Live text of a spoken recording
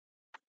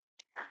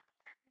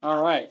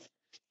All right.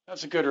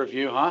 That's a good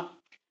review, huh?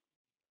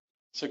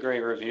 It's a great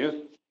review.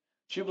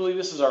 Do you believe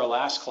this is our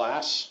last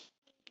class?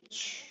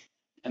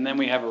 And then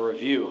we have a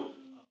review.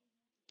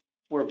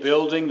 We're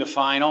building the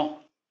final.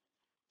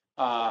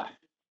 There'll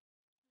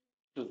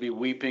be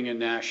weeping and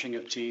gnashing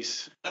of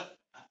teeth,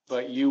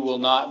 but you will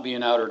not be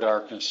in outer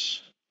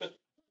darkness.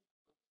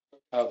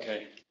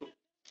 Okay.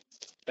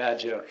 Bad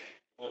joke.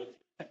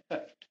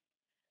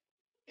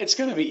 It's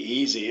going to be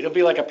easy. It'll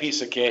be like a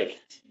piece of cake.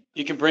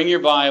 You can bring your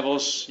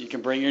Bibles, you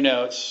can bring your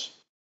notes.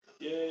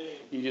 Yay.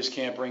 You just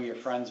can't bring your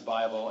friend's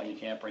Bible and you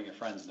can't bring your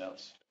friend's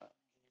notes.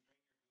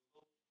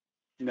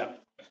 No.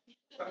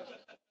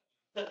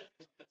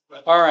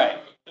 All right.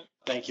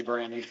 Thank you,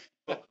 Brandon.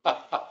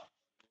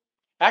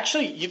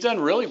 Actually, you've done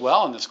really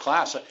well in this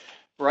class,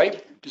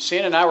 right?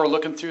 Santa and I were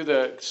looking through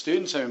the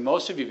students. I mean,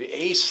 most of you have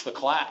aced the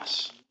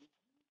class,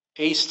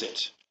 aced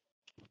it.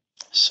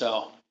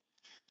 So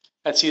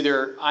that's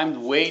either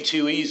I'm way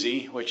too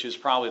easy, which is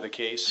probably the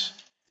case.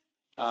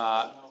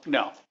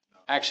 No,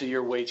 actually,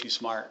 you're way too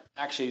smart.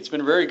 Actually, it's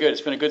been very good.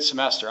 It's been a good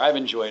semester. I've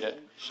enjoyed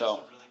it.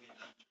 So,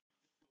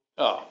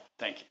 oh,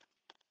 thank you.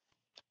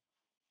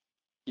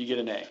 You get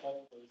an A.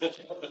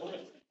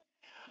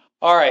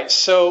 All right,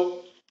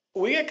 so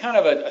we got kind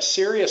of a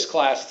serious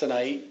class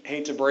tonight.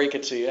 Hate to break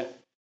it to you,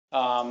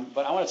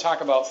 but I want to talk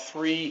about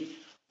 3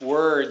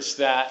 words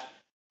that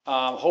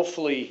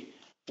hopefully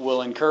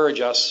will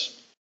encourage us.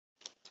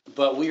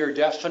 But we are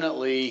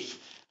definitely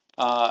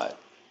going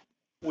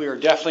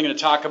to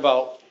talk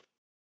about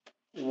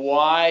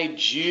why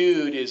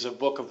Jude is a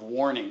book of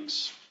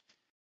warnings,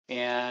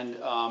 and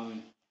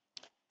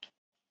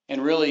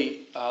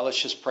really, let's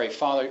just pray.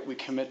 Father, we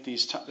commit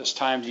this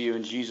time to you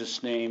in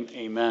Jesus' name,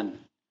 amen.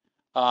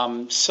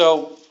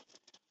 So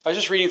I was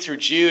just reading through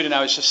Jude, and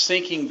I was just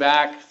thinking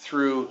back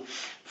through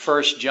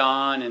 1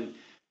 John,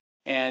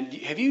 and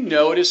have you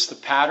noticed the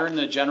pattern in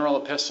the general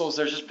epistles?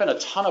 There's just been a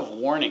ton of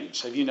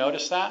warnings. Have you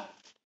noticed that?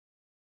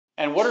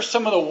 And what are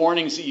some of the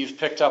warnings that you've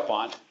picked up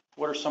on?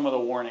 What are some of the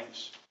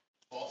warnings?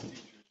 False teachers.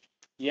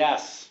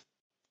 Yes.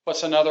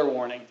 What's another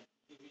warning?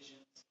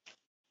 Divisions.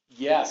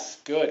 Yes,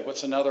 good.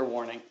 What's another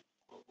warning?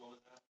 What was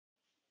that?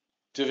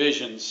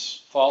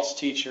 Divisions, false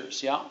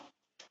teachers, yeah.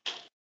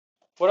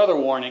 What other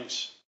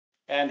warnings?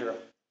 Andrew?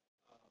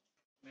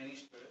 Many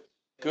spirits.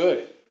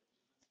 Good.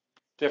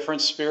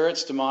 Different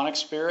spirits, demonic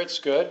spirits,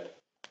 good.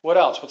 What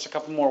else? What's a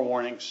couple more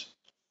warnings?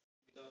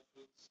 Without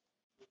fruits.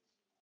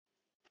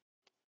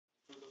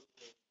 Fruit of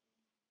the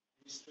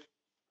mystery.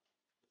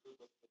 Fruit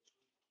of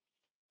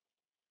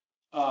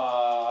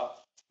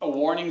the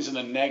Warnings in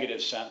a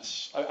negative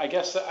sense. I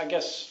guess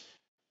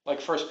like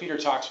First Peter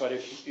talks about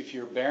if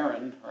you're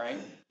barren, right,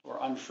 or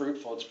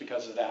unfruitful, it's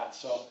because of that.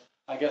 So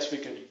I guess we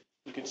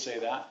could say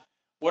that.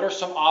 What are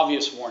some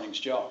obvious warnings,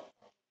 Joe?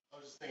 I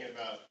was just thinking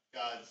about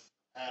God's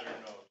pattern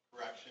of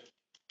correction.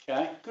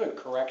 Okay, good.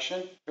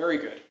 Correction. Very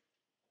good.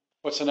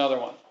 What's another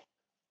one?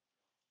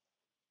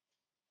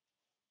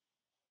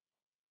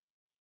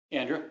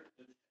 Andrew?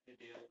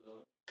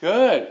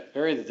 Good.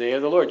 Very the day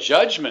of the Lord.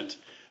 Judgment,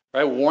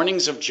 right?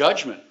 Warnings of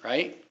judgment,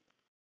 right?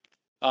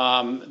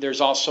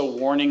 There's also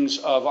warnings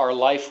of our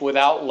life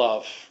without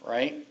love,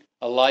 right?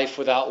 A life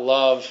without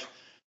love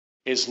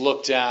is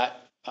looked at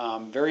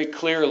very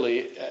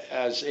clearly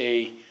as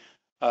a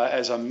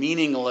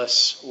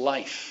meaningless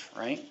life,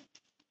 right?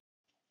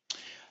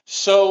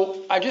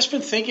 So I've just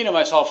been thinking to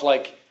myself,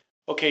 like,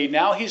 okay,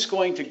 now he's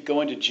going to go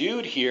into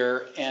Jude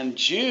here, and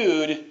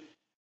Jude,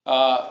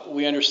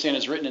 we understand,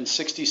 is written in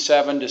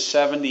 67 to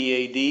 70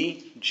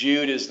 A.D.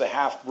 Jude is the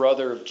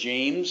half-brother of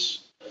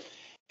James,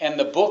 and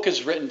the book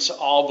is written to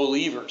all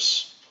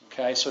believers,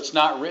 okay? So it's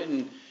not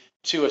written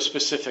to a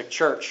specific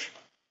church.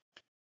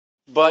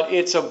 But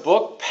it's a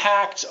book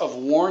packed of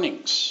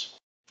warnings.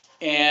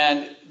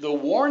 And the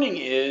warning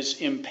is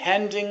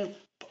impending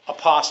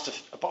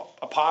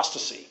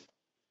apostasy.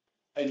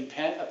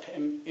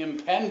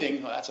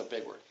 Impending, well, that's a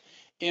big word.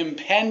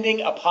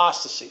 Impending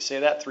apostasy. Say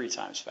that 3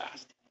 times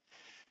fast.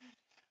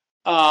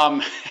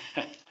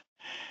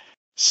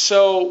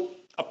 So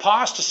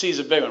apostasy is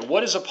a big one.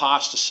 What is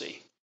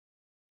apostasy?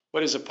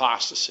 What is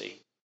apostasy?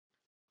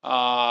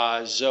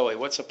 Zoe,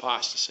 what's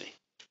apostasy?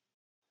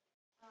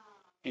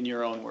 In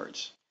your own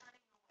words.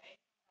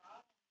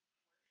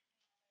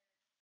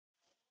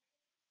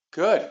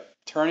 Good.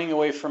 Turning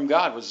away from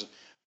God was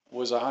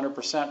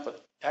 100%,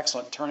 but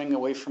excellent. Turning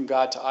away from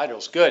God to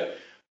idols. Good.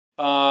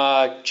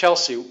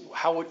 Chelsea,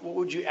 what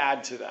would you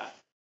add to that?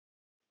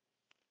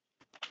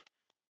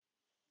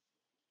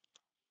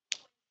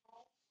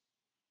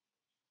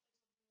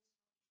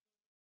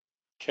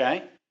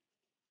 Okay.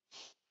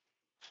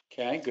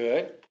 Okay,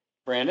 good.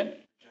 Brandon?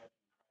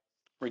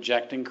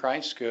 Rejecting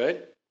Christ.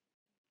 Good.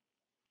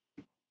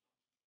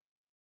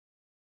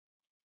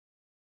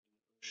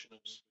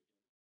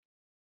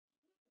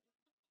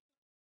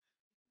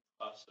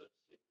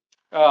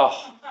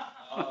 Oh.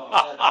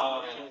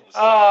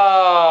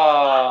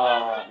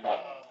 Oh.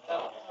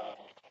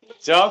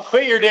 Don't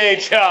quit your day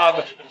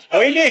job.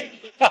 We need.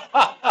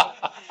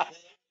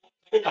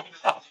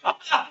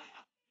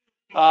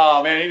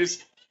 Oh man,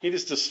 He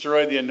just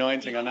destroyed the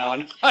anointing on that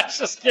one. I'm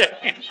just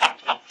kidding.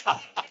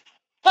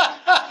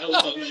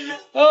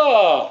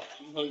 Oh,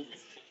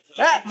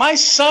 my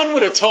son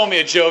would have told me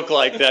a joke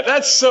like that.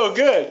 That's so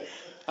good.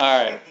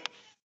 All right.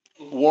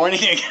 Warning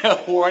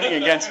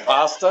against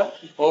pasta,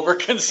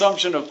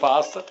 overconsumption of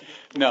pasta.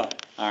 No.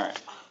 All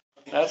right.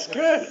 That's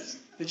good.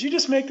 Did you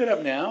just make that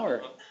up now,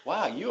 or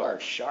wow, you are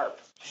sharp.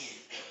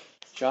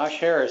 Josh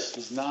Harris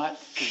does not.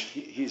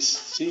 He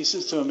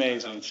ceases to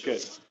amaze me. It's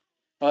good.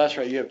 Well, that's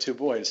right. You have two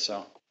boys,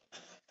 so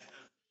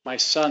my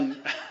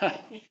son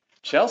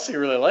Chelsea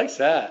really likes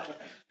that.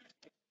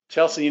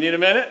 Chelsea, you need a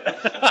minute?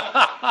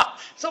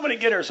 Somebody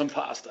get her some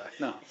pasta.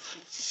 No.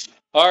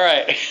 All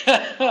right.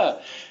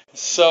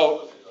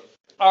 So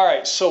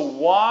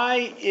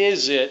why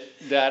is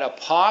it that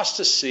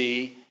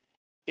apostasy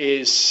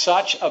is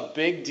such a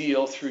big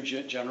deal through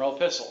general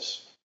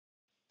epistles?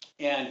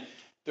 And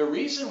the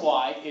reason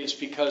why is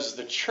because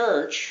the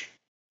church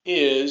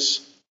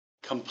is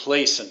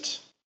complacent.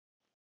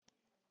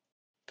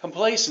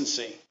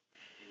 Complacency.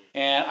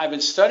 And I've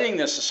been studying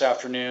this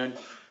afternoon.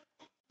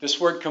 This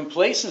word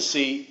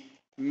complacency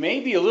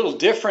may be a little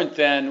different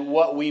than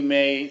what we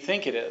may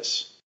think it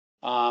is.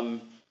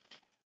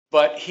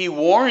 But he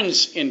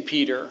warns in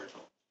Peter,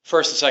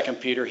 1st and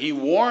 2nd Peter. He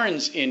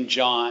warns in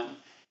John.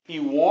 He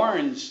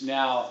warns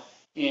now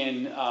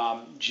in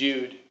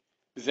Jude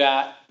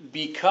that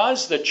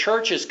because the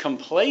church is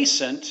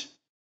complacent,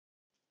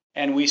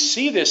 and we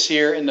see this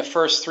here in the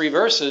first 3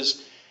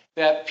 verses,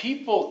 that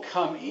people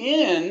come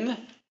in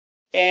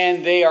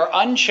and they are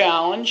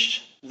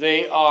unchallenged,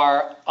 they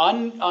are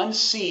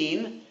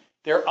unseen,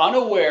 they're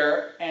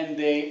unaware, and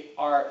they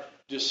are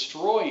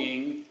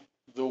destroying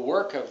the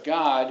work of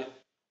God,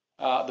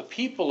 the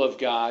people of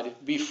God,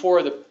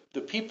 before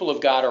the people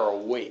of God are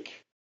awake.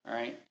 All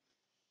right?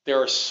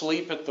 They're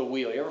asleep at the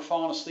wheel. You ever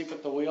fallen asleep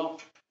at the wheel?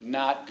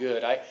 Not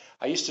good.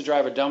 I used to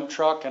drive a dump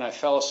truck, and I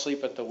fell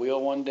asleep at the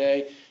wheel one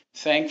day.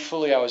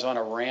 Thankfully, I was on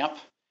a ramp,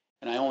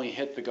 and I only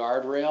hit the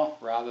guardrail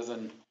rather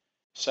than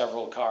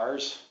several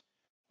cars.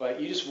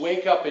 But you just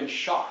wake up in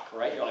shock,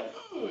 right? You're like,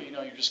 ooh,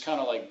 you're just kind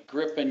of like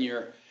gripping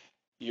your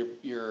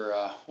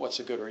what's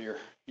a good word?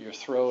 Your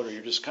throat, or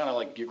you're just kind of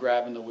like you're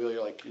grabbing the wheel.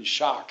 You're like in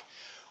shock.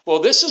 Well,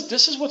 this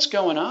is what's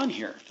going on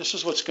here. This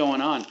is what's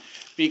going on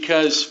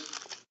because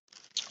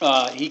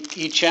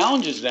he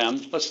challenges them.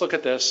 Let's look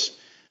at this.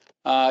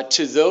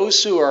 To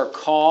those who are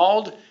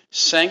called,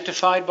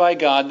 sanctified by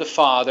God the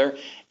Father,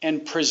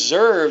 and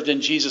preserved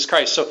in Jesus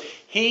Christ. So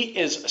he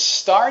is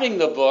starting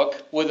the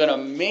book with an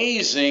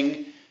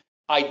amazing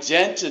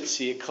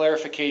identity, a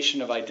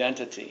clarification of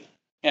identity.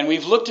 And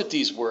we've looked at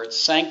these words: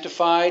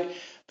 sanctified,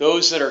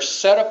 those that are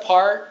set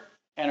apart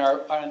and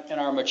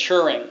are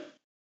maturing,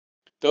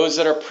 those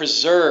that are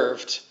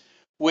preserved,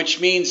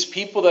 which means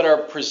people that are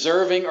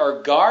preserving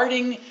or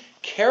guarding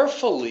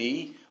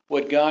carefully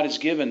what God has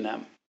given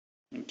them.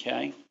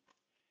 Okay?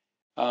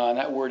 And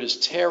that word is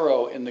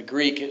tero in the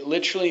Greek. It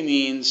literally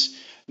means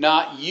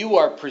not you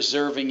are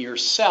preserving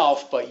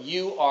yourself, but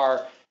you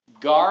are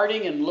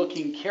guarding and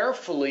looking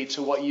carefully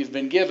to what you've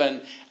been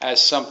given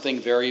as something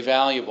very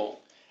valuable.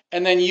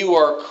 And then you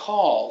are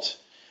called,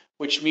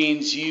 which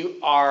means you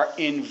are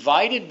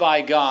invited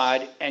by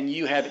God and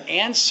you have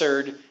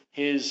answered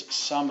his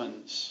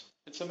summons.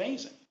 It's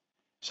amazing.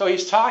 So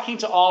he's talking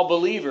to all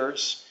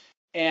believers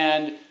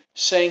and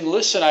saying,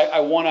 listen, I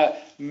want to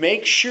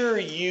make sure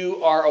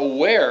you are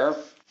aware.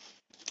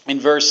 In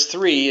verse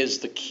 3 is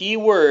the key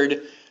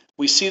word.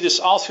 We see this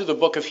all through the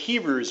book of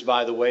Hebrews,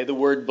 by the way, the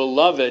word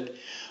beloved.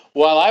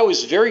 While I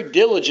was very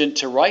diligent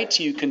to write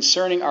to you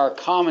concerning our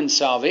common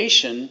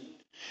salvation.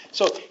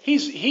 So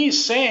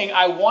he's saying,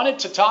 I wanted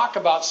to talk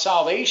about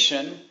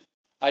salvation.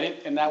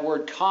 And that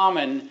word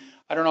common,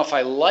 I don't know if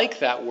I like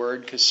that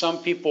word, because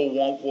some people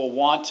will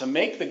want to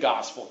make the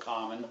gospel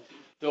common.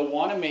 They'll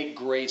want to make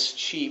grace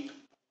cheap.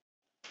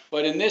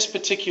 But in this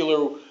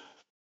particular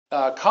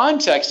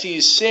context,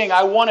 he's saying,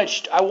 I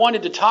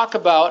wanted to talk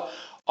about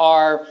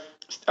our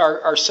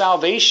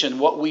salvation,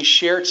 what we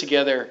share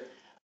together,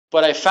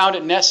 but I found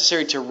it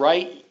necessary to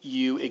write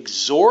you,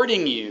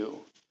 exhorting you.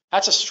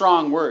 That's a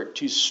strong word,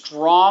 to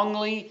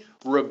strongly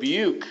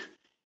rebuke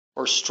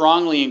or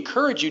strongly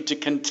encourage you to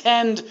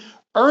contend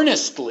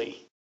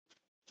earnestly.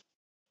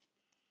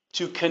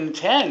 To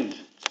contend.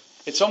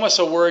 It's almost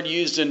a word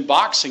used in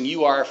boxing.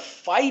 You are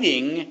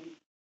fighting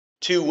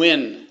to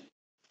win.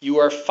 You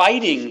are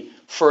fighting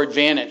for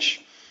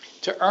advantage.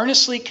 To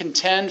earnestly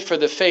contend for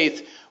the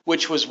faith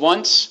which was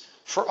once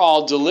for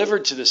all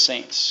delivered to the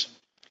saints.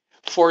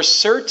 For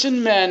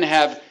certain men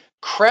have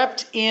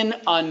crept in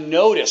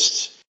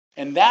unnoticed.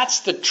 And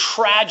that's the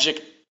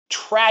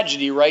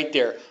tragedy right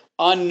there.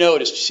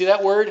 Unnoticed. You see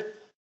that word?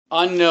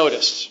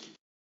 Unnoticed.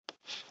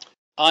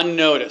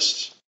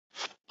 Unnoticed.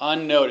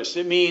 Unnoticed.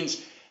 It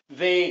means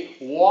they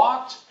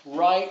walked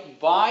right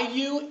by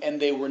you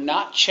and they were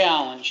not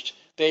challenged.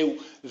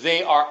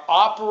 They are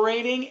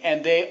operating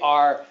and they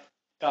are,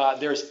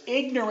 there's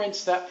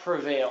ignorance that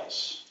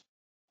prevails.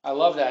 I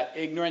love that.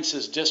 Ignorance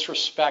is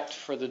disrespect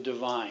for the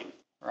divine,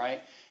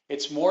 right?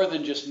 It's more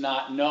than just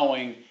not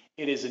knowing.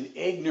 It is an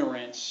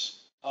ignorance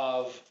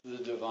of the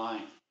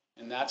divine.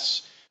 And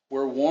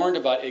we're warned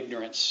about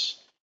ignorance,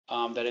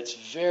 that it's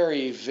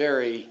very,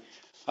 very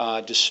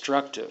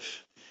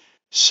destructive.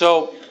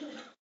 So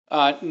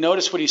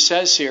notice what he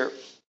says here.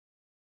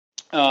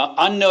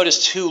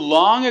 Unnoticed, who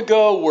long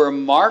ago were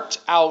marked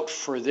out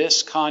for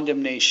this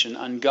condemnation,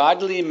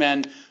 ungodly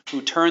men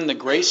who turn the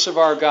grace of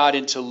our God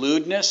into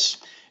lewdness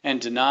and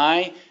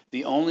deny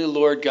the only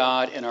Lord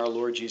God and our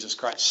Lord Jesus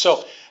Christ.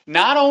 So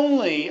not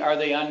only are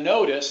they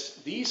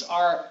unnoticed, these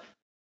are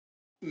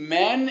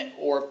men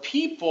or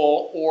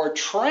people or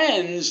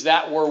trends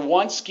that were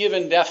once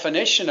given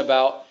definition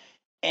about,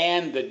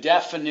 and the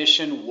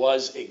definition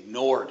was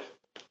ignored.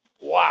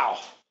 Wow.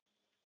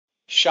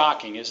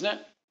 Shocking, isn't it?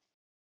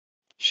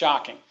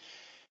 Shocking.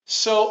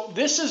 So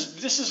this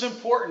is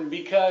important,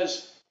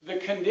 because the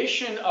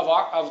condition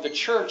of the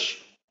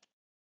church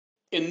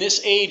in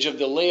this age of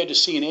the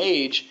Laodicean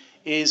age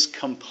is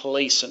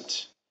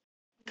complacent.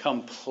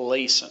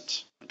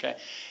 Complacent. Okay?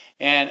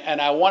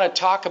 And I want to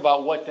talk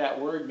about what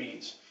that word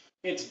means.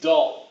 It's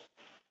dull.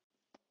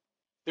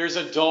 There's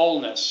a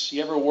dullness.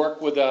 You ever work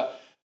with a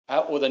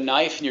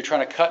knife and you're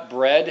trying to cut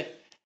bread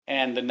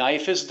and the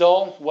knife is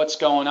dull? What's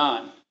going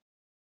on?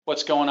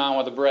 What's going on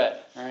with the bread?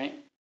 All right?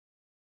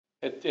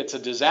 It's a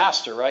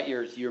disaster, right?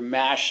 You're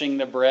mashing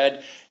the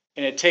bread,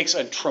 and it takes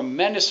a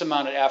tremendous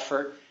amount of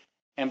effort,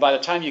 and by the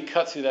time you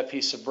cut through that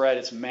piece of bread,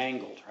 it's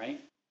mangled, right?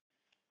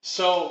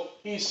 So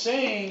he's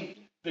saying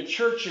the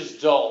church is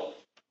dull.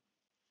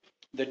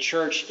 The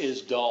church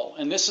is dull.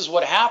 And this is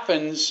what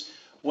happens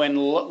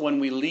when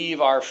we leave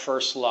our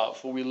first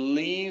love, when we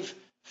leave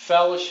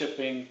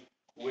fellowshipping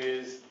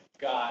with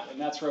God.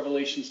 And that's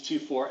Revelations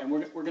 2:4. And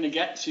we're going to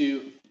get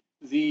to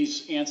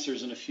these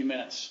answers in a few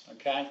minutes,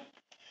 okay?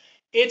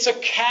 It's a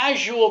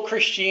casual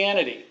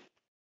Christianity.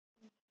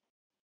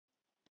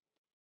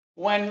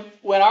 When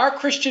our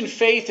Christian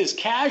faith is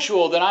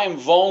casual, then I am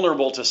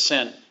vulnerable to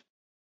sin.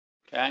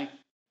 Okay?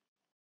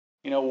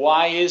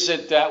 Why is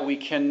it that we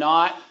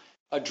cannot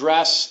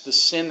address the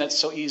sin that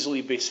so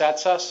easily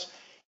besets us?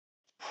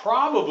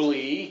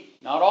 Probably,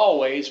 not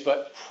always,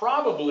 but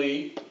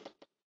probably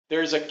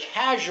there's a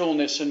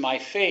casualness in my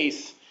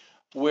faith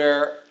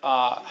where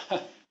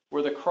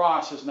the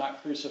cross has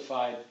not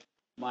crucified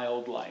my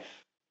old life.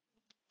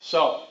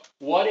 So,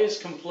 what is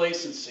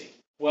complacency?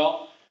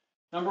 Well,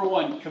 number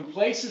one,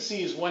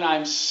 complacency is when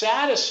I'm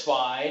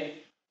satisfied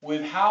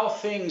with how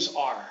things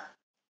are.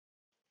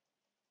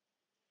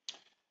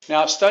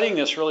 Now, studying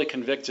this really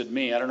convicted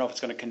me. I don't know if it's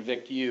going to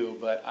convict you,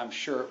 but I'm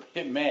sure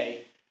it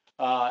may.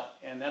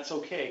 And that's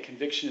okay.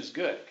 Conviction is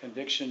good.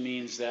 Conviction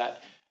means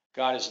that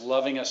God is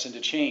loving us into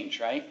change,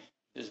 right?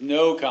 There's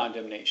no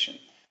condemnation.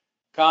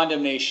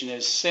 Condemnation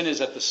is sin is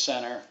at the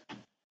center,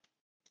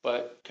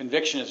 but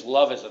conviction is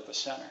love is at the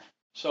center.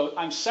 So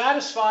I'm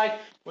satisfied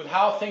with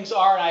how things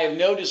are, and I have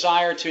no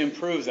desire to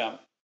improve them.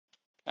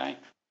 Okay?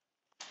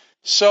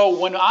 So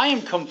when I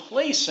am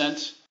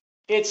complacent,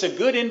 it's a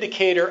good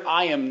indicator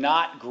I am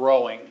not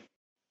growing.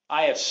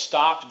 I have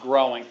stopped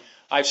growing.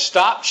 I've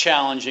stopped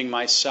challenging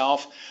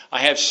myself. I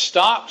have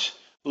stopped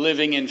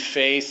living in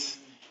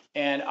faith,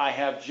 and I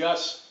have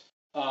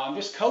I'm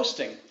just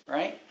coasting,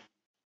 right?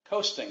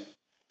 Coasting.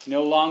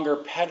 No longer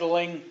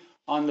pedaling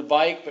on the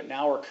bike, but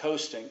now we're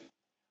coasting.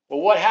 Well,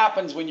 what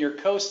happens when you're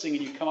coasting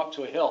and you come up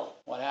to a hill?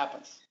 What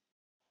happens?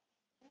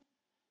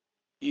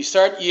 You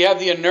have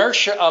the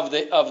inertia of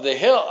the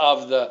hill,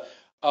 of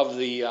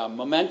the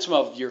momentum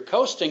of your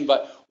coasting,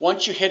 but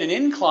once you hit an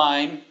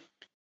incline,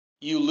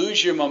 you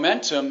lose your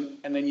momentum,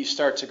 and then you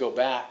start to go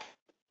back.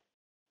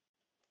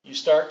 You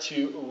start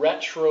to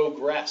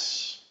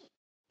retrogress.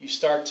 You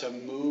start to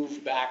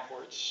move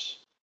backwards.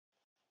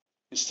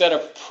 Instead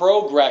of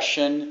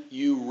progression,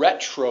 you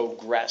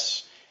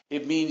retrogress.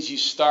 It means you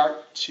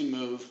start to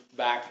move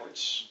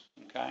backwards.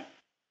 Okay?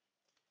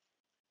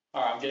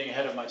 All right, I'm getting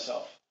ahead of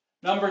myself.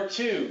 Number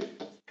two,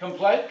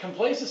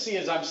 complacency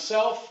is I'm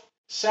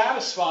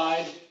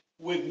self-satisfied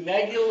with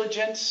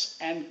negligence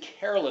and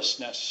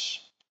carelessness,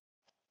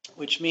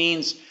 which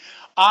means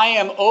I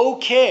am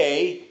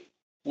okay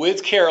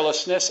with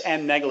carelessness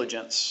and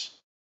negligence.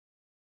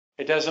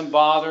 It doesn't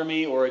bother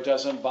me, or it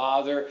doesn't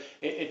bother.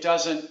 It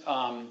doesn't.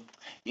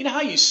 You know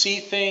how you see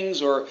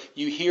things or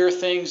you hear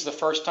things the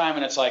first time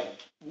and it's like,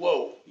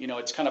 whoa,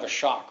 it's kind of a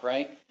shock,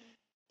 right?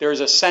 There's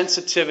a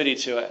sensitivity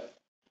to it.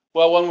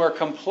 Well, when we're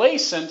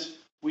complacent,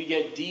 we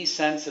get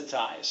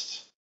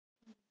desensitized.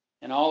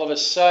 And all of a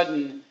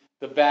sudden,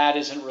 the bad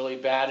isn't really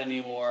bad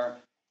anymore,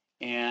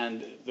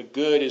 and the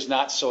good is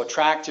not so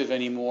attractive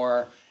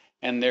anymore,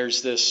 and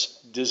there's this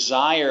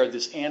desire,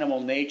 this animal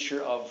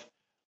nature of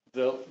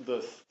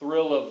the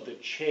thrill of the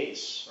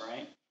chase,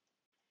 right?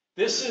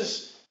 This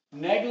is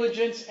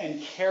negligence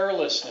and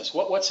carelessness.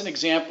 What's an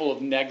example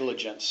of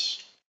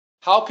negligence?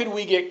 How could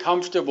we get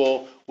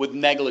comfortable with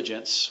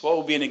negligence? What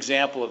would be an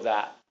example of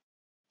that?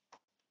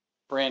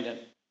 Brandon.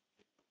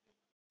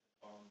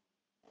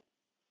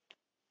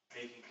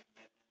 Making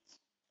commitments,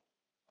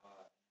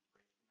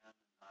 breaking them, and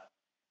not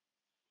really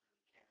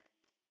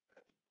caring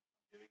that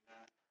I'm doing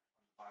that.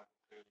 The Bible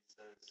clearly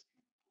says,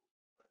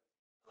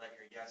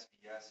 yes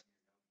be yes.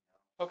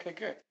 Okay,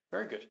 good.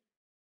 Very good.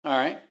 All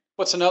right.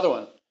 What's another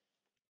one?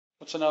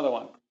 What's another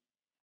one?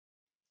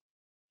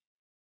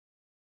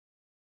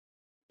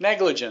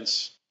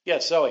 Negligence.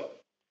 Yes, Zoe.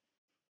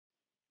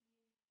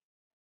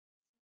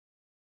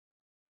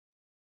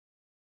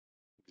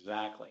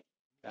 Exactly.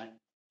 Okay.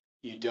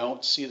 You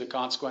don't see the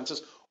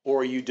consequences,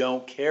 or you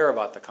don't care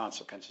about the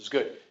consequences.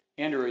 Good.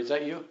 Andrew, is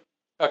that you?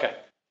 Okay.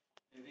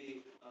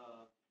 Maybe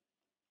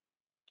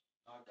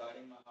not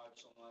guarding my heart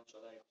so much,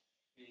 or like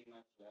feeding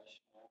my flesh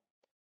more.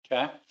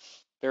 Okay.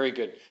 Very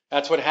good.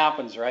 That's what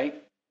happens, right?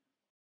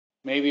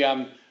 Maybe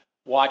I'm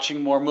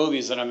watching more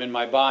movies than I'm in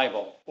my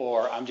Bible,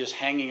 or I'm just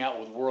hanging out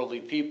with worldly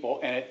people,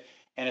 and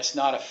it's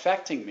not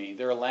affecting me,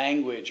 their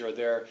language or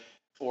their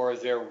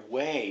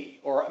way,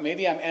 or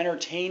maybe I'm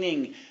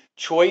entertaining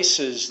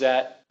choices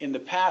that in the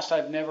past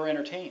I've never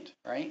entertained,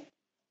 right?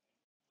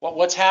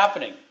 What's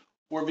happening?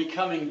 We're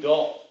becoming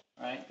dull,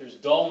 right? There's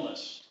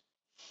dullness.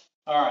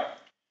 All right.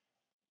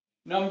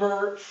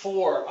 Number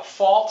 4, a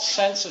false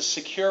sense of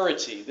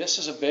security. This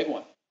is a big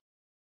one.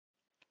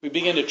 We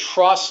begin to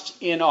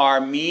trust in our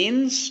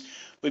means.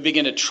 We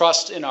begin to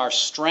trust in our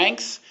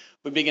strength.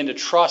 We begin to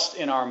trust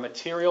in our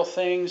material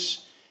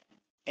things.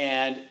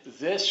 And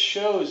this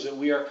shows that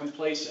we are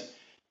complacent.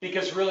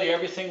 Because really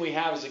everything we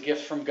have is a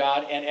gift from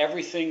God, and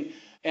everything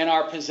and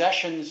our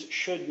possessions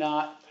should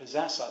not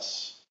possess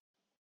us.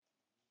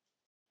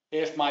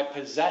 If my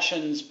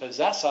possessions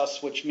possess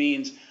us, which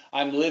means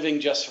I'm living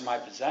just for my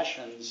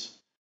possessions,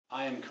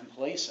 I am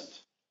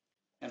complacent.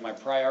 And my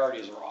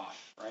priorities are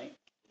off, right?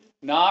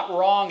 Not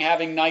wrong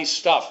having nice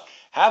stuff.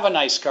 Have a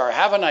nice car,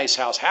 have a nice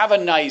house, have a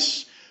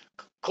nice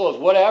clothes,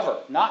 whatever.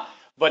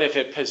 But if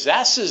it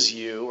possesses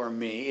you or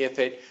me, if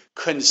it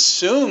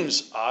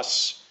consumes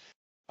us,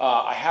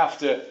 I have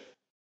to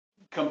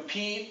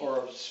compete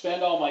or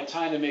spend all my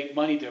time to make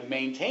money to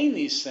maintain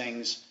these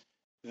things,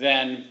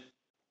 then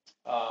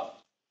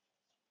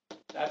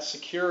that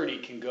security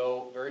can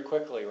go very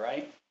quickly,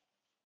 right?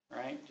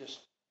 Right? Just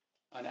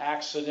an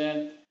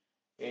accident,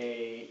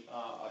 a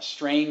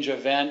strange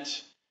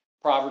event.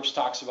 Proverbs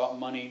talks about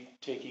money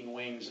taking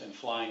wings and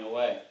flying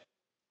away.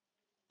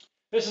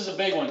 This is a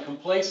big one,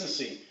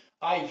 complacency.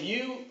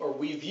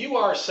 We view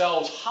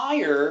ourselves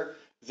higher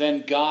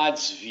than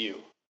God's view.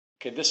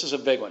 Okay, this is a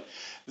big one.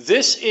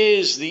 This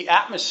is the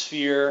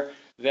atmosphere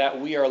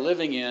that we are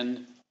living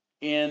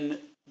in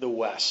the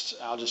West.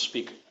 I'll just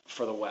speak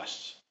for the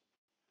West.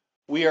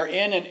 We are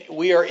in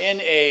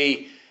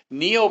a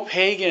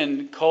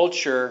neo-pagan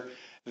culture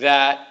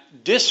that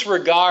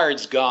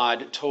disregards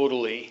God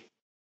totally,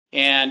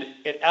 and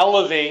it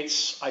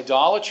elevates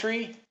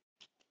idolatry,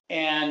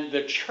 and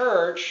the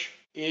church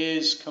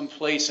is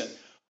complacent.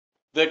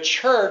 The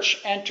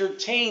church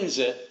entertains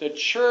it. The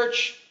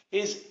church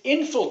is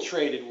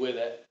infiltrated with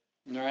it.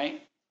 All right?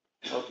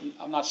 Well,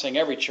 I'm not saying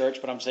every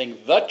church, but I'm saying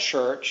the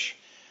church.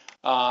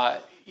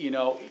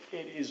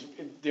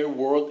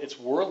 It's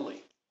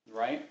worldly,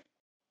 right?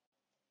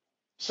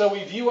 So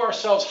we view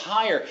ourselves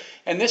higher.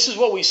 And this is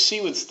what we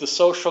see with the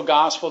social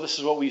gospel. This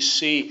is what we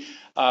see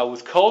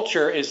with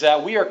culture, is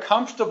that we are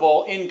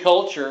comfortable in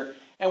culture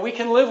and we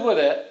can live with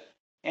it.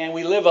 And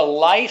we live a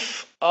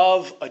life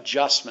of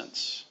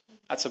adjustments.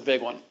 That's a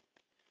big one.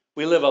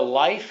 We live a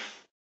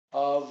life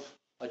of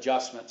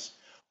adjustments.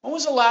 When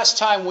was the last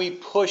time we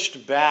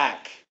pushed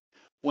back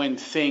when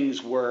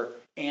things were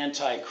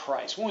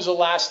anti-Christ? When was the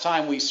last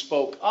time we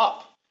spoke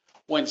up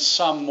when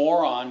some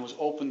moron was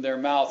opened their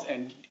mouth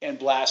and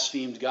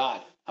blasphemed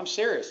God? I'm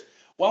serious.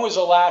 When was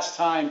the last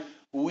time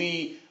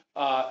we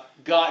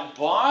got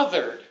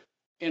bothered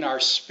in our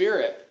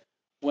spirit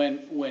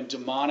when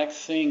demonic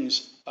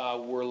things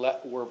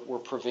were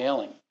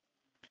prevailing?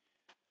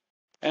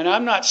 And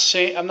I'm not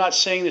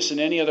saying this in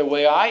any other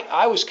way.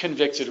 I was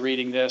convicted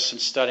reading this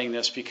and studying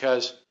this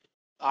because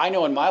I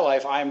know in my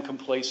life I am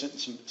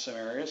complacent in some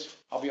areas.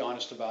 I'll be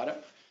honest about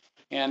it.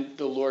 And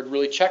the Lord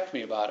really checked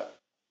me about it.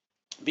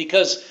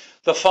 Because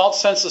the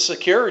false sense of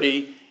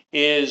security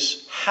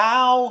is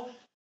how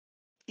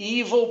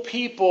evil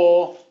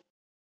people,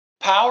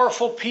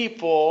 powerful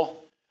people,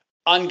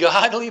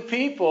 ungodly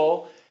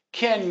people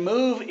can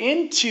move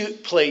into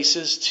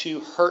places to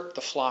hurt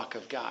the flock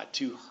of God,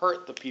 to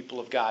hurt the people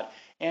of God,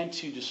 and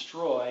to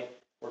destroy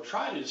or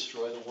try to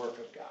destroy the work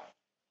of God.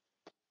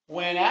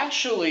 When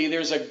actually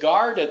there's a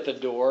guard at the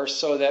door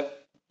so that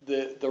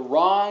the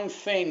wrong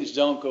things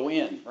don't go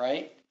in,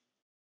 right?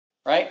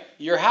 Right?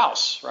 Your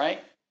house,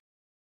 right?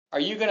 Are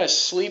you going to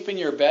sleep in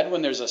your bed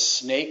when there's a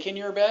snake in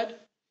your bed?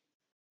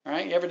 All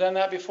right? You ever done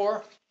that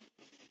before?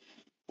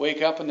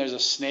 Wake up and there's a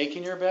snake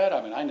in your bed?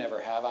 I mean, I never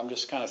have. I'm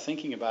just kind of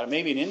thinking about it.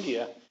 Maybe in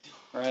India,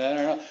 right? I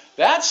don't know.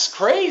 That's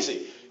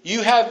crazy.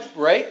 You have,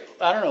 right?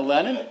 I don't know,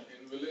 Lennon? In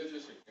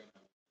villages it can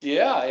happen.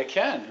 Yeah, it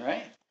can,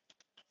 right?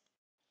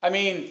 I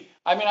mean,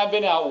 I've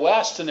been out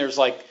west and there's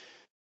like,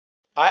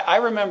 I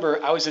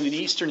remember I was in an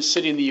eastern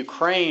city in the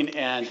Ukraine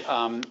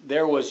and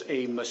there was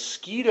a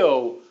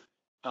mosquito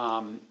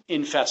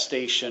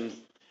infestation.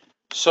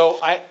 So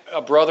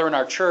a brother in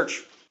our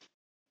church,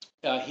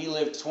 he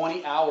lived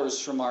 20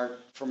 hours from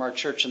our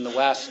church in the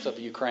west of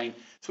the Ukraine,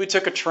 So we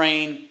took a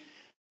train,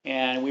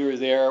 and we were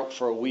there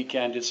for a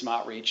weekend, did some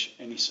outreach,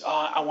 and he said,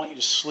 "Oh, I want you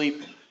to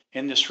sleep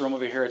in this room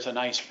over here. It's a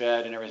nice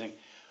bed and everything."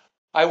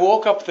 I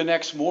woke up the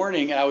next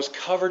morning, and I was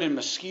covered in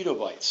mosquito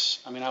bites.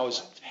 I mean, I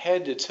was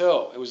head to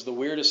toe. It was the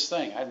weirdest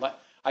thing.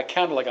 I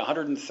counted like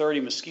 130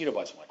 mosquito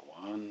bites. I'm like,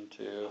 1,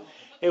 2.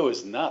 It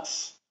was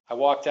nuts. I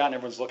walked out, and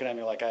everyone's looking at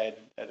me like I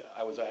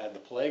had the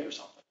plague or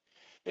something.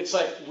 It's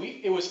like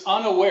it was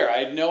unaware. I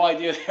had no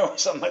idea there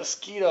was a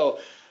mosquito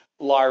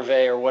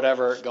larvae or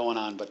whatever going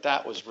on, but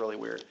that was really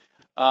weird.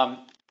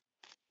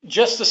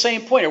 Just the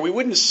same point. We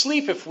wouldn't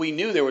sleep if we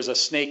knew there was a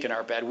snake in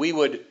our bed.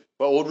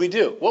 What would we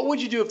do? What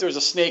would you do if there was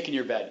a snake in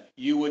your bed?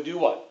 You would do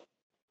what?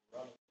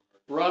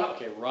 Run.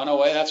 Okay, run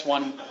away. That's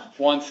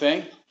one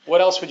thing.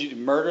 What else would you do?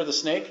 Murder the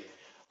snake?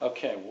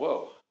 Okay,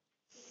 whoa.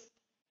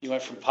 You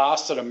went from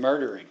pasta to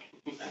murdering.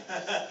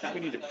 We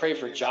need to pray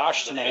for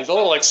Josh tonight. He's a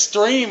little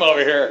extreme over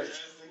here.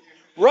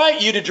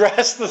 Right, you'd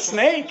address the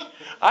snake.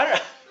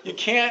 You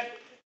can't.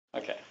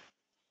 Okay,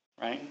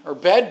 right? Or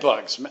bed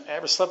bugs.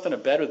 Ever slept in a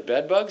bed with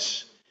bed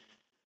bugs?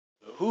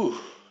 Whew,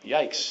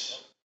 yikes.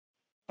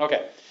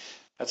 Okay,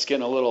 that's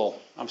getting a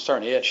little, I'm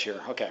starting to itch here.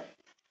 Okay.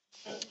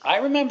 I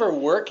remember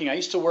I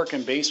used to work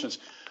in basements.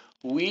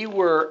 We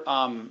were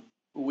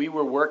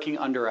working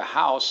under a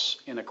house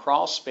in a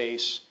crawl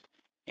space,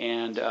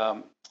 and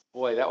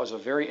boy, that was a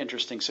very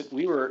interesting.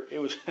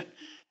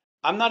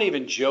 I'm not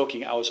even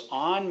joking. I was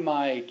on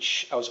my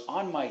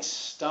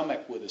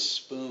stomach with a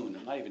spoon.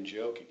 I'm not even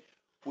joking.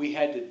 We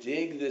had to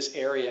dig this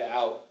area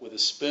out with a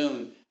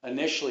spoon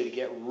initially to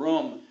get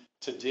room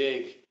to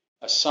dig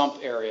a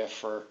sump area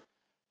for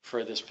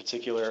this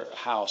particular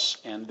house,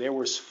 and there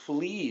was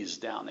fleas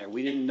down there.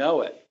 We didn't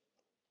know it.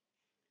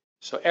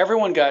 So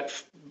everyone got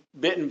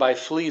bitten by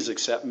fleas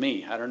except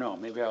me. I don't know.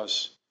 Maybe that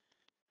was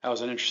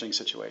an interesting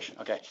situation.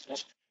 Okay.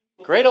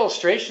 Great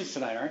illustrations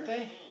tonight, aren't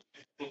they?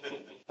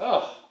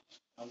 Oh,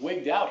 I'm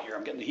wigged out here.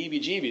 I'm getting the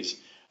heebie-jeebies.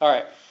 All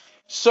right.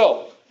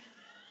 So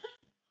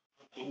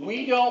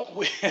we don't.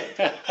 Do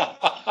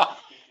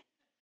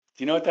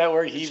you know what that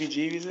word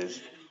heebie-jeebies is?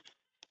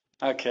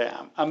 Okay,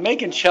 I'm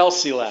making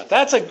Chelsea laugh.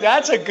 That's a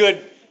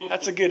good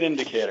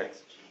indicator.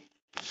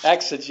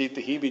 Exegete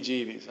the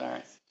heebie-jeebies. All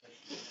right.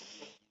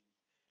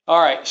 All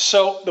right.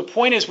 So the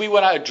point is, we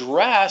want to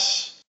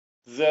address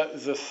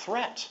the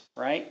threat,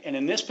 right? And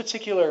in this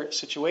particular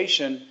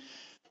situation,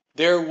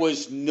 there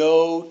was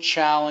no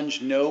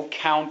challenge, no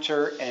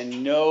counter,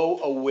 and no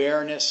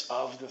awareness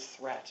of the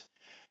threat.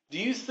 Do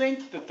you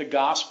think that the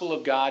gospel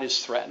of God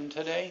is threatened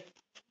today?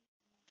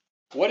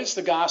 What is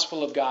the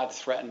gospel of God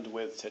threatened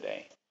with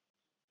today?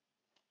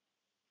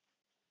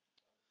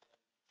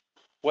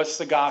 What's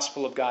the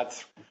gospel of God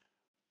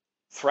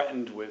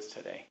threatened with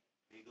today?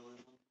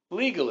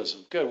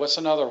 Legalism. Good. What's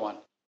another one?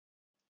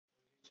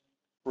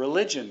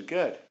 Religion.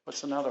 Good.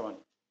 What's another one?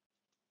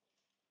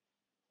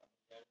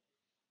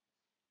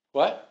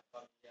 What?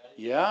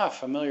 Yeah,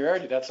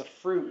 familiarity. That's a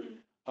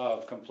fruit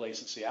of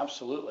complacency.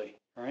 Absolutely.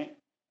 All right.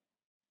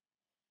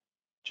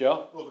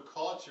 Joe? Well, the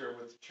culture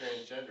with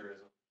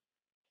transgenderism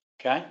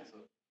Okay. is a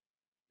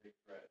big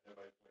threat.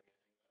 Everybody's looking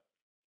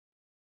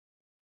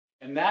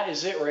And that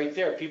is it right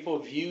there. People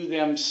view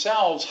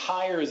themselves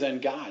higher than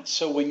God.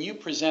 So when you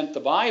present the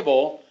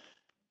Bible,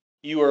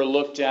 you are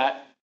looked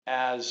at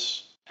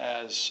as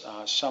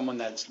someone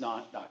that's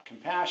not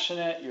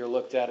compassionate. You're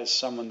looked at as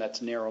someone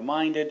that's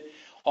narrow-minded.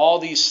 All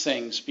these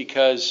things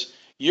because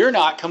you're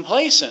not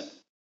complacent.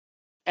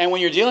 And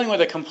when you're dealing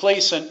with a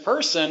complacent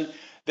person,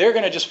 they're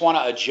going to just want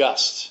to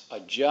adjust.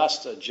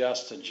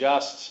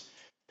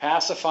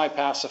 Pacify,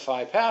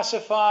 pacify,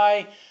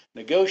 pacify.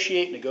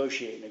 Negotiate,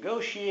 negotiate,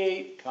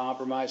 negotiate.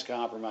 Compromise,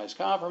 compromise,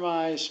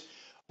 compromise.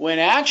 When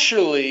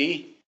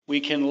actually, we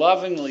can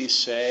lovingly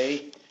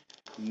say,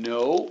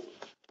 no,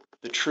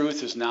 the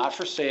truth is not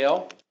for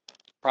sale.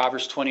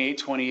 Proverbs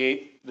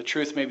 28:28, the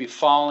truth may be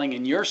falling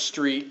in your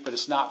street, but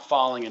it's not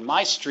falling in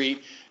my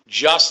street.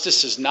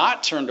 Justice is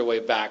not turned away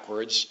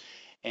backwards.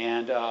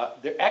 And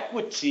the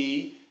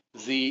equity,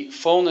 the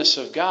fullness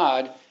of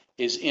God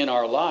is in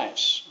our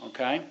lives.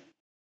 Okay?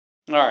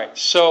 All right,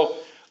 so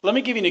let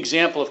me give you an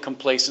example of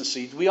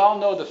complacency. We all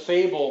know the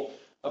fable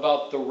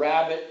about the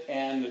rabbit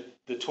and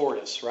the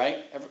tortoise,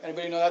 right?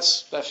 Anybody know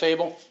that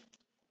fable?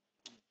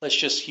 Let's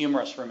just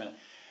humor us for a minute.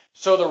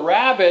 So the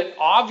rabbit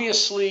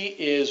obviously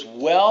is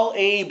well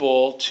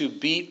able to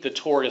beat the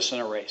tortoise in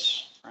a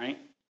race, right?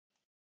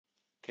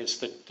 Because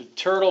the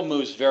turtle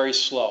moves very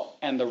slow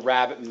and the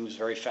rabbit moves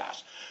very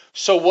fast.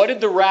 So what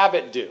did the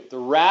rabbit do? The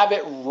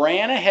rabbit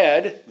ran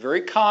ahead,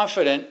 very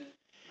confident,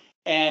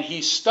 and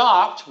he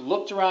stopped,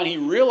 looked around, he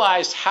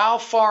realized how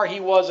far he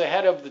was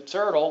ahead of the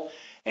turtle,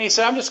 and he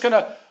said, I'm just going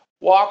to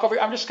walk over,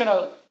 I'm just going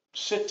to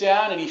sit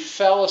down, and he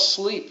fell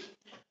asleep.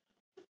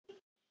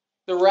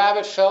 The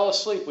rabbit fell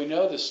asleep. We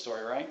know this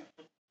story, right?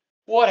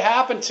 What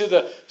happened to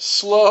the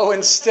slow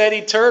and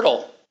steady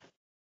turtle?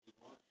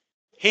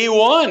 He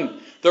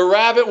won. The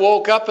rabbit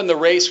woke up and the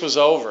race was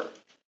over.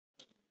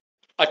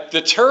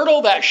 The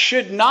turtle that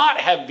should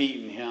not have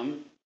beaten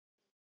him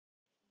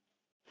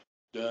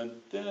Dun,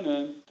 dun,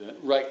 dun, dun.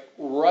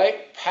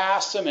 Right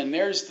past them, and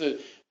there's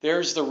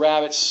the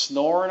rabbit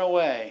snoring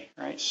away,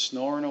 right?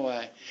 Snoring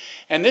away.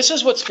 And this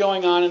is what's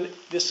going on, and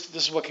this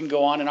is what can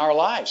go on in our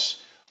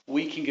lives.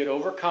 We can get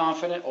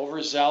overconfident,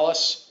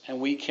 overzealous, and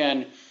we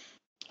can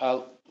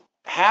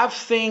have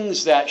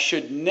things that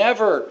should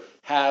never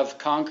have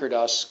conquered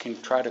us, can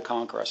try to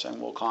conquer us, and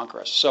will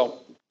conquer us. So,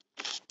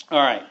 all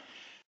right.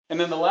 And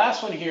then the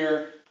last one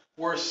here,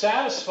 we're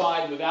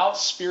satisfied without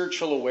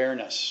spiritual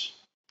awareness.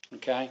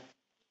 Okay?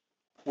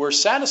 We're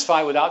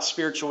satisfied without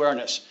spiritual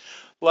awareness.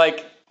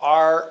 Like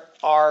our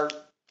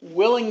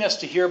willingness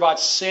to hear about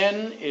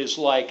sin is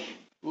like,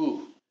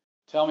 ooh,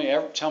 tell me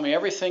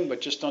everything,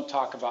 but just don't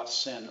talk about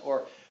sin.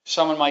 Or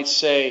someone might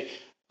say,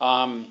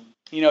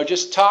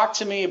 just talk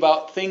to me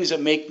about things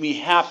that make me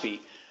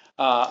happy.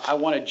 I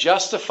want to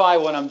justify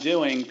what I'm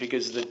doing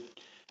because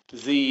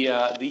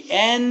the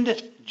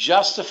end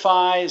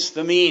justifies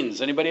the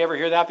means. Anybody ever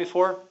hear that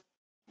before?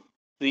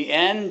 The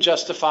end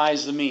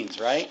justifies the means,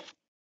 right?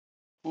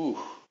 Ooh,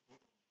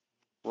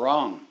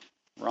 wrong.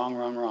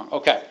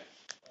 Okay.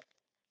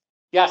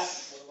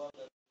 Yes.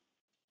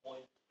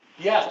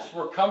 Yes,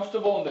 we're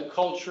comfortable in the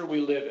culture we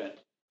live in.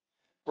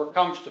 We're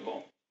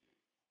comfortable.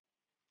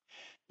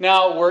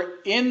 Now, we're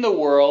in the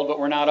world, but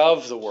we're not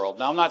of the world.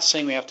 Now, I'm not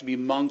saying we have to be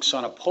monks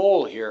on a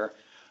pole here,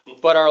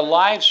 but our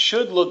lives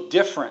should look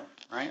different,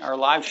 right? Our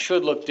lives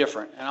should look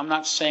different. And I'm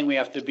not saying we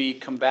have to be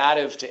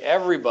combative to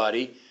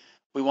everybody.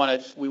 We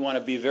want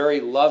to be very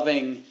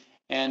loving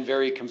and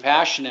very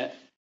compassionate.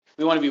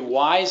 We want to be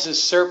wise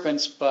as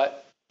serpents, but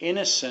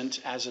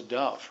innocent as a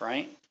dove,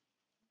 right?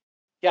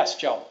 Yes,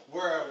 Joe.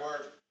 We're at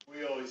work.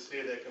 We always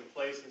say that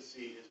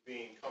complacency is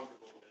being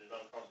comfortable in an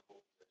uncomfortable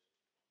position.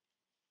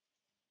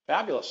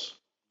 Fabulous.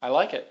 I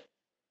like it.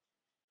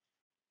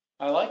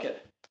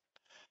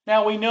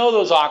 Now, we know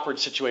those awkward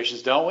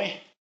situations, don't we?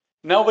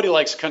 Nobody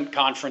likes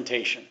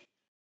confrontation.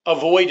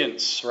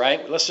 Avoidance,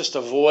 right? Let's just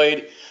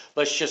avoid.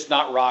 Let's just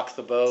not rock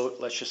the boat.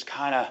 Let's just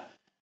kind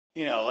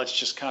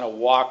of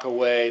walk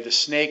away. The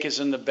snake is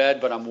in the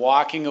bed, but I'm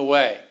walking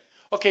away.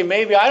 Okay,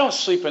 maybe I don't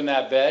sleep in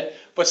that bed,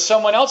 but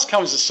someone else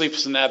comes and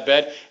sleeps in that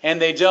bed,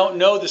 and they don't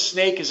know the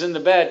snake is in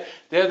the bed.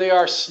 There they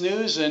are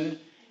snoozing,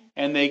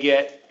 and they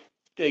get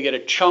a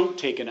chunk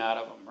taken out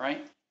of them,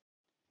 right?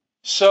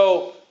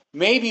 So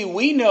maybe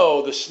we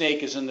know the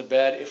snake is in the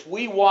bed. If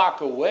we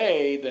walk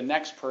away, the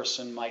next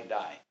person might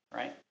die,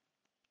 right?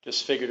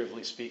 Just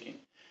figuratively speaking.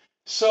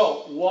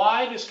 So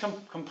why does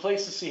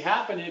complacency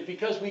happen?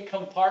 Because we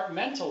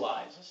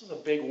compartmentalize. This is a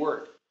big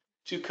word.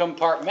 To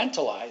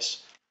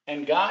compartmentalize.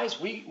 And guys,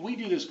 we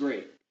do this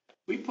great.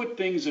 We put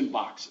things in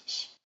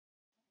boxes.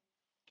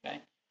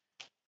 Okay?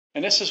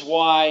 And this is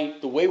why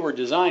the way we're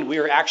designed, we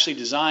are actually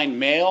designed,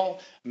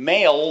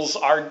 males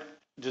are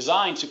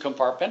designed to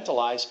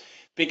compartmentalize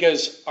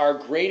because our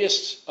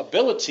greatest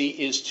ability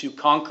is to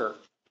conquer.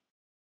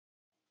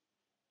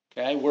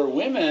 Okay? We're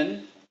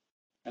women,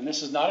 and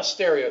this is not a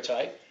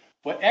stereotype,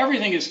 but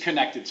everything is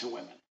connected to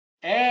women.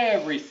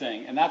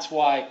 Everything. And that's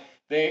why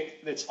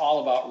it's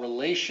all about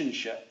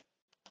relationship.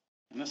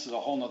 And this is a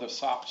whole other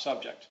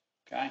subject.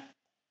 Okay?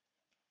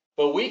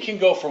 But we can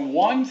go from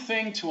one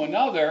thing to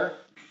another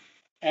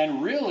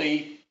and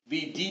really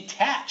be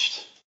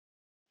detached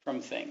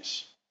from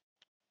things.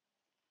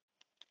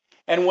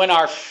 And when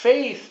our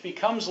faith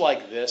becomes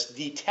like this,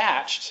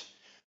 detached,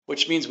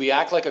 which means we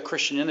act like a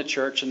Christian in the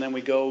church and then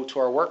we go to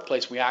our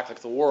workplace, we act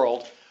like the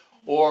world,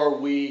 or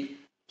we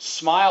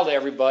smile to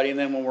everybody and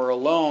then when we're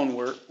alone,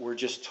 we're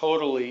just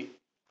totally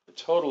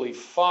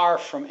far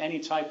from any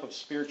type of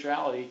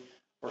spirituality,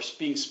 or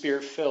being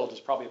spirit-filled is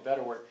probably a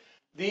better word.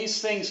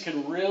 These things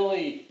can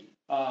really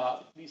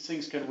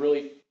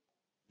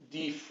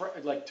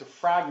to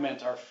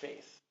fragment our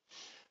faith.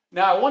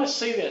 Now, I want to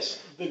say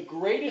this. The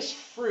greatest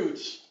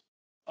fruit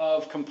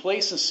of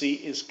complacency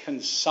is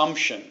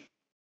consumption.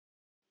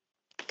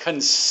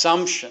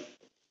 Consumption.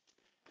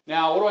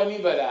 Now, what do I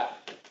mean by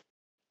that?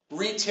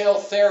 Retail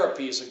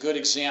therapy is a good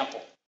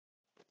example.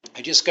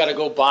 I just got to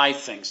go buy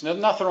things. There's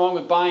nothing wrong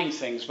with buying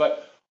things,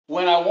 but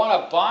when I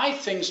want to buy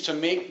things to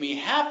make me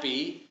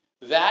happy,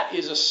 that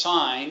is a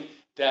sign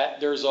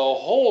that there's a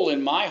hole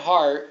in my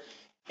heart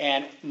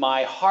and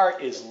my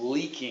heart is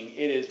leaking.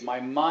 My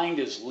mind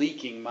is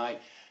leaking.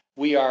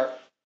 We are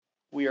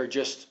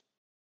just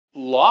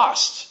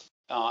lost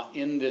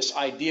in this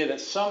idea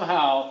that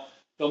somehow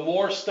the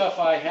more stuff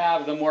I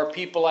have, the more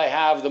people I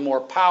have, the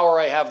more power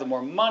I have, the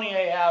more money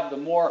I have, the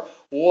more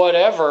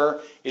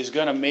whatever is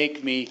going to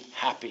make me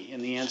happy.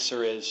 And the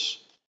answer is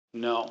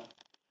no.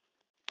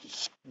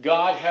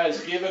 God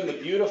has given the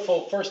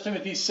beautiful 1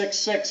 Timothy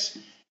 6:6.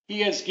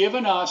 He has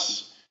given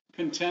us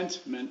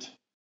contentment.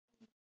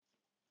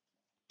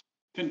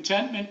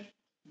 Contentment,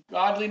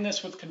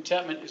 godliness with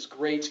contentment is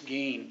great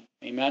gain.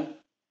 Amen?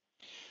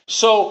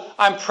 So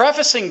I'm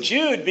prefacing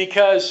Jude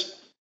because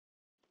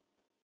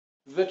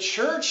the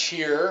church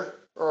here,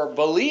 or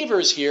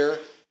believers here,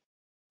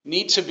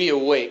 need to be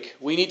awake.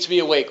 We need to be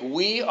awake.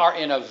 We are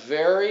in a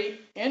very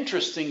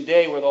interesting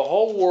day where the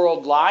whole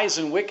world lies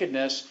in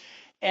wickedness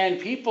and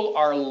people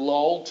are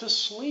lulled to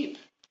sleep.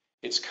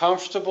 It's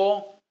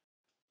comfortable.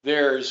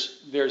 There's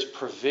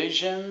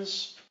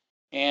provisions,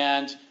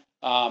 and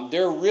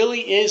there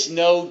really is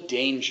no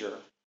danger.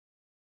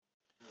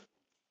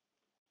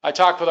 I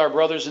talked with our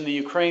brothers in the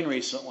Ukraine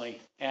recently,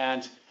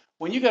 and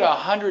when you get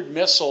 100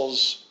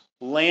 missiles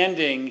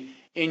landing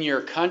in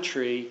your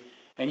country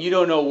and you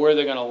don't know where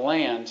they're going to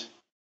land,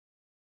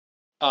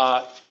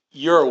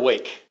 you're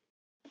awake.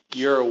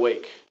 You're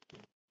awake.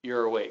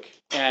 You're awake.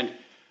 And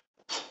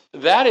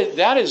that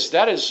is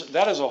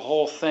a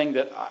whole thing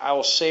that I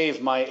will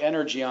save my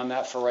energy on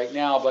that for right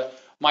now. But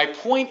my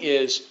point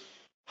is,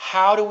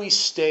 how do we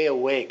stay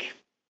awake?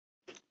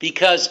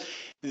 Because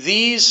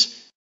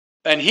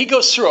and he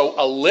goes through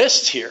a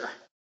list here.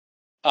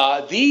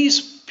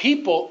 These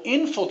people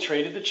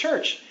infiltrated the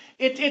church.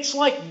 It's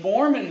like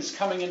Mormons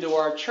coming into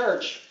our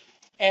church,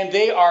 and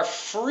they are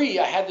free.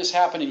 I had this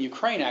happen in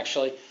Ukraine,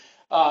 actually.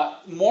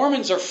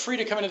 Mormons are free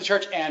to come into the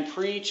church and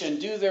preach and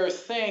do their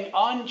thing,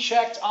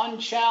 unchecked,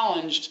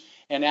 unchallenged,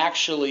 and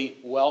actually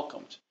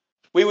welcomed.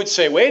 We would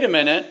say, wait a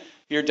minute,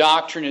 your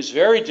doctrine is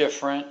very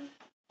different,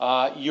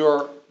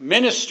 your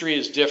ministry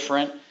is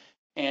different,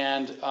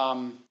 and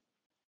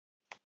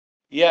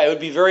it would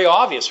be very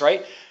obvious,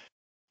 right?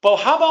 But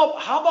how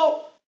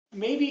about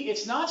maybe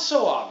it's not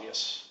so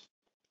obvious?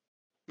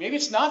 Maybe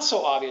it's not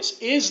so obvious.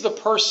 Is the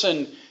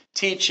person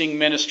teaching,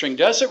 ministering,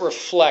 does it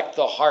reflect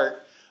the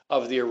heart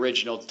of the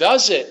original?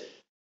 Does it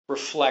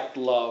reflect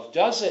love?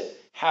 Does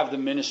it have the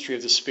ministry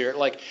of the Spirit?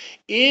 Like,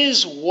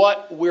 is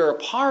what we're a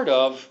part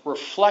of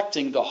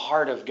reflecting the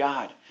heart of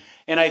God?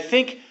 And I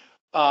think,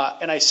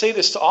 and I say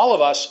this to all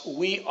of us,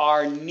 we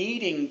are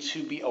needing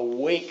to be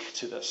awake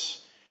to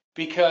this,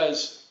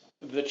 because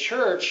the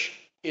church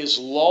is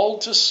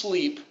lulled to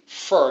sleep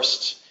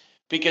first,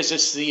 because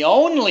it's the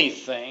only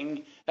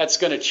thing that's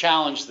going to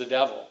challenge the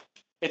devil.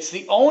 It's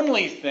the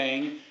only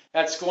thing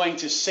that's going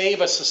to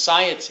save a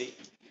society.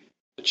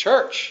 The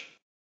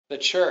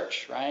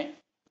church, right?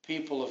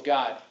 People of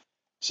God.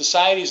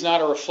 Society is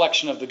not a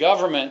reflection of the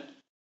government.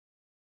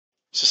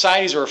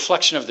 Society is a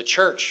reflection of the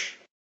church.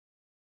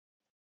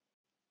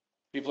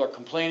 People are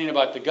complaining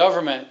about the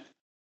government.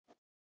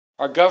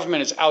 Our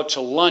government is out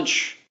to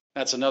lunch.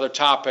 That's another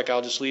topic.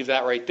 I'll just leave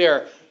that right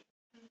there.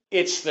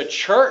 It's the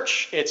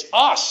church. It's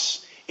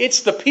us.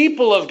 It's the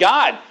people of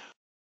God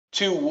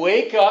to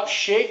wake up,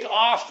 shake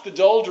off the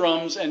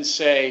doldrums, and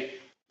say,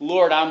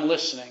 Lord, I'm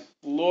listening.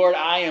 Lord,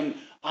 I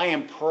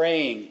am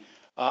praying.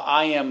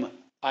 I'm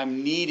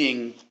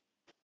needing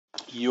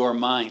your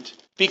mind.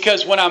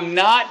 Because when I'm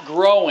not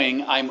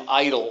growing, I'm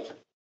idle.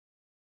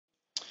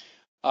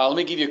 Let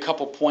me give you a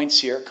couple points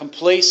here.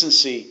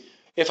 Complacency.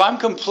 If I'm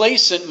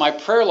complacent, my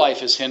prayer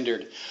life is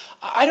hindered.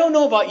 I don't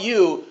know about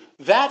you,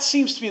 that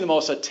seems to be the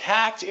most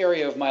attacked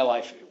area of my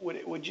life.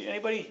 Would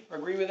anybody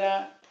agree with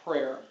that?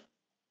 Prayer.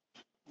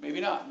 Maybe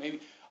not.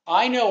 Maybe.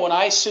 I know when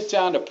I sit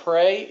down to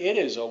pray, it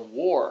is a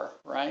war,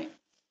 right?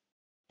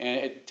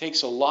 And it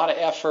takes a lot of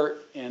effort,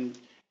 and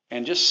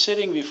just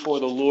sitting before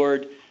the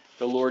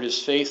Lord is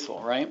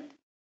faithful, right?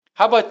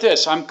 How about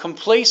this? I'm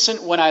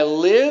complacent when I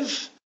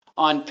live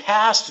on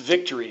past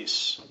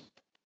victories,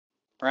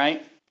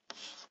 right?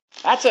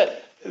 That's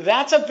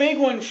a big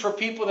one for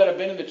people that have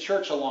been in the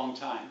church a long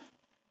time.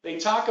 They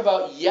talk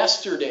about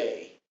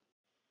yesterday.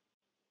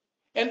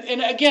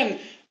 And again,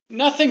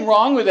 nothing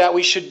wrong with that.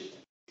 We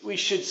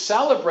should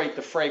celebrate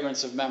the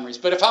fragrance of memories.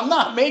 But if I'm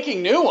not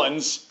making new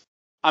ones,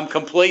 I'm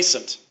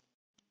complacent.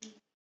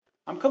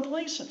 I'm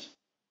complacent.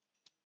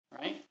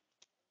 Right?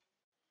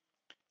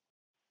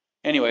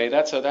 Anyway,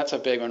 that's a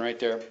big one right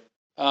there.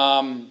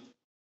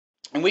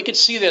 And we could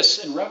see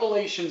this in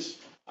Revelations.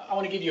 I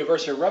want to give you a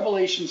verse here.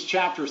 Revelations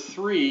chapter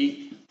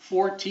 3,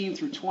 14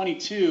 through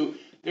 22.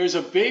 There's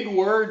a big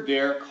word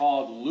there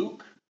called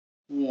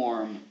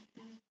lukewarm.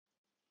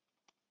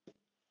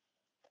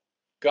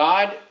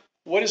 God,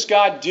 what does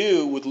God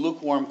do with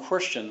lukewarm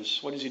Christians?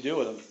 What does he do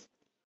with them?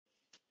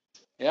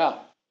 Yeah,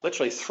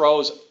 literally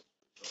throws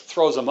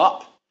them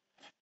up.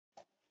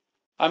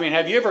 I mean,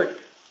 have you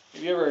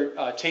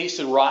ever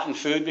tasted rotten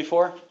food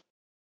before?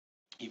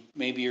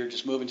 Maybe you're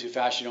just moving too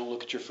fast, you don't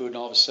look at your food, and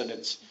all of a sudden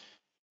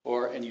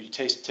and you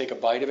take a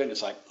bite of it, and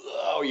it's like,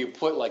 or you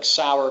put like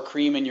sour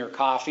cream in your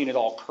coffee and it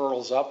all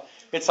curls up.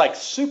 It's like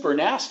super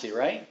nasty,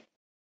 right?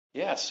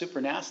 Yeah, it's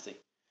super nasty.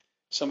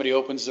 Somebody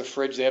opens their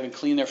fridge, they haven't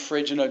cleaned their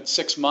fridge in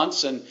 6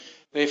 months, and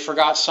they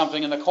forgot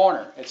something in the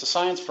corner. It's a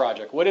science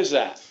project. What is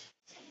that?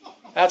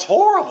 That's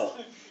horrible.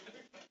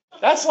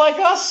 That's like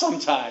us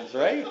sometimes,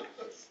 right?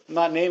 I'm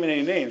not naming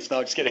any names.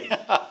 No, just kidding.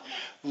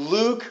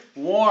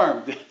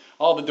 Lukewarm.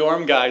 All the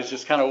dorm guys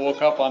just kind of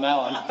woke up on that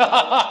one.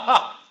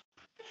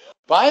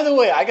 By the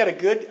way,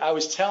 I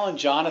was telling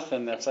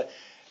Jonathan,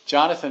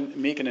 Jonathan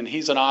Meekin, and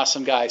he's an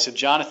awesome guy. I said,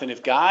 Jonathan,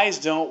 if guys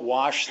don't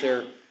wash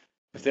their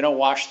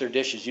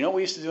dishes, you know what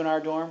we used to do in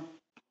our dorm?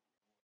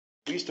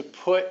 We used to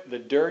put the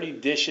dirty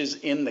dishes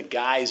in the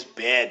guy's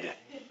bed.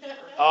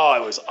 Oh,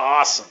 it was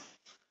awesome.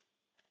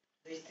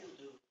 They still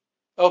do.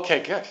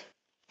 Okay, good.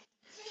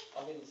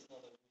 I mean, it's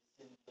not a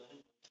sin thing.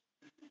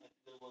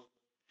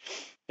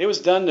 It was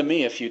done to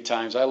me a few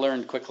times. I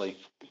learned quickly.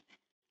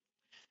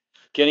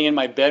 getting in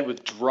my bed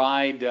with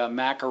dried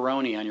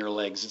macaroni on your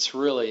legs. It's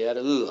really,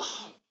 ugh.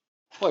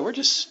 Boy, we're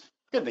just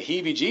getting the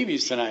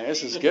heebie-jeebies tonight.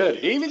 This is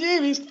good.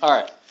 Heebie-jeebies.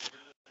 All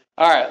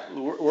right.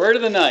 Word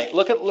of the night.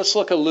 Let's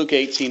look at Luke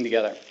 18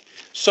 together.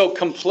 So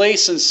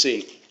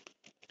complacency.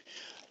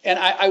 And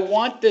I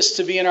want this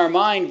to be in our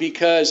mind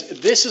because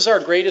this is our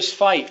greatest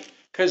fight.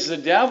 Because the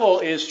devil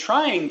is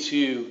trying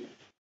to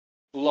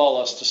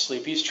lull us to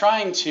sleep. He's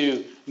trying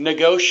to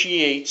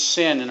negotiate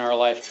sin in our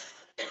life.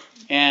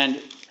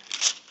 And,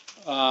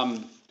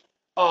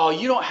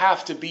 you don't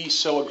have to be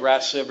so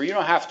aggressive, or you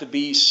don't have to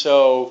be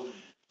so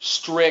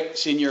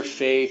strict in your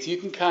faith. You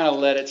can kind of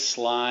let it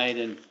slide.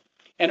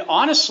 And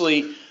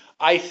honestly,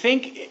 I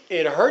think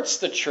it hurts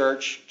the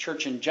church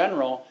in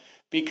general,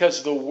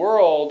 because the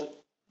world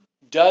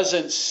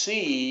doesn't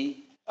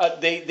see,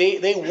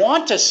 they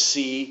want to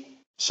see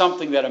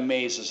something that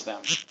amazes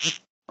them,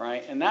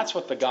 right? And that's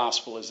what the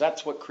gospel is.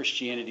 That's what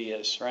Christianity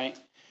is, right?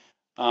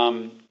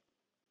 And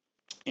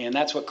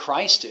that's what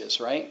Christ is,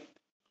 right?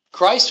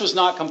 Christ was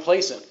not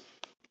complacent.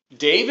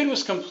 David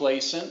was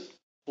complacent.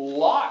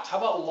 Lot, how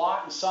about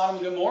Lot and Sodom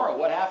and Gomorrah?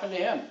 What happened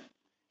to him?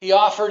 He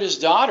offered his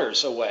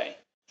daughters away.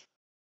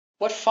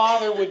 What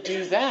father would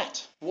do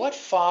that? What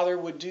father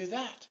would do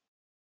that?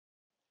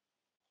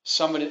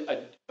 Somebody,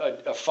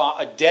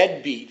 a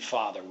deadbeat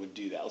father would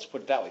do that. Let's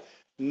put it that way.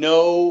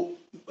 No,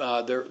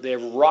 they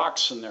have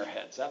rocks in their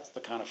heads. That's the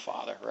kind of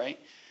father, right?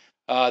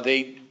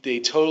 They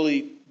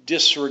totally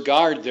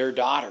disregard their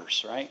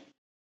daughters, right?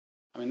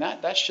 I mean,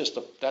 that's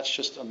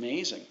just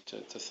amazing to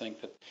think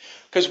that,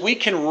 because we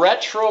can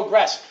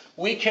retrogress,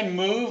 we can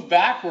move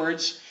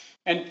backwards,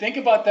 and think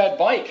about that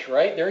bike,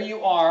 right? There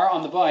you are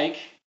on the bike.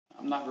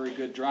 I'm not very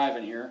good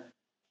driving here.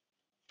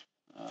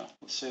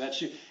 Let's say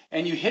that's you,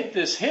 and you hit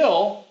this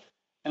hill,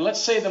 and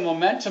let's say the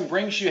momentum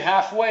brings you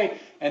halfway,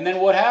 and then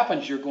what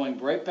happens? You're going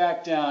right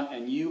back down,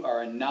 and you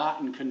are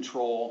not in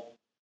control,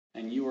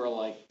 and you are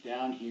like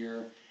down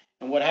here,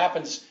 and what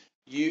happens?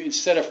 You,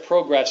 instead of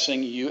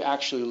progressing, you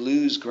actually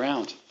lose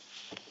ground.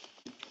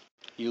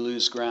 You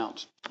lose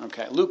ground.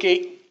 Okay, Luke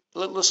 8.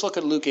 Let's look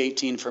at Luke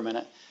 18 for a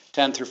minute,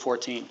 10 through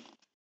 14.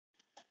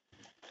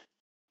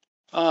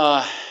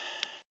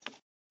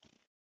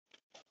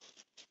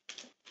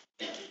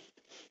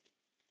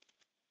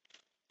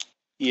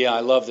 Yeah,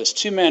 I love this.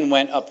 2 men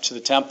went up to the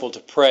temple to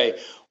pray,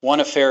 one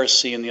a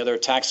Pharisee and the other a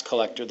tax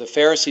collector. The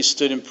Pharisee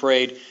stood and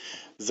prayed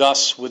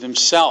thus with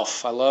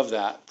himself. I love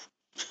that.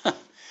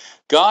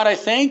 God, I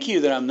thank you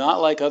that I'm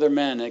not like other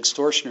men,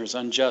 extortioners,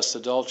 unjust,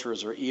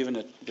 adulterers, or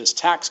even this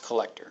tax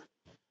collector.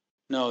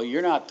 No,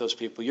 you're not those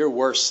people. You're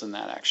worse than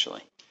that,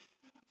 actually.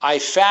 I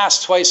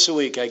fast twice a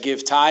week. I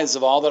give tithes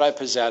of all that I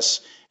possess.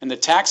 And the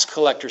tax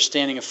collector,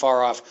 standing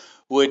afar off,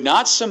 would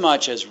not so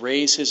much as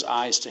raise his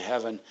eyes to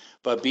heaven,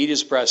 but beat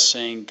his breast,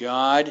 saying,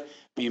 God,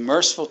 be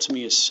merciful to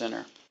me, a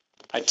sinner.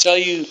 I tell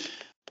you,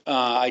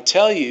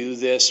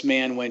 this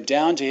man went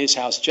down to his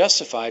house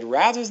justified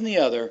rather than the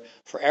other.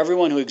 For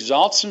everyone who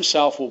exalts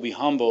himself will be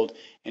humbled,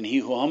 and he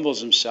who humbles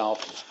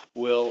himself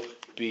will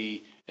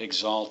be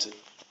exalted.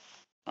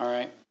 All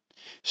right.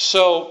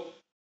 So,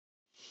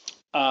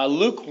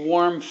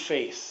 lukewarm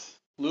faith,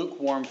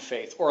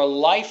 or a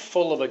life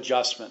full of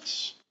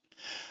adjustments.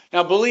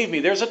 Now, believe me,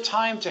 there's a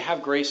time to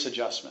have grace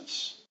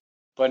adjustments,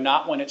 but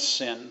not when it's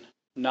sin,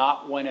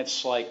 not when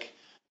it's like,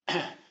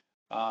 you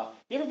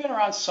ever been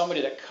around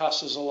somebody that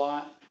cusses a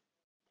lot?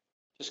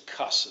 Just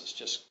cusses,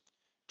 just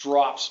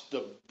drops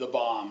the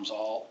bombs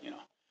all,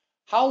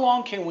 How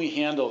long can we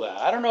handle that?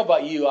 I don't know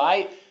about you.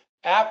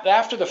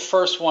 After the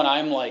first one,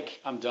 I'm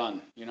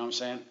done. You know what I'm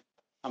saying?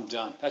 I'm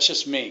done. That's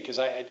just me, because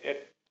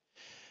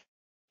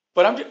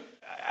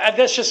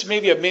that's just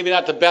maybe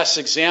not the best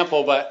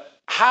example, but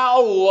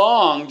how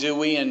long do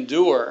we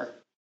endure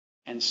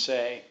and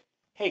say,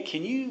 hey,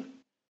 can you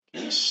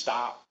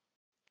stop?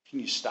 Can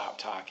you stop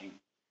talking?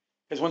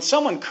 Because when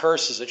someone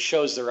curses, it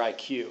shows their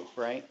IQ,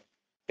 right?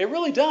 It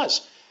really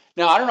does.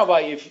 Now, I don't know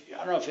about you. I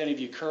don't know if any of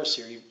you curse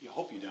here. You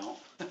hope you don't.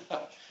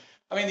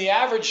 I mean, the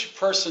average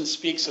person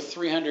speaks a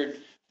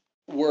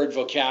 300-word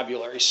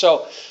vocabulary.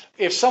 So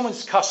if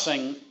someone's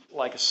cussing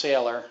like a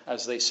sailor,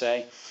 as they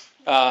say,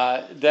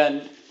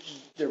 then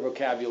their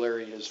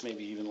vocabulary is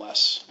maybe even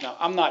less. Now,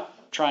 I'm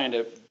not trying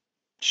to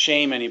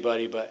shame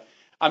anybody, but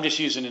I'm just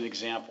using an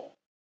example.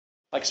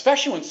 Like,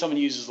 especially when someone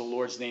uses the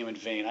Lord's name in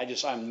vain, I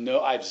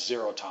have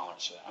zero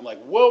tolerance for that. I'm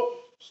like, whoa,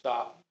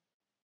 stop.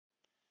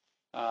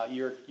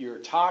 You're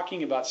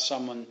talking about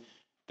someone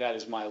that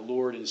is my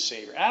Lord and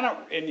Savior.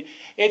 And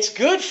it's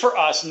good for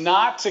us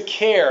not to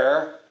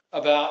care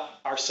about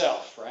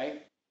ourselves,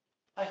 right?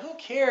 Like, who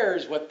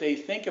cares what they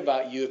think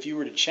about you if you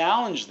were to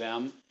challenge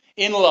them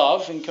in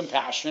love and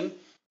compassion,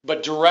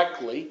 but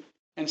directly,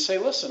 and say,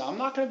 listen, I'm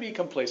not going to be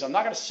complacent. I'm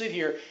not going to sit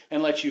here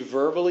and let you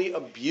verbally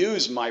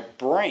abuse my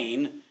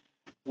brain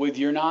with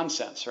your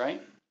nonsense,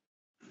 right?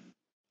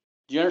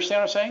 Do you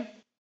understand what I'm saying? Does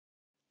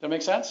that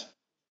make sense?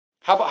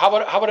 How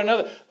about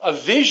another? A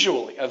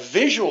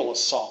visual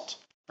assault,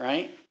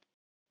 right?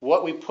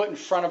 What we put in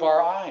front of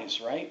our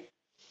eyes, right?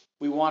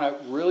 We want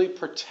to really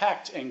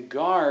protect and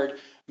guard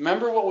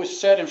Remember what was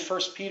said in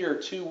 1 Peter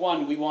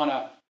 2:1. We want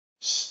to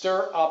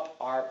stir up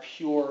our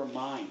pure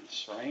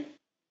minds, right?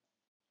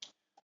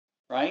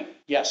 Right?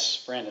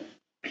 Yes, Brandon.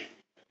 I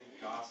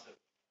think gossip.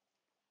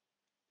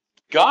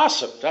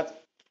 Gossip.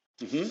 That.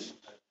 Mm-hmm.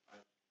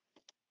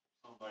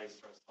 Somebody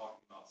starts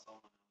talking about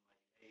someone, I'm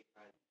like,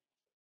 hey,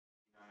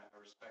 I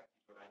respect you,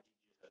 but I need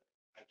you to.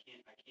 I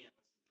can't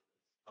listen to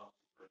this stuff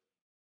for.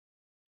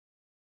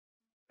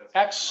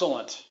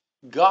 Excellent.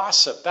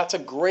 Gossip. That's a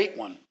great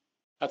one.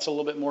 That's a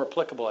little bit more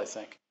applicable, I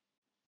think.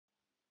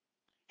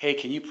 Hey,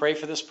 can you pray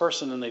for this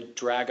person? And they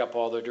drag up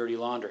all their dirty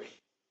laundry.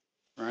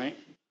 Right?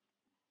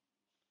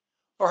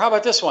 Or how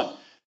about this one?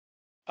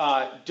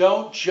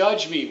 Don't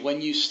judge me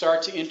when you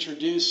start to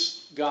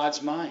introduce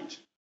God's mind.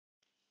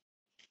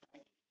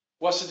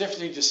 What's the difference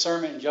between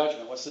discernment and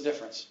judgment? What's the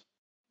difference?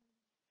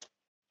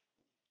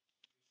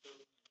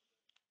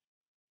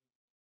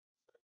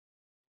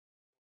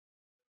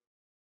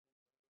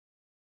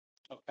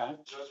 Okay.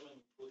 Judgment,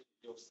 you put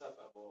yourself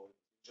above.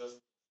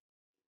 Just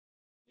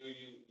you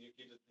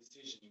give the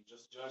decision. You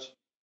just judge.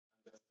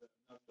 And that's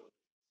not the.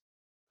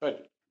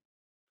 Good.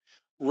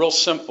 Real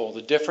simple.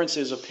 The difference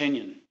is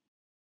opinion.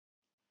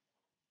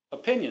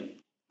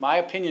 Opinion. My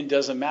opinion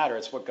doesn't matter.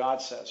 It's what God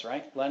says,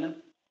 right,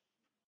 Lennon?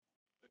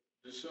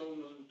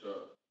 Discernment,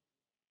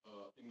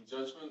 in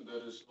judgment,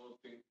 there is no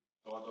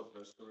thought of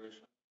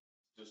restoration,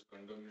 just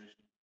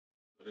condemnation.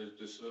 Whereas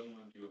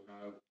discernment, you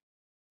have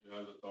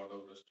the thought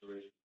of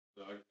restoration.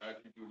 The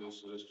attitude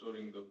is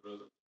restoring the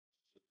brother.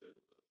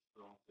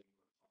 The wrong thing.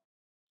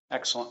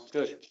 Excellent.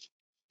 Good.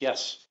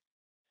 Yes.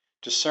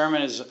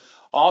 Discernment is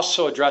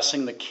also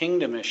addressing the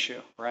kingdom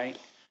issue, right?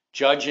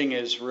 Judging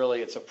is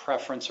really, it's a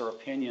preference or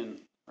opinion,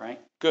 right?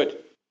 Good.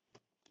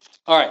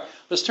 All right.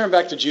 Let's turn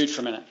back to Jude for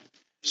a minute.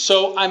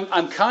 So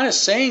I'm kind of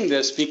saying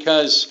this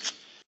because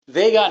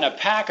they got in a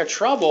pack of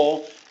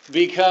trouble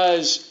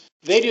because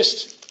they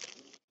just,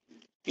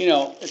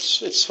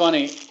 it's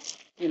funny.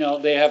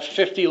 They have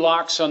 50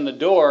 locks on the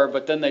door,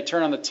 but then they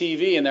turn on the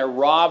TV and they're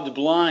robbed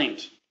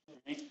blind.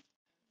 Right?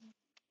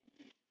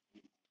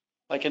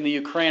 Like in the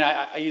Ukraine,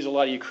 I use a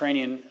lot of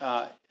Ukrainian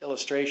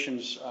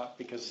illustrations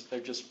because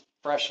they're just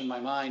fresh in my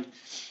mind.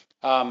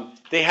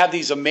 They have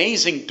these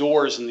amazing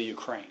doors in the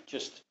Ukraine,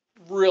 just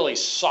really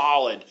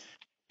solid.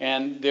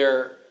 And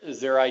their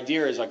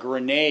idea is a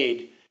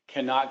grenade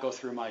cannot go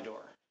through my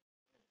door.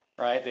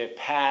 Right? They have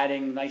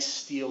padding, nice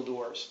steel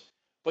doors.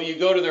 But you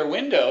go to their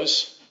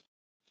windows,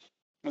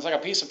 it's like a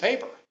piece of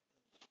paper.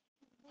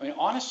 I mean,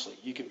 honestly,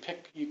 you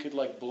could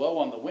like blow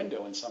on the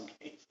window in some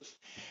cases.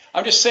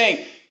 I'm just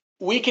saying,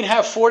 we can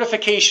have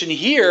fortification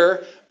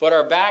here, but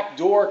our back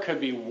door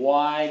could be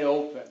wide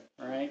open,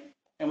 right?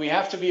 And we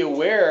have to be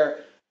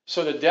aware,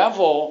 so the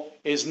devil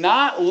is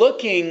not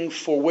looking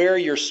for where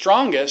you're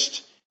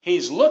strongest,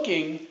 he's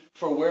looking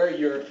for where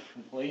you're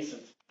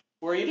complacent,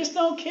 where you just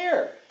don't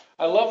care.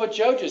 I love what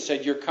Joe just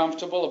said, you're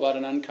comfortable about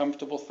an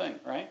uncomfortable thing,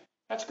 right?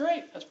 That's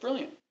great, that's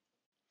brilliant.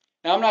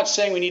 Now, I'm not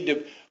saying we need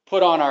to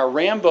put on our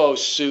Rambo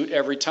suit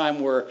every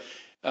time we're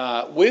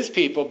with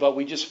people, but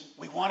we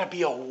want to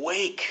be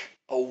awake,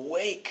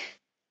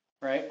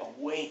 right?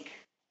 Awake,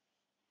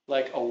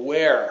 like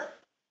aware.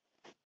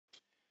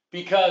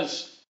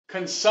 Because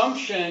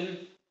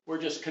consumption,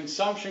 we're just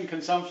consumption,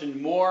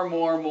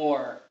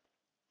 more,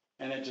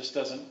 and it just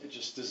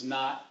does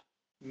not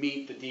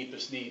meet the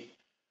deepest need.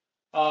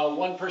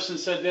 One person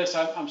said this,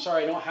 I'm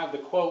sorry, I don't have the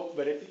quote,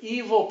 but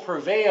evil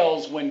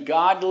prevails when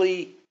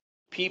godly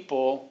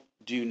people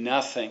do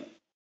nothing.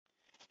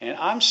 And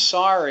I'm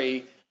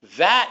sorry,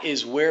 that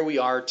is where we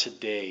are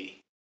today.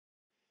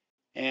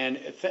 And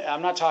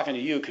I'm not talking to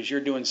you because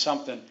you're doing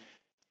something.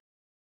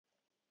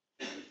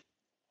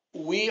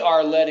 We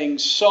are letting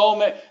so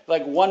many,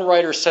 like one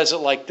writer says it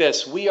like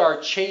this, we are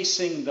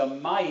chasing the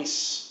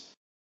mice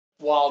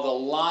while the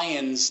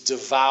lions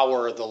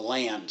devour the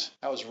land.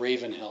 That was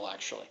Ravenhill,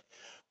 actually.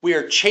 We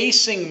are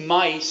chasing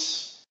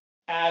mice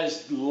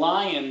as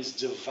lions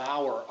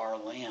devour our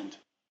land.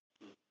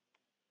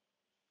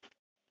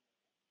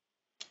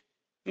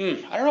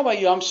 I don't know about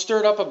you. I'm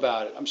stirred up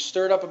about it. I'm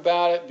stirred up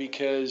about it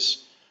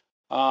because,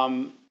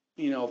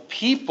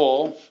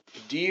 people,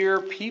 dear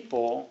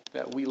people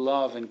that we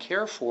love and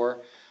care for,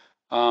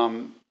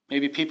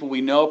 maybe people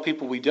we know,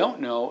 people we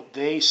don't know,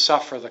 they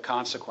suffer the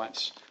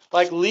consequence.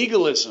 Like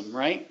legalism,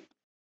 right?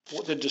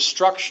 The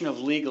destruction of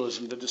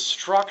legalism, the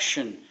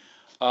destruction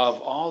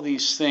of all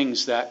these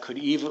things that could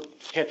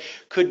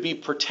be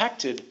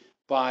protected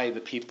by the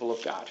people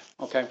of God.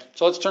 Okay,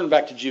 so let's turn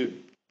back to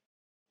Jude.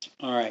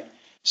 All right.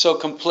 So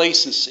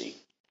complacency.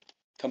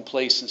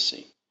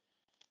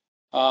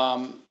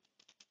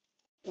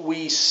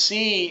 We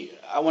see,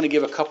 I want to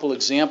give a couple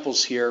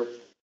examples here.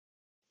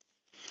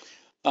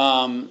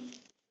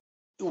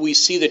 We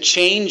see the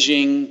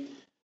changing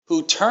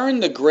who turn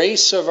the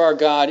grace of our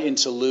God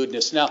into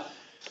lewdness. Now,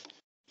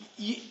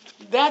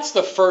 that's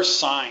the first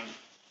sign.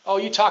 Oh,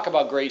 you talk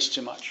about grace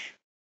too much.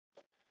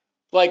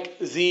 Like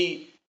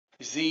the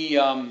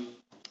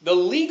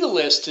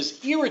legalist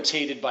is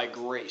irritated by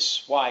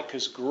grace. Why?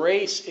 Because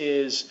grace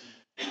is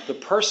the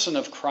person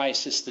of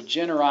Christ. It's the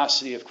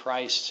generosity of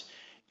Christ.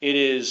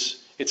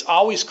 It's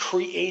always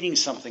creating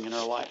something in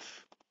our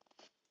life.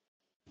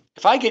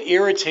 If I get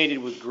irritated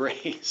with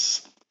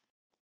grace,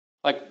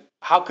 like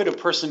how could a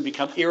person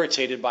become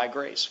irritated by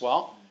grace?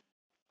 Well,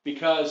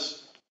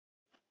 because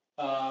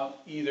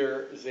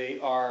either they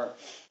are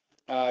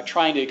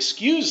trying to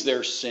excuse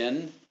their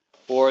sin,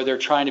 or they're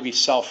trying to be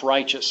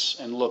self-righteous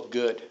and look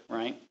good,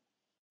 right?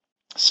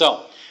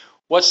 So,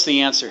 what's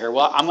the answer here?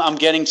 Well, I'm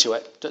getting to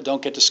it.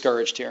 Don't get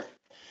discouraged here.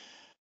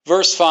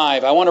 Verse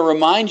 5, I want to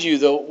remind you,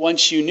 though,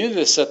 once you knew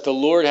this, that the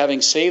Lord, having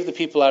saved the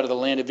people out of the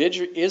land of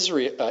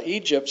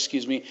Egypt,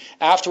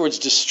 afterwards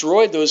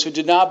destroyed those who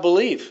did not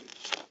believe.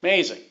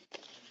 Amazing.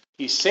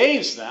 He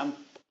saves them,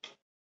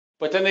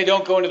 but then they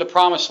don't go into the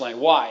promised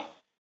land. Why?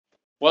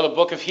 Well, the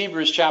book of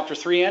Hebrews, chapter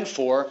 3 and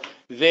 4,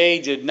 they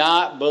did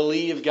not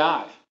believe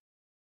God.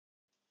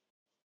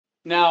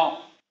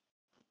 Now,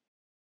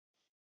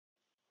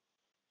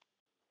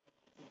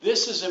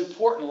 this is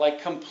important.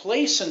 Like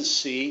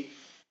complacency,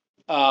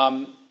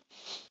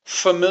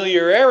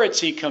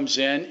 familiarity comes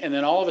in, and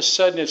then all of a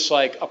sudden it's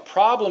like a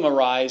problem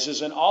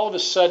arises, and all of a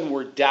sudden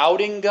we're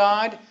doubting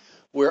God,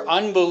 we're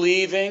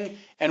unbelieving,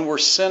 and we're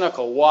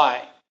cynical.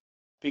 Why?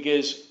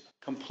 Because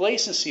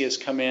complacency has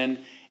come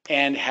in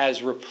and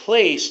has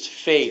replaced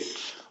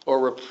faith,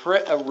 or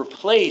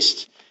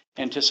replaced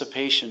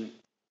anticipation,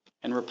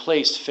 and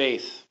replaced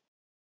faith.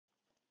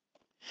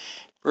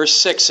 Verse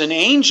 6, and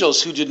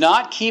angels who did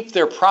not keep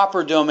their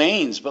proper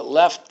domains, but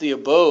left the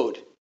abode,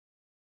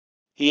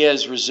 he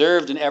has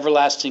reserved in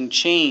everlasting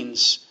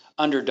chains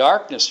under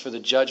darkness for the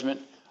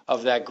judgment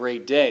of that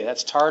great day.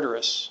 That's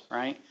Tartarus,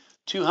 right?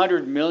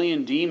 200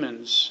 million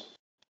demons.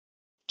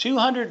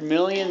 200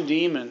 million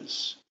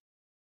demons.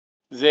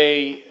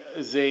 They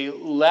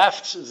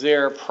left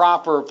their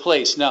proper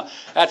place. Now,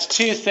 that's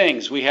two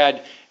things. We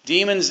had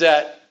demons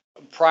that,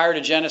 prior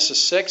to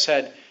Genesis 6,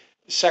 had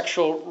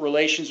sexual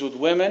relations with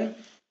women,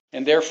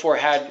 and therefore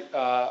had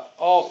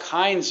all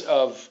kinds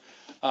of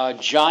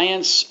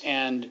giants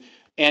and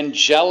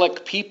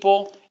angelic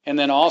people, and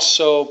then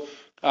also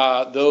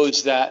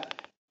those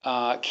that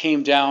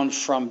came down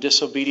from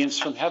disobedience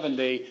from heaven.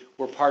 They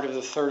were part of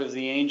the third of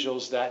the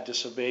angels that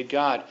disobeyed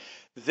God.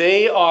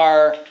 They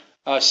are,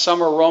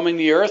 some are roaming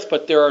the earth,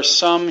 but there are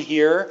some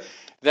here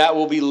that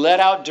will be let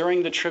out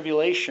during the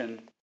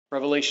tribulation.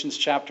 Revelations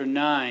chapter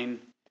 9.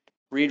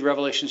 Read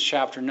Revelations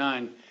chapter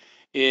 9.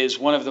 Is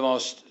one of the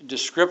most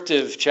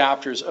descriptive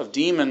chapters of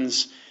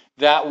demons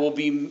that will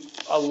be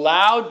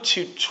allowed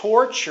to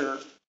torture.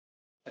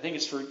 I think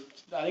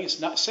it's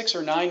not 6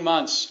 or 9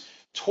 months.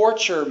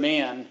 Torture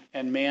man,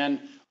 and man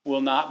will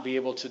not be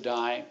able to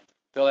die.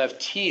 They'll have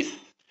teeth,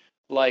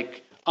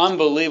 like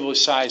unbelievably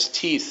sized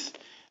teeth,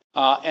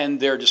 and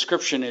their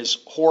description is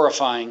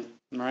horrifying.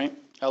 Right?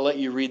 I'll let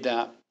you read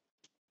that.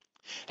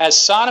 As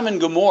Sodom and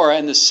Gomorrah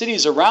and the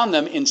cities around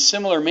them in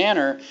similar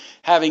manner,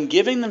 having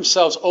given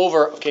themselves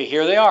over, okay,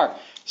 here they are,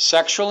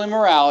 sexual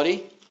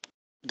immorality,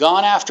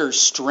 gone after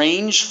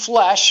strange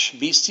flesh,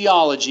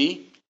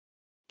 bestiality,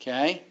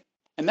 okay,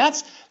 and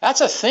that's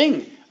a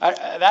thing.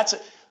 That's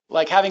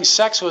like having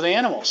sex with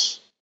animals,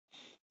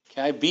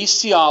 okay,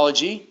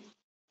 bestiality,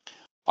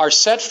 are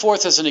set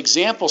forth as an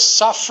example,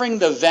 suffering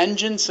the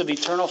vengeance of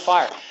eternal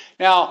fire.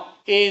 Now,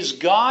 is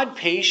God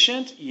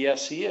patient?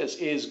 Yes, he is.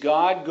 Is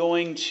God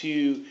going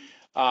to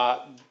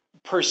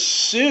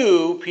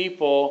pursue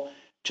people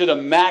to the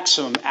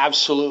maximum?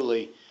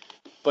 Absolutely.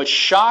 But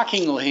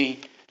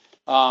shockingly,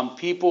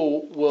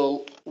 people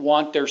will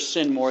want their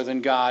sin more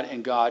than God,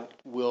 and God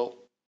will,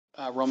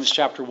 Romans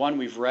chapter 1,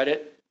 we've read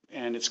it,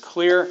 and it's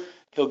clear,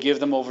 he'll give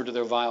them over to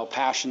their vile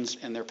passions,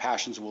 and their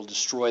passions will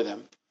destroy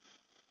them.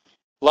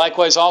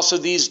 Likewise, also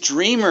these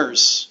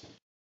dreamers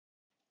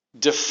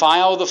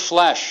defile the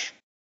flesh.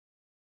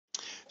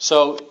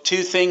 So,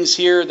 two things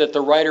here that the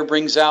writer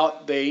brings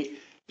out. They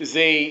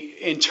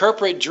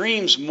interpret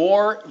dreams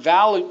more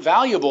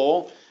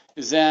valuable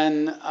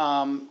than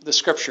the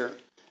Scripture.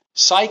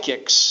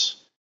 Psychics,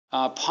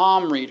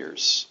 palm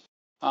readers,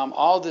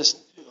 all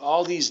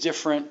these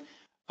different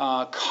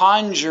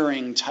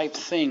conjuring type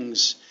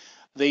things,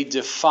 they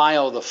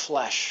defile the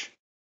flesh.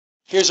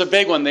 Here's a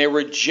big one. They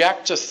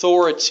reject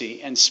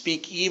authority and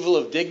speak evil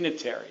of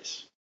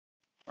dignitaries.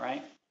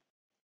 Right?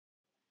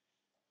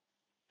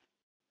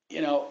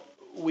 You know,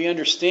 we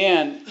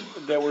understand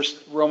that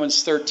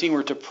Romans 13,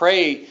 we're to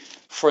pray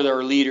for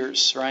their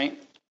leaders,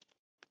 right?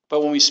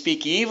 But when we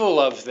speak evil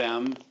of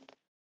them,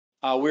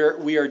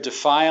 we are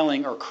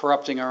defiling or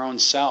corrupting our own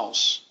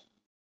selves.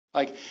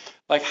 Like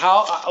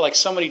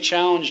somebody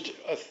challenged,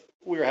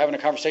 we were having a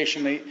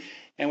conversation,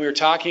 and we were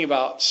talking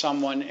about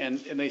someone, and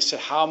they said,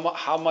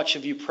 how much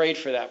have you prayed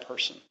for that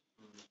person?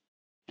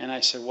 And I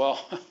said, well,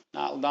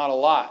 not a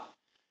lot.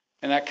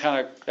 And that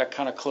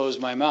kind of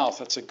closed my mouth.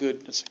 That's a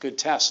good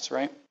test,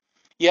 right?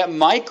 Yet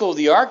Michael,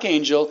 the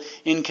archangel,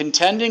 in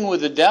contending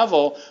with the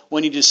devil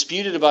when he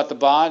disputed about the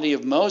body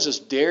of Moses,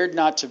 dared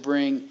not to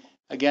bring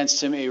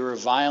against him a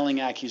reviling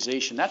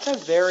accusation. That's a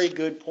very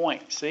good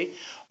point. See,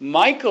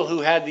 Michael, who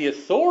had the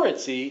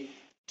authority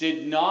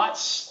did not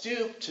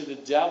stoop to the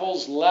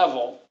devil's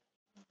level,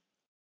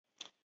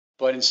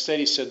 but instead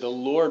he said, the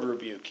Lord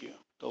rebuke you.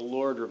 The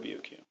Lord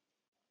rebuke you.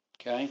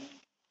 Okay?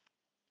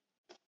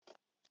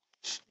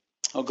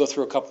 I'll go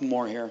through a couple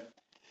more here.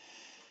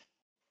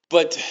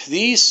 But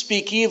these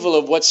speak evil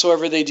of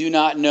whatsoever they do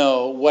not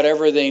know,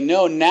 whatever they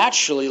know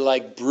naturally,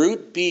 like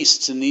brute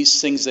beasts, in these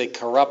things they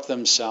corrupt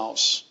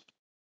themselves.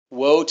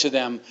 Woe to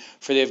them,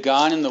 for they have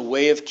gone in the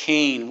way of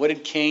Cain. What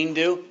did Cain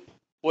do?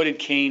 What did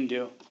Cain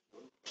do?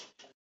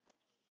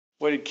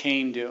 What did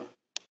Cain do?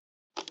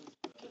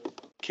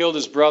 Killed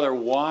his brother.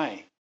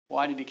 Why?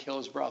 Why did he kill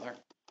his brother?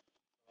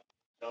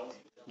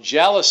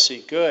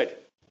 Jealousy. Good.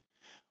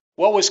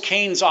 What was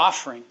Cain's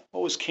offering?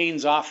 What was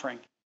Cain's offering?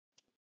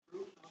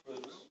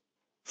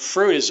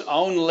 Fruit, his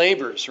own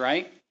labors,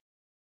 right?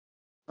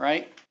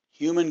 Right?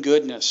 Human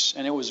goodness.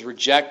 And it was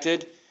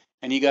rejected,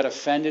 and he got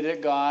offended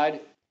at God,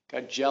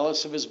 got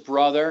jealous of his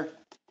brother,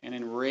 and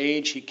in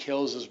rage he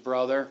kills his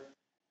brother,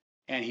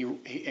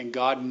 and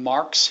God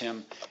marks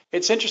him.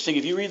 It's interesting,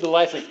 if you read the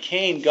life of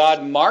Cain,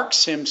 God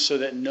marks him so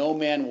that no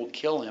man will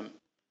kill him.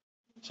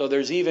 So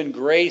there's even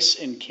grace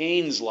in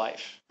Cain's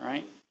life,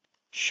 right?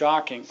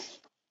 Shocking.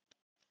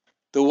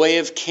 The way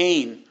of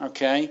Cain,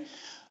 okay?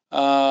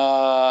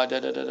 And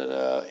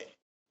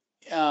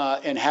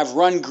have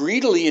run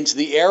greedily into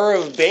the error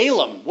of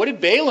Balaam. What did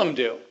Balaam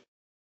do?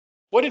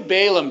 What did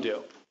Balaam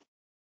do?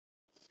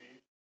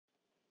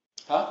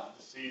 Huh?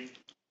 Deceive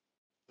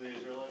the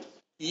Israelites.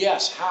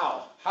 Yes,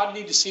 how? How did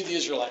he deceive the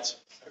Israelites?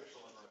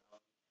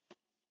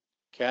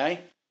 Okay.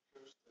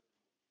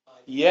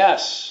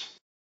 Yes.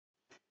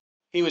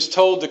 He was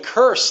told to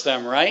curse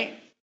them, right?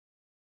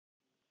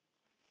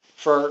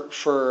 For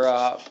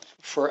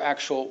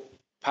actual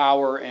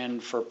power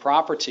and for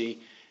property.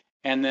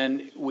 And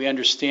then we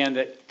understand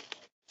that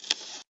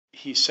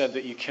he said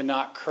that you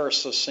cannot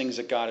curse those things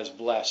that God has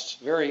blessed.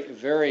 Very,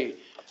 very,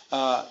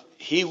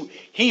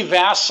 he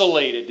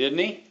vacillated, didn't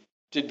he?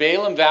 Did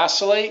Balaam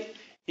vacillate?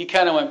 He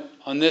kind of went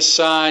on this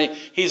side.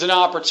 He's an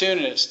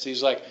opportunist.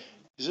 He's like,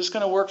 is this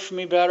going to work for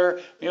me better?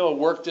 Maybe I'll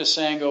work this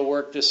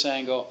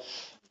angle.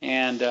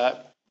 And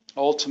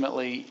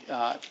ultimately,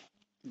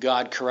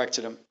 God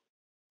corrected him.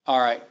 All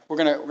right, we're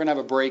gonna have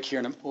a break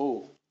here.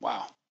 We're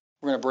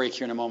gonna break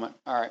here in a moment.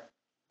 All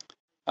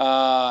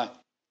right.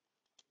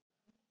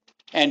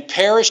 And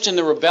perished in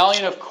the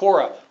rebellion of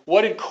Korah.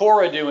 What did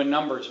Korah do in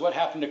Numbers? What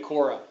happened to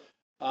Korah?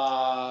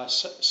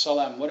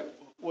 Salem.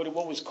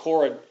 What was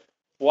Korah?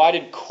 Why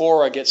did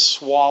Korah get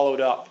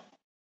swallowed up?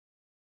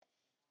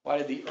 Why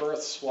did the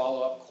earth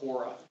swallow up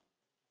Korah?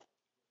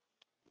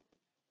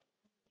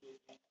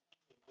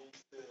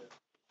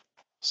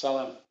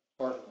 Salem.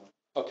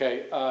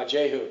 Okay.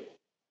 Jehu.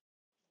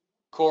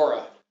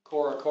 Korah.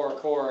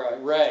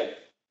 Ray.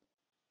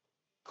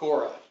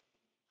 Korah.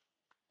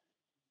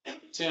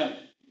 Tim,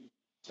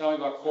 tell me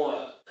about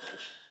Korah.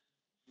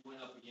 He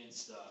went up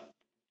against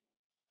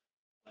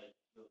like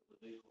the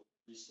Levitical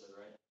priesthood,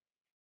 right?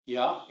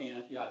 Yeah,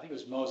 and I think it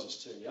was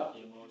Moses too. Yeah.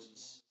 Yeah,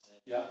 Moses.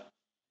 Yeah.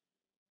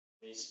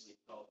 Basically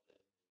felt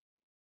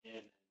that him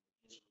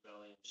and his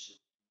rebellion should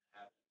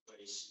have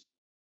place. So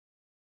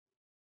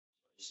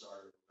he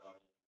started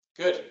rebellion.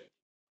 Good.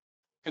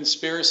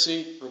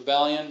 Conspiracy,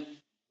 rebellion.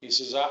 He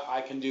says,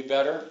 I can do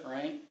better,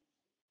 right?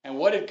 And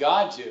what did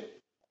God do?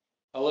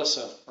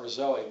 Alyssa or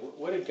Zoe,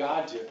 what did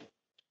God do?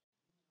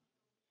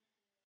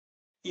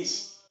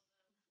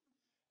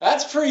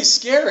 That's pretty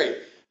scary.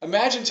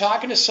 Imagine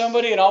talking to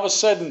somebody and all of a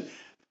sudden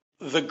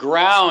the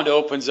ground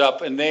opens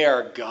up and they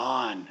are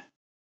gone.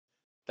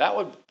 That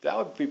would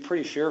be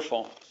pretty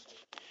fearful.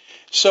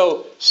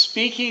 So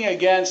speaking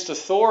against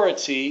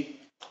authority,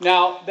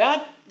 now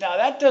that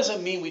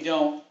doesn't mean we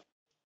don't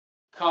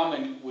come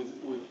in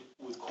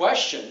with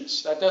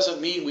questions. That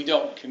doesn't mean we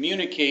don't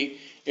communicate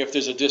if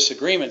there's a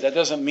disagreement. That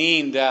doesn't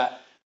mean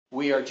that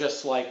we are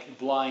just like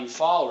blind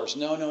followers.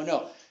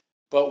 No.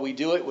 But we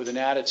do it with an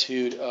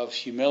attitude of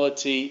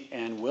humility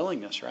and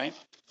willingness, right?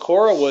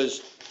 Korah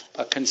was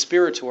a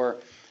conspirator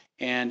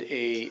and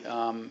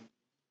had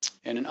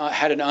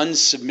an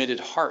unsubmitted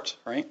heart,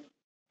 right?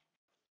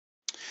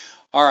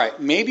 All right,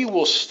 maybe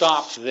we'll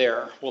stop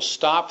there. We'll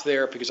stop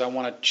there because I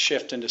want to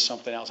shift into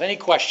something else. Any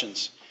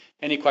questions?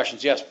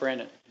 Yes,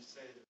 Brandon.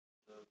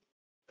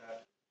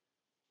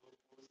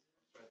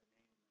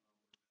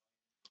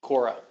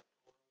 Korah.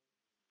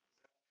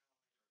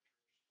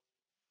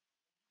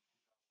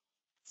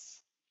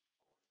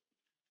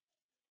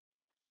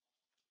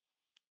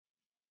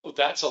 Well,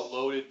 that's a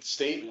loaded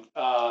statement.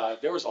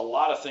 There was a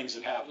lot of things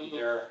that happened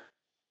there.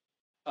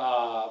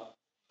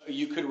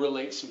 You could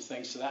relate some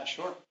things to that,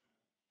 sure.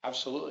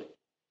 Absolutely.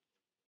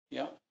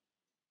 Yeah.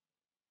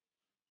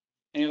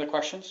 Any other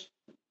questions?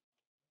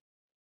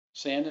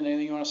 Sandon,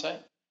 anything you want to say?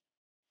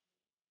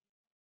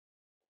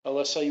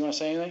 Alyssa, you want to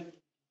say anything?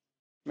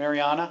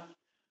 Mariana?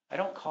 I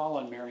don't call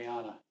on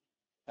Mariana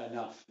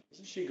enough.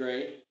 Isn't she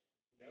great?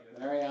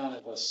 Mariana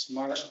was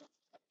smart.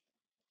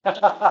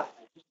 I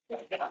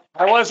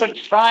wasn't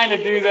trying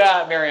to do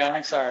that, Mariana.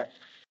 I'm sorry.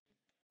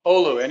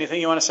 Olu, anything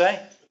you want to say?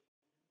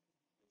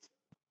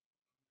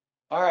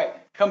 All right.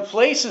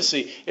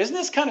 Complacency. Isn't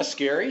this kind of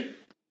scary?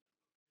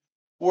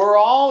 We're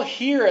all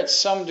here at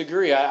some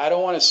degree. I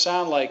don't want to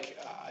sound like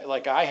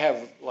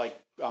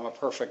I'm a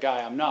perfect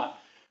guy. I'm not.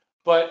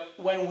 But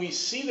when we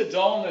see the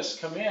dullness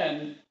come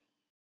in,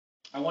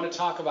 I want to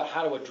talk about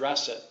how to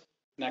address it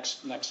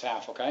next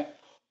half, okay?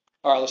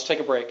 All right, let's take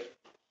a break.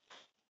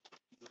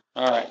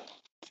 All right.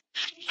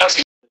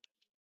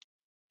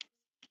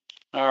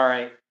 All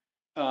right.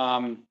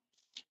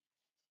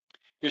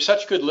 You're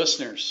such good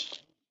listeners.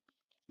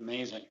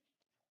 Amazing.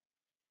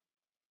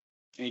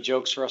 Any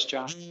jokes for us,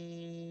 Josh?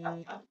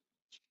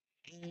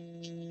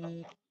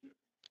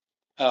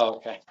 Oh,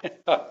 okay.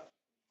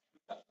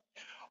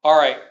 All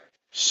right.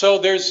 So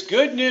there's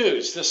good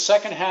news. The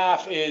second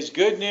half is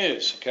good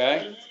news,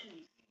 okay?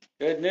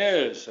 Good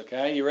news,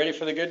 okay? You ready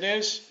for the good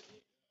news?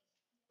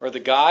 Or the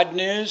God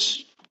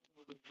news?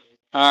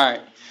 All right.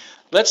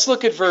 Let's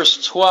look at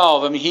verse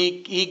 12. I mean,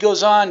 he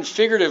goes on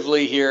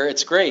figuratively here.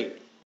 It's great.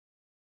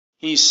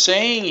 He's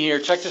saying here,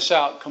 check this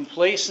out,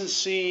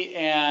 complacency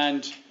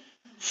and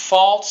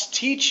false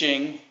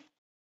teaching,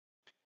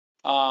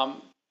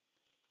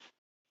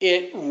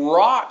 it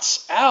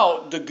rots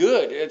out the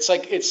good. It's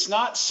like it's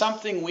not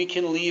something we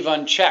can leave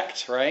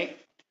unchecked, right?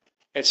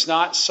 It's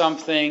not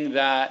something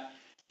that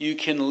you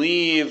can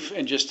leave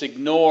and just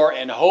ignore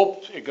and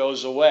hope it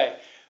goes away.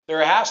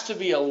 There has to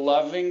be a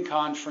loving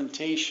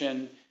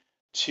confrontation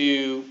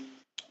to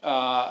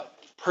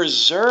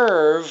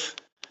preserve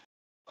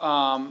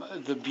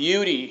the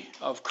beauty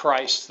of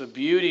Christ, the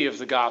beauty of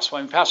the gospel.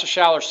 I mean, Pastor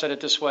Schaller said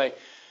it this way: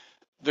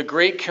 the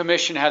Great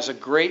Commission has a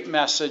great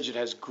message, it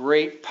has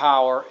great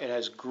power, it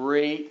has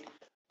great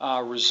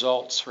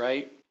results,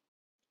 right?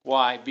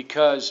 Why?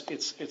 Because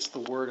it's the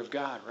Word of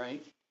God,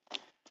 right?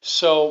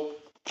 So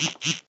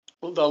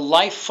the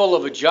life full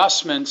of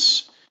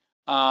adjustments,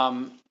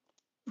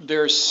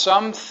 there's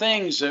some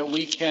things that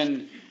we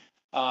can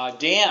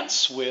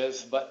dance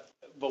with, but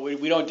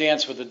we don't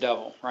dance with the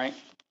devil, right?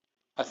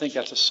 I think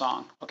that's a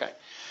song. Okay.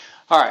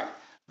 All right.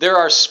 There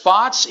are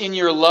spots in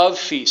your love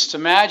feast.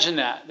 Imagine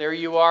that. There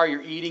you are.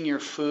 You're eating your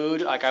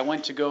food. Like I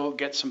went to go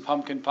get some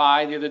pumpkin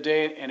pie the other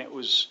day, and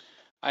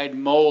I had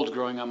mold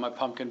growing on my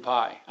pumpkin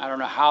pie. I don't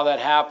know how that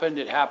happened.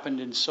 It happened,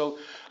 and so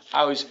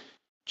I was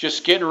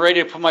just getting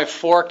ready to put my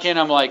fork in.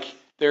 I'm like,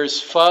 there's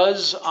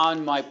fuzz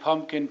on my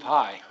pumpkin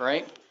pie,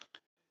 right?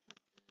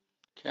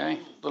 Okay.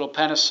 A little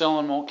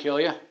penicillin won't kill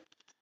you.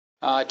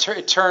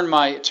 It turned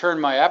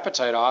my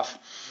appetite off.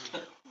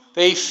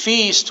 They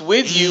feast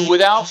with you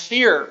without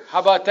fear. How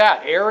about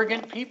that?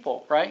 Arrogant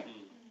people, right?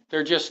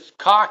 They're just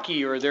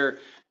cocky, or they're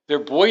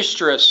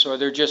boisterous, or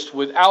they're just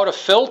without a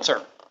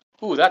filter.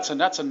 Ooh, that's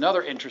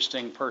another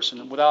interesting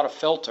person, without a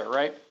filter,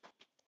 right?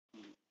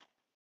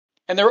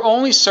 And they're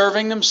only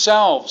serving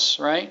themselves,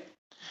 right?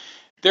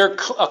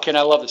 Okay, and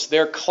I love this.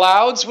 They're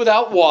clouds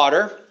without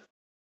water.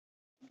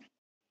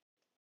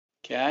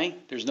 Okay,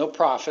 there's no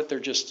profit.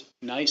 They're just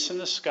nice in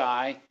the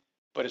sky,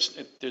 but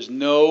there's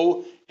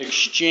no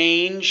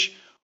exchange.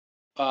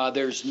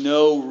 There's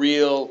no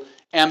real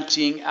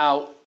emptying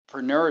out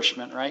for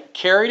nourishment, right?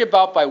 Carried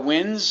about by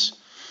winds.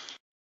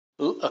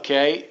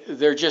 Okay,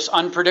 they're just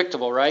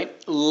unpredictable, right?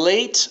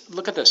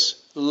 Look at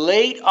this.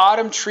 Late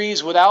autumn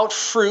trees without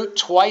fruit,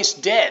 twice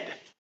dead.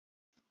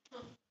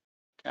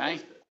 Okay,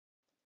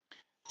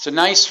 it's a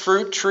nice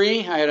fruit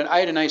tree. I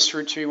had a nice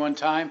fruit tree one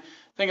time.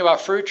 The thing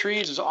about fruit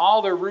trees is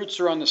all their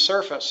roots are on the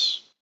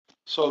surface.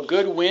 So a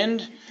good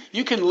wind,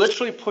 you can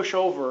literally push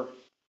over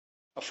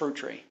a fruit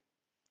tree.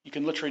 You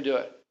can literally do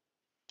it.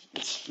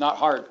 It's not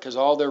hard because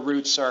all their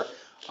roots are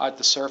at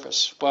the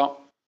surface.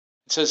 Well,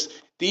 it says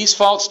these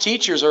false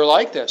teachers are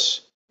like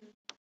this.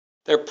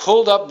 They're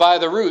pulled up by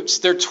the roots.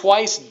 They're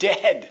twice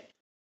dead.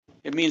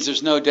 It means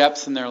there's no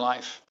depth in their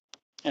life.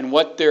 And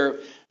what they're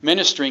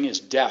ministering is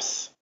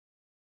death.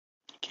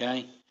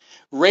 Okay?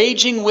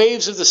 Raging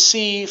waves of the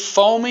sea,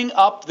 foaming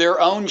up their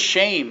own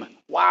shame.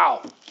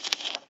 Wow.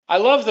 I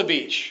love the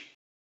beach.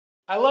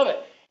 I love it.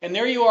 And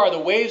there you are. The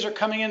waves are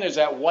coming in. There's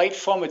that white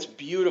foam. It's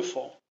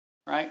beautiful.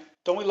 Right?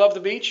 Don't we love the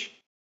beach?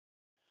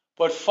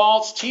 But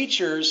false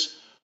teachers,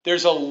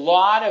 there's a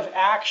lot of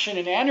action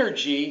and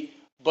energy,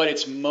 but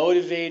it's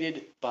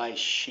motivated by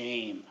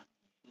shame.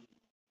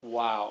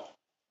 Wow.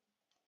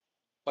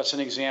 What's an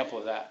example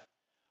of that?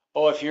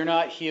 Oh, if you're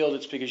not healed,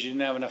 it's because you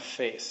didn't have enough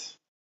faith.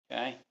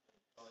 Okay?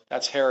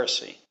 That's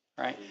heresy,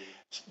 right?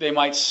 They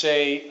might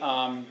say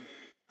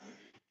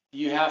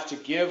you have to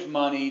give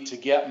money to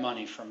get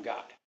money from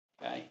God.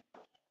 Okay?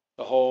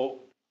 The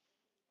whole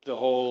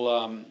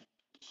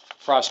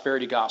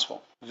prosperity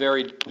gospel.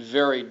 Very,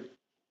 very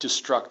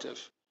destructive.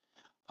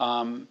 So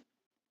on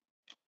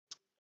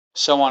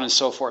and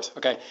so forth.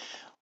 Okay.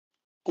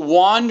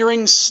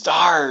 Wandering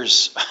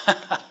stars.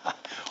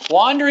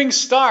 Wandering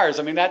stars.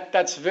 I mean,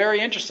 that's very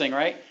interesting,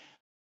 right?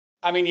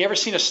 I mean, you ever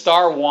seen a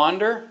star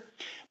wander?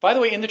 By the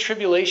way, in the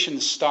tribulation,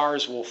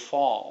 stars will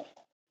fall.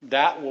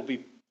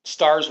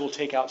 Stars will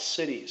take out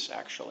cities,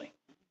 actually.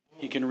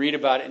 You can read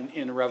about it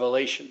in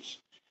Revelations.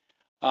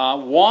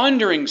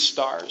 Wandering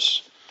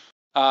stars.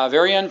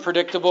 Very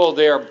unpredictable.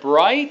 They are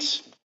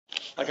bright.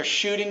 like a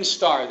shooting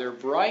star. They're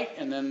bright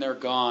and then they're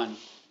gone.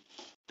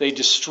 They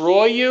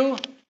destroy you.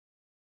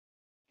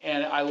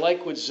 And I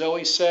like what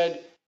Zoe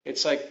said.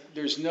 It's like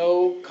there's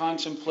no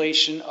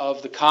contemplation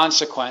of the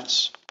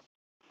consequence.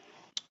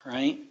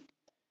 Right?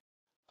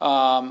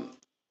 And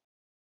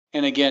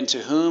again, to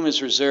whom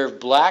is reserved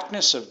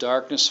blackness of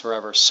darkness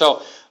forever.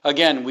 So,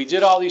 again, we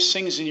did all these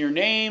things in your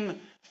name.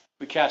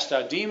 We cast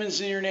out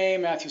demons in your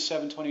name, Matthew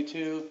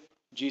 7:22.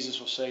 Jesus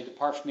will say,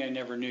 depart from me, I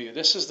never knew you.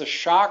 This is the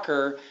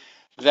shocker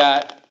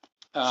that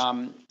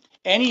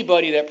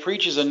anybody that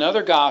preaches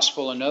another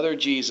gospel, another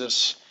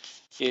Jesus,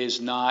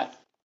 is not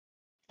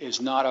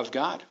of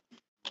God.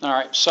 All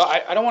right, so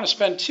I don't want to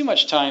spend too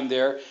much time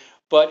there,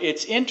 but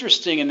it's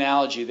interesting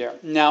analogy there.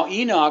 Now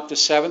Enoch, the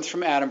seventh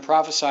from Adam,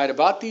 prophesied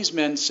about these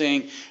men,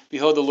 saying,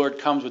 behold, the Lord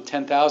comes with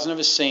 10,000 of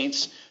his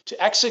saints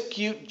to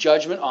execute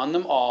judgment on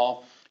them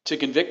all, to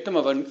convict them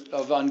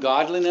of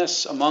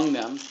ungodliness among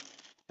them.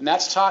 And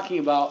that's talking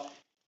about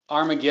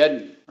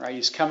Armageddon, right?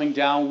 He's coming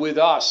down with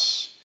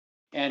us.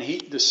 And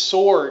the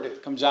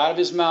sword comes out of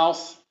his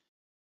mouth,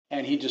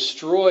 and he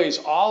destroys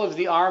all of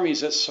the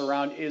armies that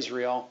surround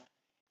Israel,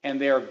 and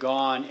they are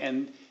gone.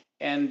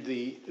 And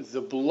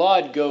the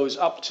blood goes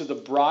up to the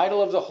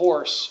bridle of the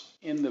horse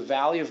in the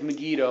valley of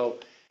Megiddo,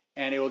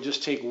 and it will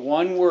just take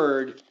one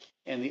word,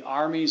 and the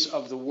armies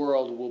of the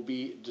world will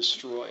be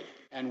destroyed.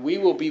 And we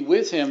will be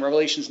with him,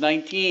 Revelations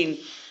 19,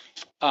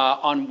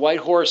 on white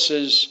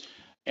horses,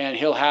 and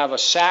he'll have a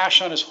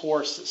sash on his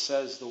horse that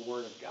says the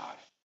word of God.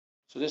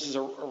 So this is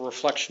a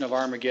reflection of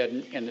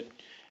Armageddon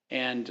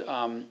and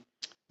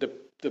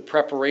the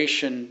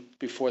preparation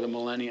before the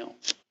millennial.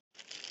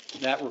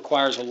 That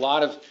requires a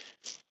lot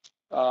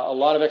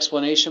of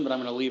explanation, but I'm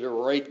going to leave it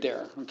right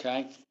there.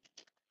 Okay.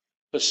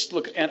 Let's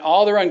look. And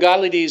all their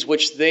ungodly deeds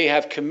which they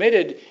have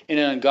committed in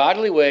an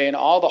ungodly way, and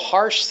all the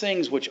harsh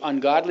things which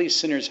ungodly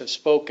sinners have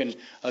spoken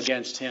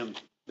against him.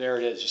 There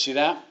it is. You see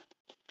that?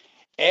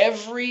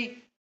 Every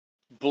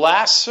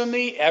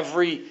blasphemy,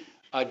 every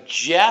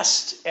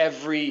jest,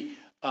 every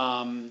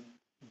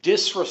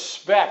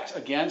disrespect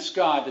against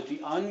God that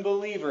the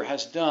unbeliever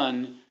has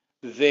done,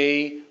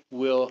 they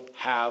will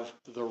have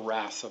the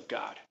wrath of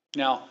God.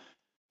 Now,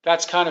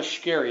 that's kind of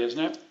scary, isn't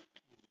it?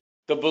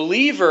 The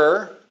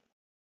believer,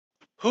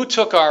 who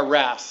took our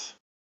wrath?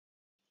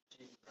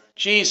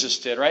 Jesus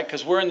did, right?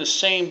 Because we're in the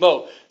same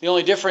boat. The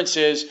only difference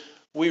is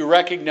we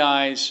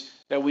recognize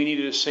that we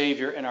needed a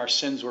Savior and our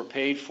sins were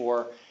paid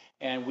for,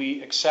 and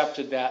we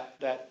accepted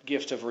that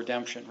gift of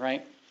redemption,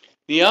 right?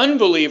 The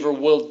unbeliever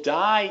will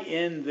die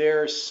in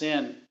their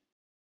sin,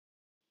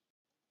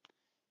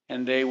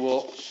 and they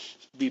will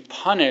be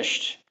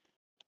punished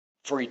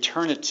for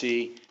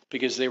eternity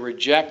because they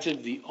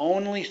rejected the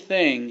only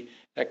thing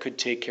that could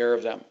take care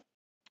of them,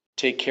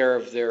 take care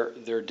of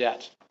their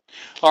debt.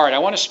 All right, I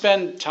want to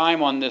spend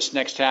time on this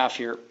next half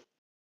here.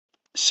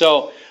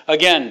 So,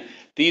 again,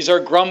 these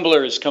are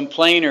grumblers,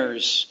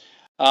 complainers,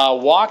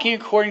 walking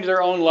according to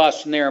their own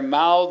lusts, and they are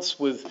mouths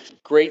with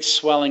great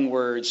swelling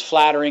words,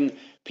 flattering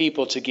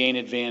people to gain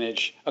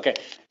advantage. Okay,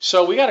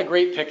 so we got a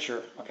great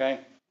picture, okay?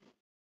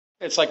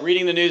 It's like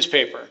reading the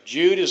newspaper.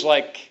 Jude is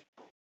like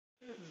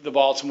the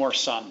Baltimore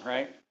Sun,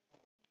 right?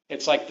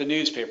 It's like the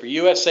newspaper.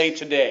 USA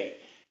Today.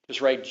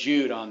 Just write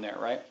Jude on there,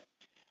 right?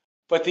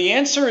 But the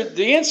answer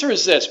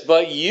is this.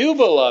 But you,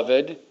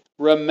 beloved,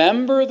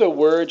 remember the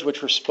words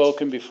which were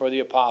spoken before the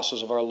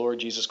apostles of our Lord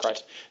Jesus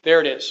Christ.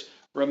 There it is.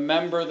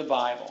 Remember the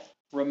Bible.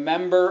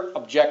 Remember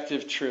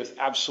objective truth,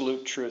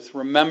 absolute truth.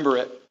 Remember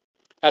it.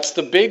 That's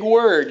the big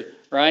word,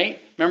 right?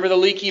 Remember the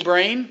leaky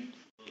brain?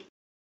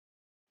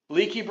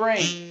 Leaky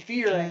brain,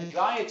 fear,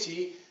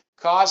 anxiety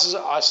causes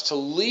us to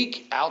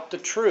leak out the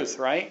truth,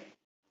 right?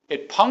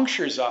 It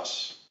punctures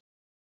us.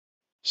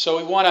 So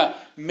we want to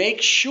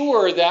make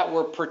sure that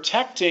we're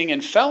protecting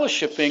and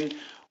fellowshipping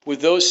with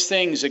those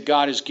things that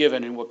God has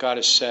given and what God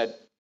has said.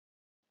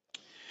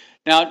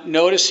 Now,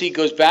 notice he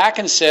goes back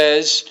and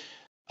says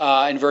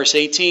in verse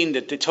 18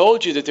 that they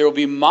told you that there will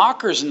be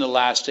mockers in the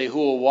last day who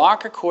will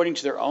walk according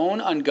to their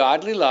own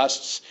ungodly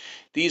lusts.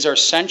 These are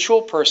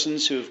sensual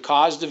persons who have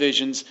caused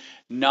divisions,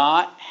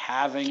 not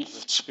having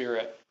the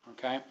Spirit.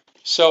 Okay?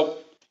 So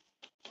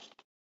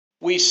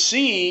we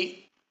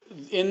see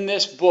in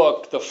this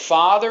book the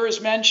Father is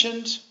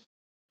mentioned,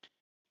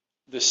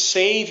 the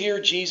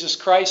Savior, Jesus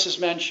Christ, is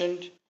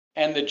mentioned,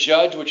 and the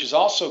Judge, which is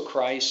also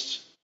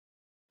Christ,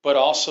 but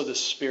also the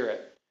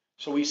Spirit.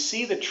 So we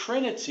see the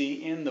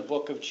Trinity in the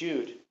book of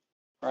Jude,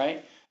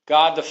 right?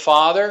 God the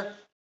Father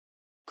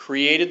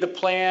created the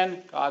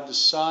plan, God the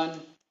Son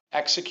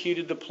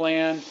executed the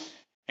plan,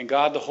 and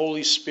God the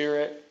Holy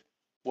Spirit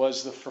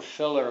was the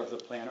fulfiller of the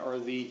plan, or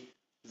the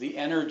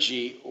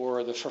energy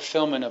or the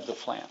fulfillment of the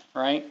plan,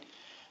 right?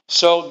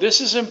 So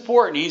this is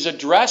important. He's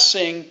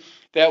addressing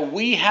that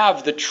we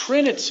have the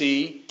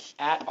Trinity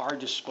at our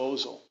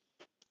disposal.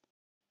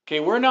 Okay,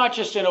 we're not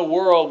just in a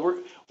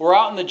world, we're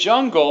out in the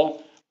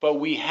jungle, but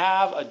we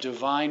have a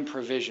divine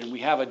provision.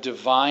 We have a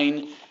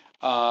divine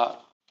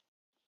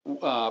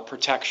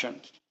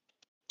protection.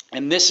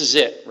 And this is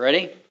it.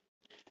 Ready?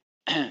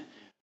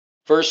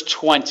 Verse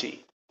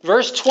 20.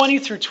 Verse 20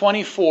 through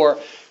 24,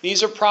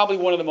 these are probably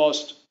one of the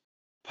most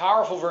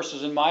powerful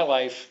verses in my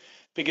life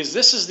because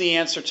this is the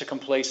answer to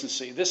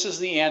complacency. This is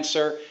the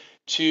answer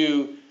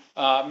to,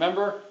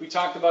 remember, we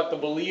talked about the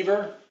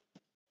believer,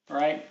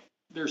 right?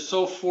 They're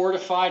so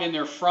fortified in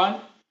their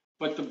front,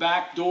 but the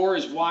back door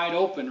is wide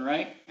open,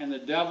 right? And the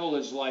devil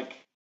is like,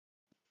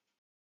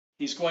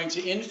 he's going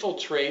to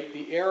infiltrate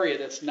the area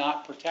that's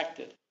not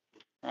protected,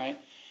 right?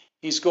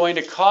 He's going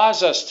to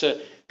cause us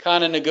to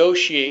kind of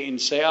negotiate and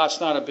say, oh, it's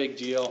not a big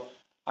deal.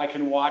 I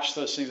can watch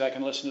those things. I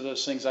can listen to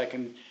those things. I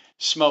can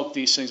smoke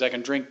these things. I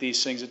can drink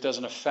these things. It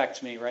doesn't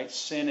affect me, right?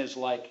 Sin is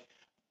like,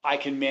 I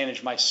can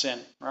manage my sin,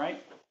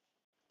 right?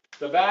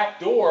 The back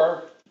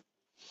door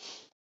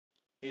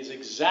is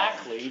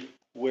exactly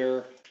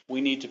where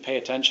we need to pay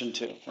attention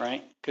to,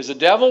 right? Because the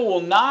devil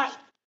will not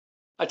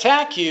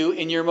attack you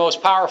in your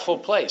most powerful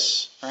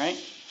place, right?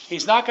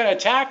 He's not going to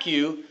attack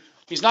you.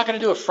 He's not going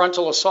to do a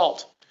frontal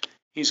assault.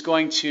 He's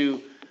going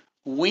to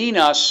wean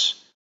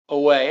us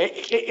away.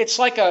 It's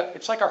like a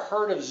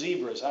herd of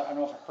zebras. I don't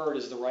know if a herd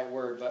is the right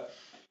word, but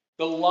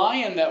the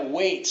lion that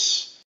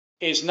waits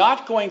is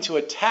not going to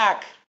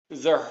attack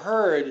the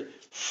herd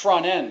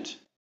front end.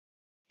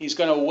 He's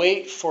going to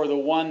wait for the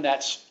one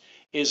that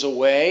is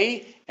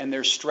away and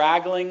they're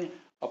straggling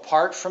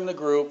apart from the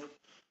group,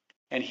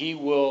 and he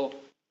will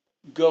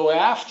go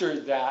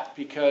after that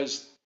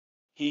because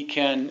he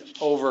can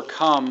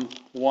overcome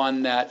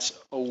one that's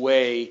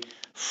away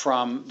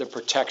from the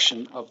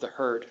protection of the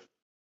herd.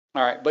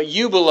 All right, but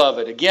you,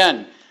 beloved,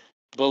 again,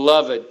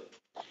 beloved,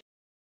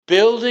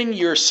 building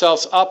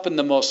yourselves up in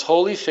the most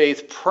holy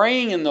faith,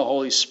 praying in the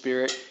Holy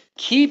Spirit,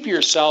 keep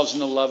yourselves in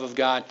the love of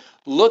God,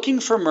 looking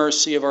for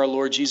mercy of our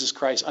Lord Jesus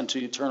Christ unto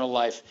eternal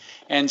life,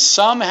 and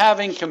some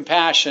having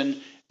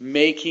compassion,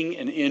 making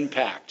an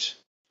impact.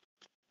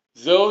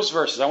 Those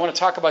verses, I want to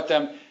talk about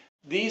them.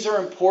 These are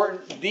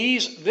important.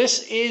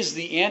 This is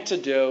the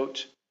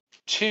antidote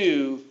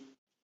to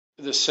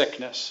the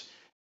sickness.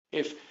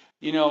 If,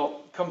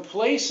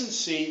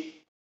 complacency,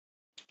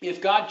 if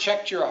God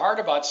checked your heart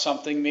about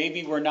something,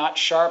 maybe we're not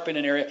sharp in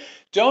an area.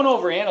 Don't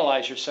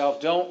overanalyze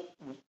yourself. Don't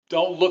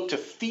look to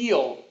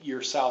feel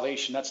your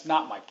salvation. That's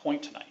not my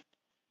point tonight.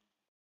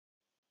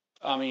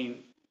 I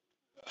mean,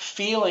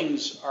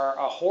 feelings are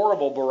a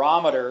horrible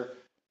barometer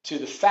to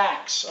the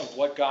facts of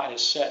what God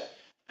has said.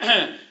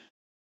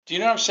 Do you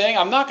know what I'm saying?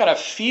 I'm not going to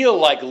feel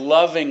like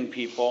loving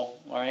people,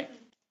 all right?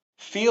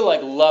 Feel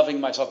like loving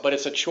myself, but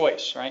it's a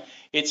choice, right?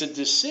 It's a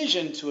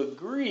decision to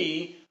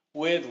agree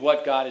with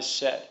what God has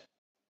said.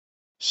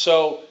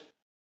 So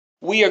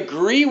we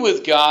agree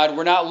with God.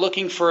 We're not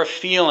looking for a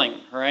feeling,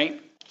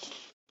 right?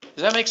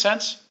 Does that make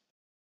sense?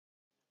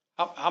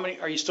 How many,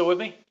 are you still with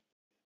me?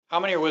 How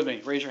many are with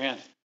me? Raise your hand.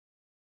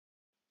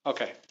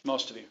 Okay,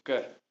 most of you.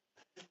 Good.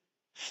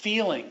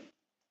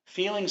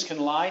 Feelings can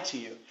lie to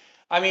you.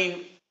 I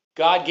mean,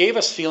 God gave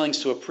us feelings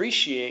to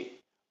appreciate,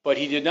 but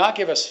he did not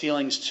give us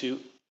feelings to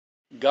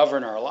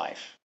govern our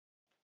life,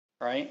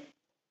 right?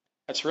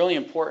 That's really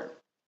important.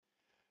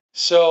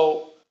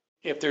 So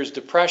if there's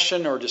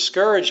depression or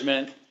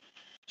discouragement,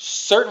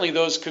 certainly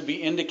those could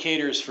be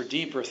indicators for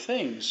deeper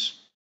things.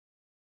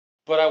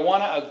 But I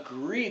want to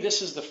agree,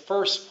 this is the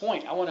first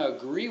point. I want to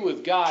agree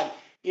with God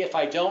if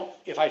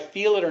I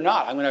feel it or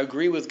not. I'm going to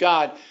agree with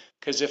God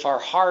because if our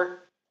heart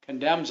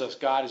condemns us,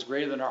 God is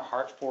greater than our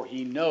heart, for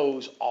he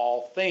knows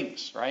all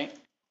things, right?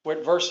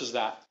 What verse is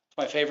that? It's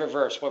my favorite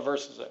verse. What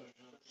verse is it?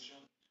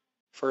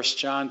 1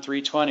 John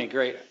 3:20.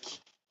 Great.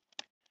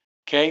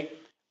 Okay.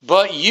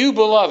 But you,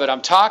 beloved,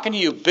 I'm talking to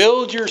you,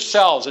 build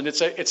yourselves, and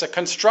it's a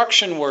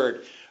construction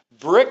word.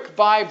 Brick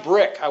by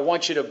brick, I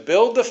want you to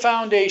build the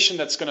foundation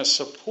that's going to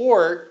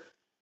support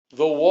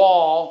the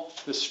wall,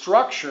 the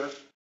structure.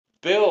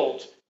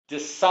 Build,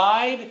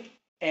 decide,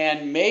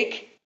 and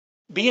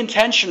be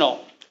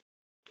intentional.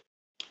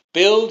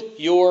 Build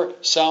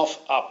yourself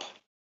up.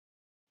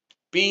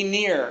 Be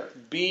near.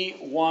 Be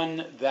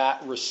one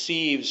that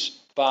receives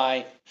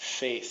by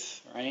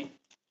faith, right?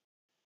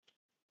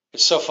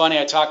 It's so funny.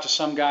 I talk to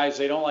some guys,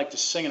 they don't like to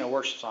sing in a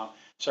worship song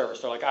service.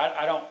 They're like,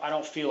 I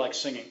don't feel like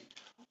singing.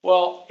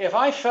 Well, if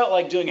I felt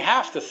like doing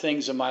half the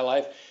things in my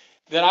life,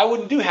 then I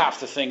wouldn't do half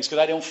the things because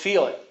I don't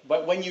feel it.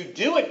 But when you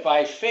do it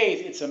by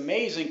faith, it's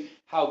amazing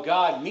how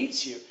God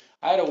meets you.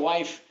 I had a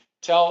wife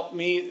tell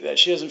me that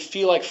she doesn't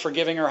feel like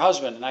forgiving her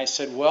husband. And I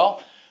said,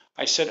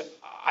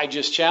 I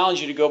just challenge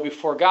you to go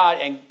before God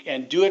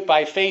and do it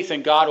by faith,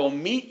 and God will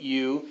meet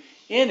you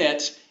in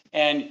it,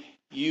 and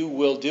you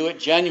will do it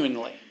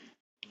genuinely.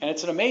 And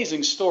it's an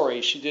amazing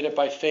story. She did it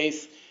by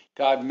faith.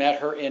 God met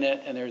her in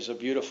it, and there's a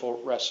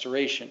beautiful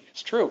restoration.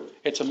 It's true.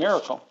 It's a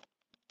miracle.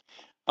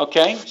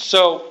 Okay,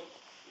 so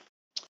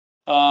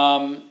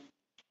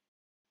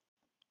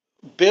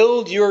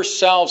build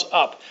yourselves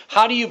up.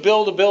 How do you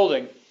build a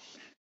building?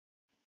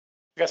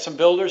 We got some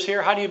builders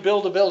here. How do you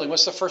build a building?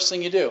 What's the first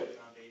thing you do?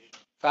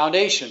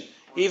 Foundation.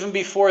 Even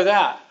before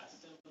that.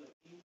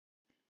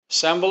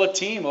 Assemble a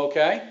team,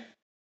 okay?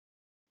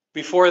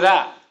 Before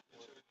that.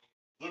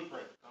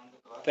 Blueprint.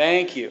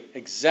 Thank you.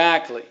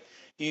 Exactly.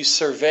 You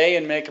survey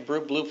and make a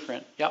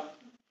blueprint. Yep.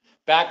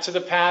 Back to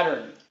the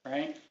pattern,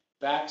 right?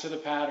 Back to the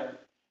pattern.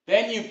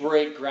 Then you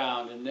break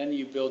ground, and then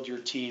you build your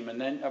team, and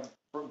then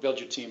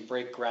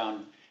break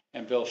ground,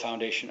 and build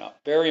foundation up.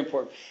 Very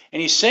important.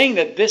 And he's saying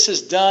that this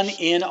is done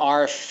in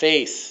our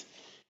faith.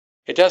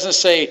 It doesn't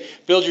say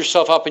build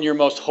yourself up in your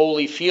most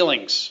holy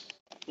feelings.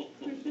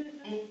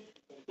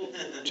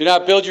 Do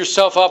not build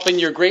yourself up in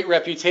your great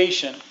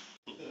reputation.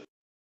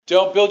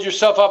 Don't build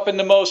yourself up in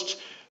the most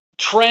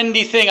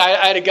trendy thing. I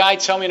had a guy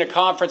tell me in a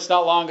conference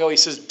not long ago, he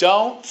says,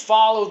 don't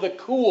follow the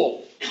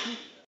cool.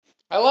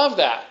 I love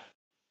that.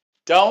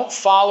 Don't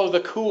follow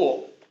the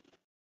cool.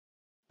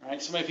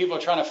 Right? So many people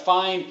are trying to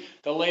find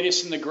the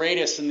latest and the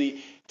greatest and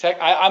the tech.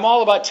 I'm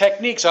all about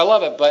techniques. I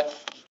love it,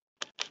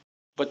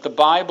 but the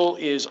Bible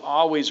is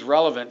always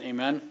relevant.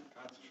 Amen.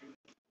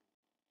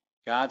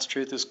 God's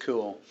truth is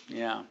cool.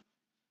 Yeah.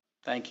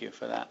 Thank you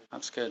for that.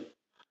 That's good.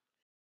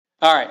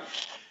 All right.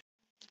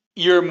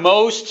 Your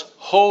most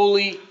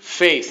holy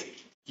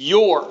faith.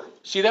 Your.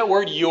 See that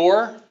word,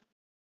 your?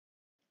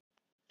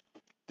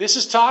 This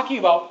is talking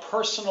about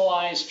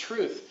personalized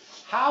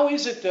truth. How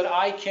is it that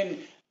I can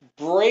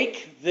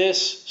break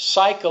this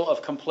cycle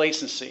of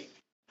complacency?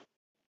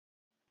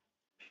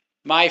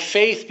 My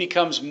faith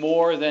becomes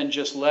more than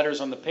just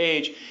letters on the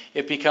page.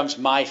 It becomes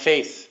my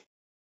faith.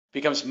 It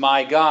becomes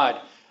my God.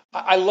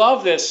 I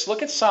love this.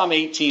 Look at Psalm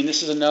 18.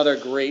 This is another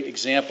great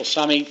example.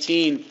 Psalm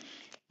 18,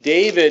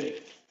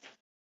 David,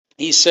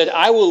 he said,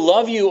 I will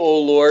love you, O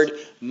Lord,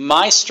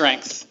 my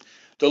strength.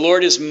 The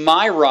Lord is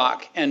my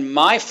rock and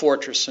my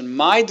fortress and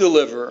my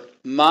deliverer,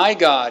 my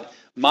God,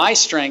 my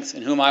strength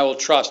in whom I will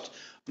trust,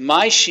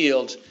 my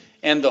shield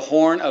and the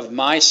horn of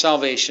my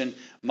salvation,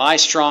 my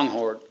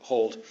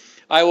stronghold.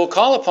 I will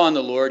call upon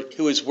the Lord,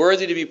 who is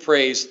worthy to be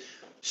praised,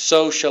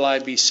 so shall I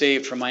be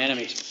saved from my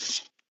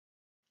enemies.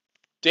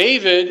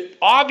 David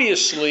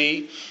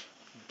obviously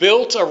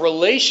built a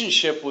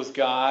relationship with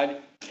God,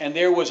 and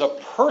there was a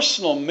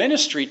personal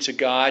ministry to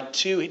God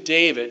to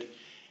David,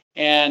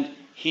 and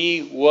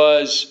he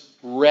was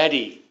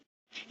ready.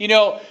 You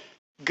know,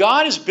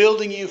 God is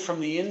building you from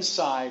the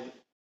inside,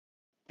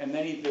 and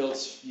then he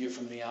builds you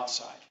from the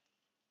outside.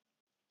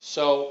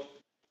 So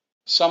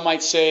some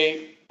might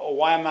say, oh,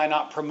 why am I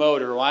not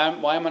promoted? Or why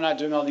am I not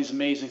doing all these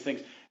amazing things?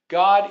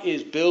 God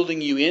is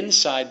building you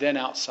inside, then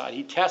outside.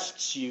 He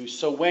tests you.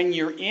 So when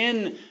you're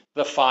in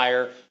the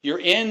fire, you're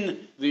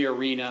in the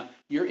arena,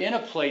 you're in a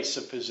place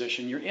of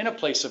position, you're in a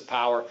place of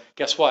power,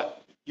 guess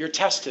what? You're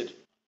tested,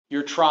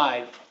 you're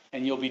tried,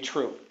 and you'll be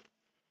true.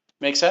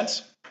 Make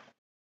sense?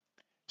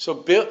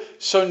 So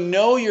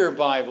know your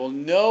Bible,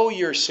 know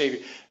your Savior,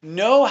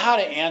 know how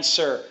to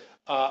answer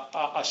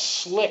a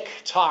slick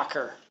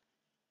talker.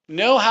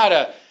 Know how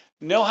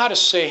to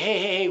say,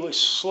 hey,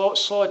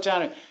 slow it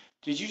down.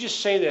 Did you just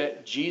say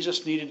that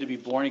Jesus needed to be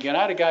born again?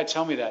 I had a guy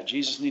tell me that.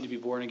 Jesus needed to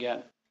be born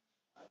again.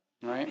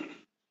 Right?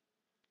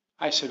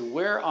 I said,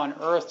 where on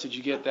earth did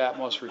you get that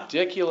most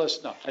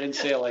ridiculous? No, I didn't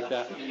say it like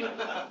that.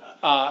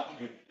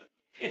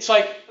 It's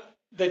like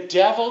the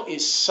devil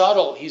is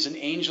subtle. He's an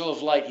angel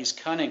of light. He's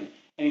cunning.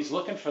 And he's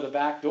looking for the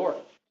back door.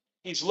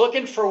 He's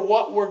looking for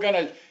what we're going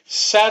to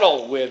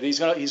settle with.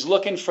 He's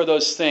looking for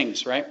those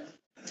things, right?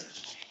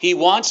 He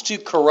wants to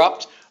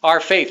corrupt our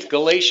faith.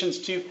 Galatians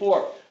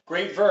 2:4.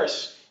 Great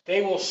verse.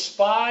 They will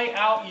spy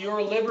out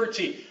your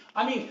liberty.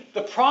 I mean,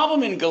 the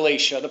problem in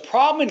Galatia, the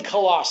problem in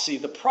Colossae,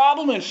 the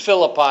problem in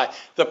Philippi,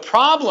 the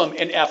problem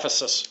in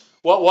Ephesus,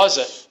 what was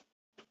it?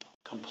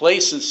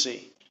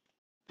 Complacency.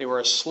 They were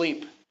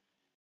asleep.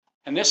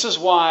 And this is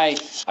why,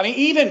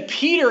 even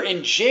Peter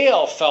in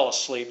jail fell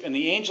asleep, and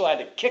the angel had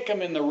to kick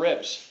him in the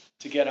ribs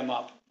to get him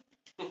up.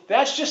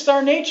 That's just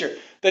our nature.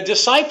 The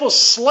disciples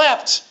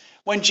slept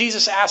when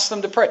Jesus asked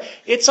them to pray.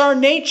 It's our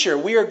nature.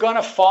 We are going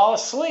to fall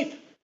asleep.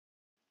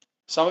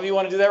 Some of you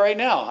want to do that right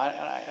now.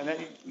 And then,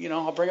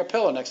 I'll bring a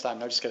pillow next time.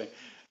 No, just kidding.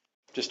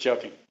 Just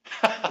joking.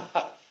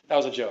 That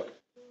was a joke.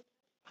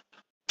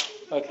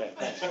 Okay,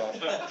 thanks, Bob.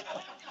 That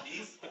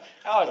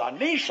was a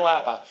knee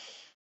slapper.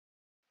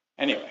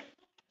 Anyway,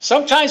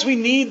 sometimes we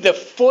need the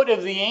foot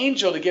of the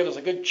angel to give us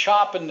a good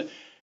chop in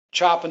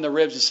the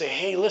ribs and say,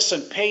 hey,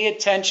 listen, pay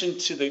attention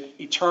to the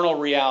eternal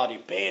reality.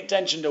 Pay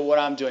attention to what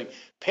I'm doing.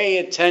 Pay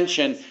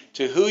attention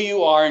to who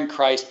you are in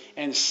Christ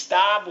and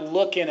stop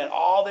looking at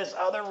all this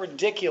other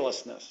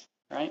ridiculousness,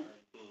 right?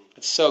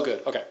 It's so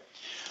good. Okay,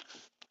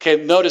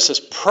 notice this.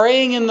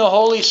 Praying in the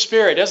Holy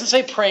Spirit. It doesn't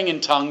say praying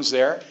in tongues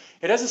there.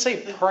 It doesn't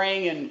say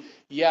praying in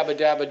yabba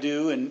dabba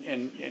doo and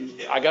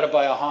I got to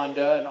buy a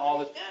Honda and all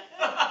this.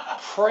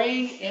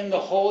 Praying in the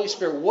Holy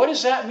Spirit. What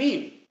does that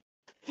mean?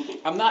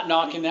 I'm not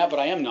knocking that, but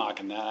I am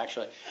knocking that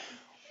actually.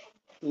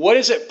 What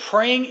is it?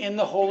 Praying in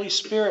the Holy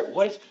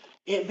Spirit.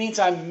 It means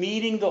I'm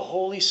meeting the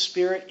Holy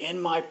Spirit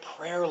in my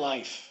prayer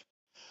life.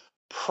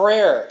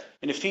 Prayer.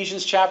 In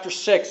Ephesians chapter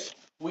 6,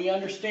 we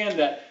understand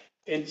that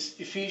in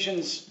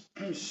Ephesians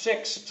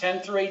 6,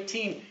 10 through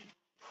 18,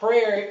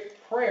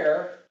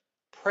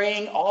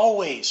 praying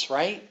always,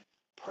 right?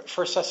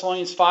 1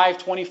 Thessalonians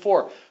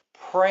 5:24,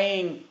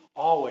 praying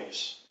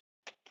always.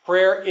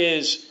 Prayer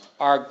is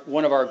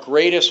one of our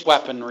greatest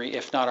weaponry,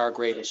 if not our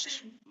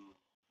greatest.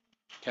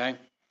 Okay?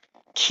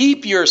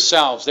 Keep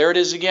yourselves. There it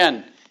is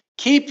again.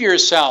 Keep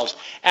yourselves.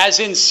 As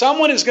in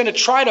someone is going to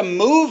try to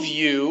move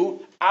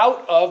you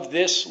out of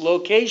this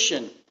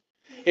location.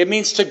 It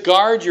means to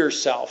guard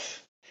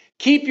yourself.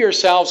 Keep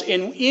yourselves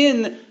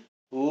in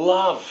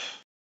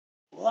love.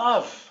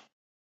 Love.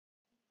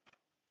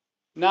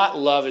 Not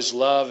love is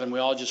love and we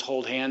all just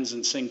hold hands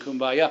and sing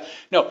kumbaya.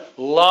 No,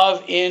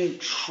 love in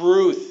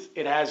truth.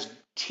 It has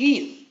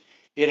teeth.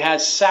 It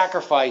has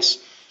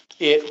sacrifice.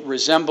 It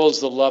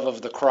resembles the love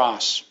of the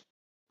cross.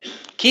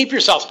 Keep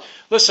yourselves.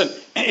 Listen,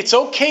 it's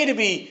okay to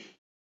be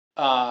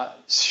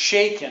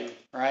shaken,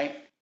 right?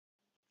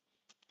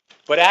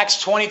 But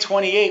Acts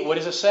 20:28, what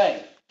does it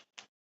say?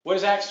 What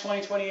does Acts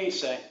 20:28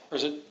 say? Or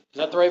is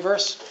that the right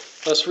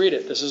verse? Let's read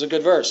it. This is a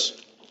good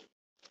verse.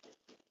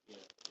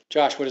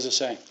 Josh, what does it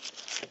say?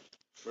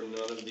 For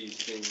none of these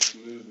things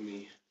move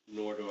me,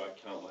 nor do I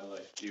count my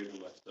life dear to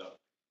myself.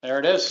 There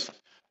it is.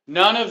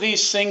 None of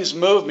these things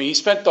move me. He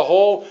spent the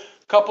whole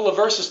couple of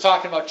verses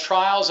talking about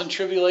trials and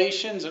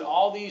tribulations and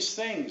all these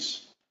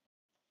things.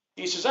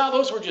 He says,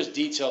 those were just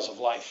details of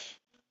life.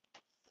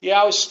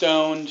 Yeah, I was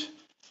stoned.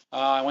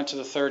 I went to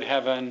the third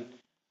heaven.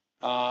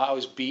 I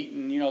was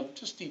beaten.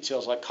 Just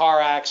details like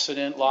car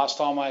accident, lost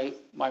all my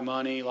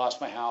money,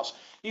 lost my house.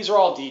 These are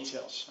all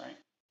details, right?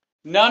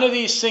 None of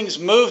these things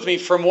moved me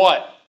from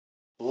what?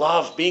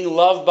 Love, being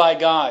loved by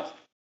God,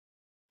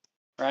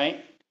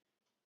 right?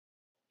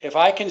 If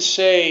I can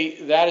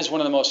say that is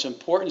one of the most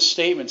important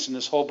statements in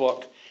this whole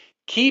book,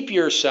 keep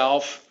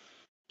yourself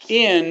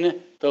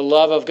in the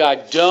love of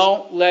God.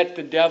 Don't let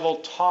the devil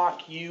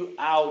talk you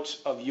out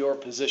of your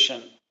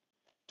position.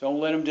 Don't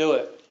let him do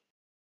it,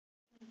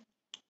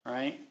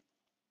 right?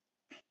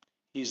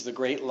 He's the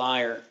great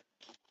liar.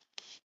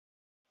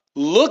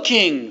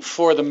 Looking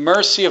for the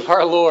mercy of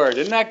our Lord.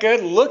 Isn't that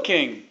good?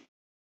 Looking.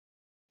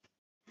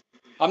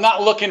 I'm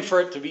not looking for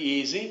it to be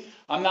easy.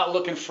 I'm not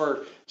looking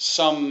for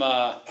some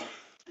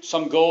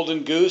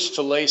golden goose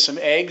to lay some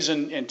eggs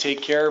and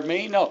take care of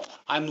me. No,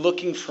 I'm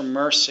looking for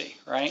mercy,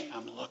 right?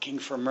 I'm looking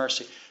for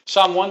mercy.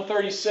 Psalm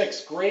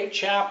 136, great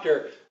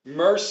chapter.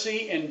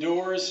 Mercy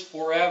endures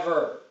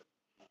forever.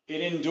 It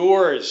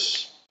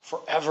endures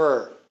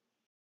forever.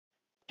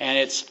 And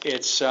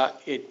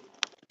it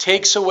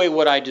takes away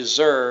what I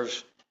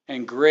deserve,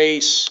 and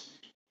grace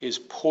is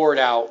poured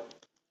out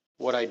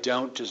what I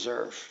don't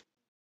deserve.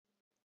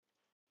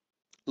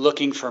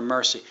 Looking for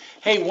mercy.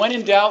 Hey, when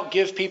in doubt,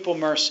 give people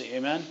mercy.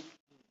 Amen?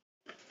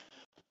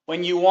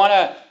 When you want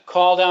to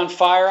call down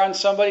fire on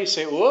somebody,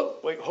 say,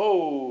 whoop, wait,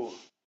 ho.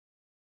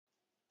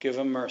 Give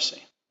them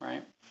mercy,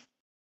 right?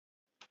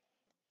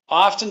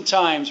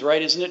 Oftentimes,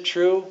 right, isn't it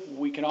true?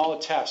 We can all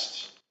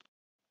attest.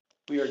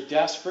 We are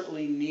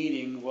desperately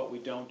needing what we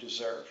don't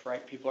deserve,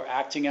 right? People are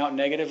acting out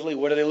negatively.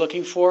 What are they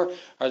looking for?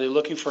 Are they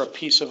looking for a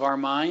piece of our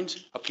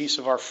mind, a piece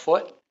of our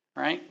foot,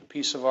 right? A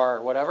piece of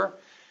our whatever?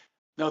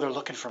 No, they're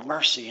looking for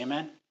mercy.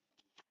 Amen?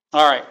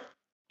 All right.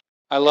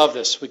 I love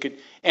this.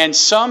 And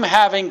some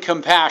having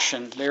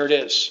compassion. There it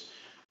is.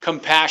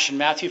 Compassion.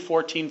 Matthew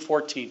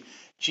 14:14.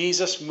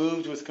 Jesus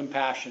moved with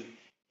compassion.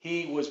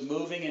 He was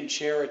moving in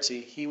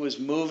charity. He was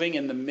moving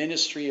in the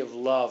ministry of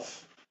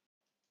love.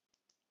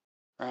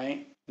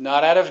 Right?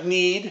 Not out of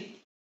need,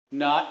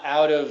 not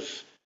out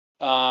of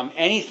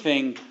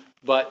anything,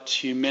 but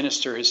to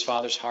minister his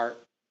Father's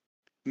heart.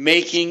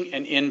 Making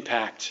an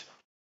impact.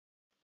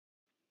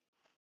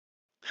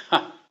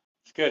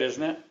 It's good,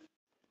 isn't it?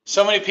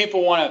 So many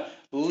people want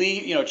to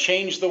leave,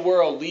 change the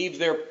world, leave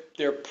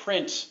their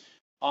print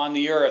on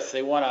the earth.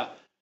 They want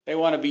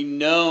to be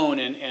known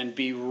and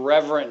be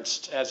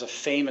reverenced as a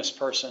famous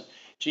person.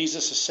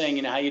 Jesus is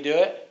saying, how you do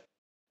it?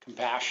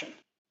 Compassion.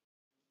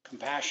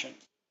 Compassion.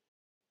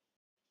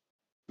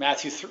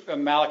 Malachi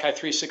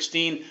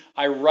 3:16,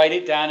 I write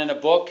it down in a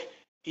book.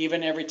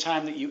 Even every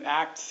time that you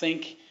act,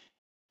 think,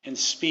 and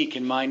speak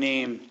in my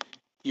name,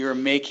 you're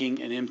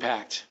making an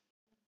impact.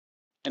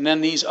 And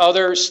then these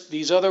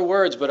other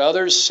words, but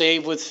others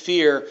save with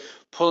fear,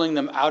 pulling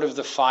them out of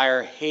the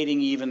fire, hating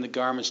even the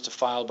garments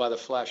defiled by the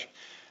flesh.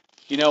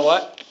 You know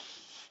what?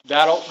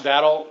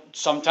 That'll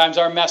sometimes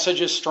our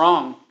message is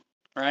strong,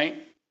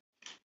 right?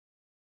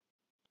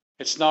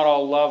 It's not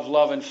all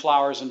love, and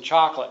flowers and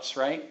chocolates,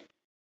 right?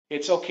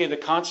 It's okay, the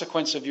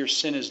consequence of your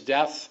sin is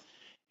death,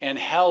 and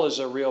hell is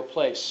a real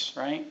place,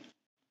 right?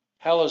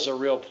 Hell is a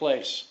real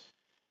place.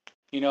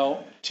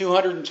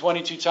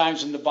 222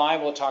 times in the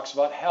Bible it talks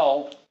about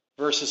hell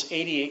versus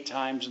 88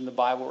 times in the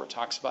Bible where it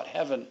talks about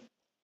heaven.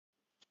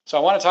 So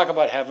I want to talk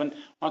about heaven.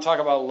 I want to talk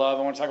about love.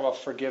 I want to talk about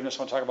forgiveness. I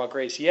want to talk about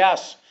grace.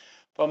 Yes,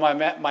 but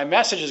my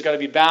message has got to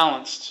be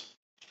balanced.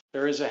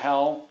 There is a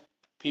hell.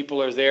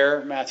 People are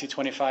there. Matthew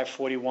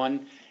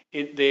 25:41.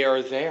 They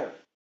are there.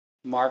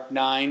 Mark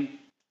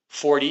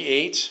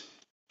 9:48.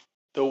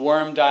 The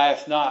worm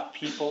dieth not.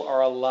 People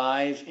are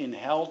alive in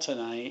hell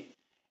tonight,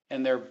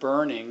 and they're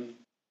burning.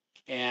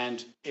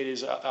 And it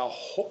is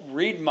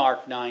read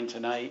Mark 9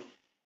 tonight,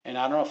 and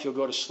I don't know if you'll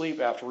go to sleep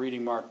after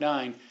reading Mark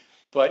 9,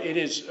 but it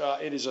is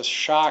a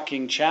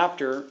shocking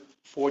chapter,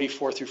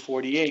 44 through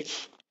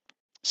 48.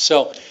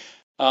 So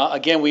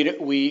Again,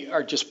 we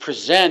are just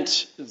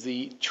present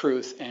the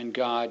truth, and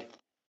God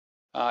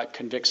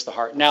convicts the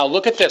heart. Now,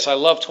 look at this. I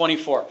love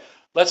 24.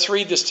 Let's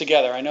read this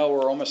together. I know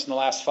we're almost in the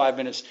last 5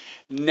 minutes.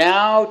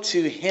 Now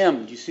to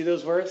him. Do you see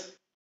those words?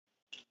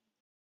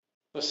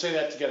 Let's say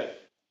that together.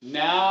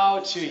 Now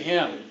to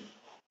him.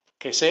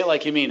 Okay, say it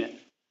like you mean it.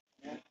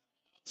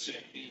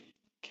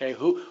 Okay,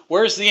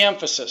 where's the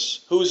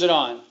emphasis? Who's it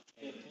on?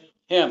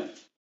 Him.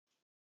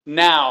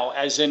 Now,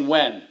 as in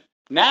when?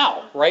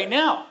 Now, right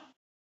now.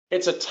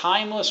 It's a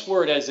timeless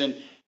word, as in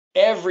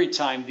every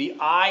time. The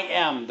I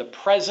am, the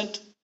present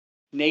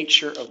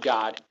nature of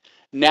God.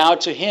 Now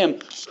to him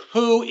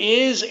who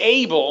is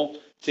able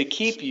to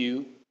keep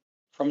you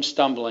from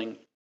stumbling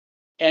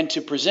and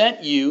to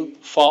present you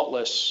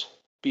faultless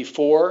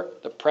before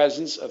the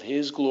presence of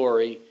his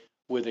glory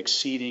with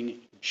exceeding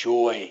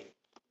joy.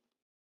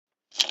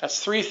 That's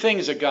 3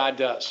 things that God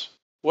does.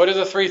 What are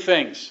the 3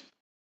 things?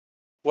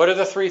 What are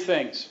the 3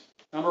 things?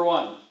 Number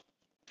 1,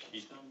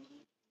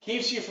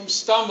 keeps you from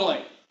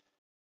stumbling.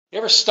 You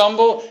ever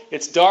stumble?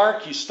 It's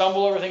dark, you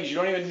stumble over things, you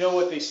don't even know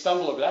what they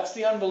stumble over. That's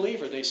the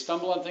unbeliever. They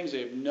stumble on things they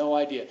have no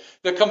idea.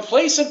 The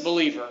complacent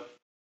believer,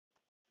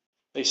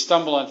 they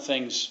stumble on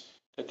things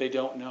that they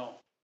don't know.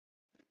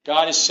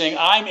 God is saying,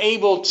 I'm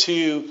able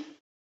to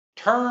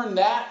turn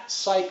that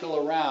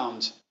cycle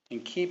around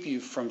and keep you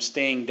from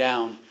staying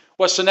down.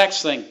 What's the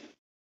next thing?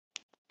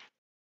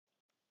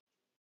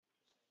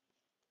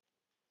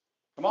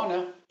 Come on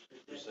now.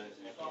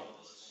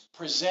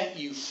 Present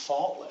you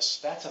faultless.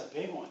 That's a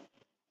big one.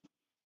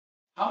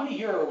 How many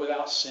here are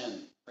without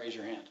sin? Raise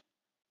your hand.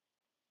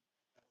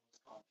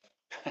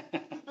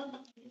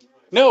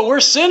 No, we're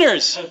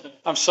sinners.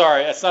 I'm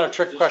sorry, that's not a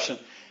trick question.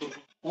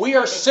 We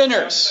are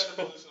sinners.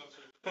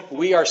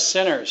 We are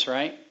sinners,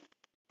 right?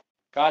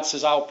 God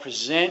says, I'll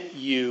present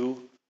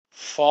you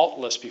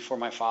faultless before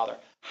my Father.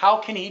 How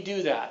can he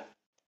do that?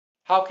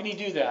 How can he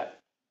do that?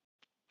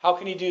 How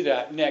can he do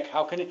that, Nick?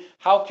 How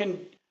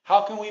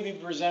can we be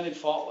presented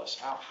faultless?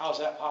 How's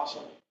that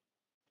possible?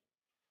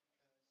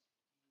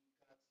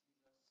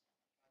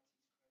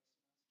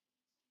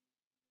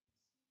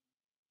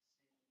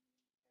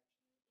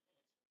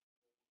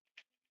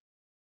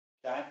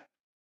 Okay?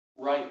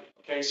 Right.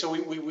 Okay, so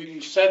we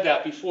said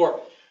that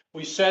before.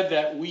 We said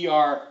that we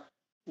are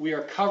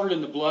covered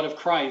in the blood of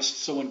Christ.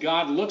 So when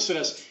God looks at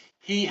us,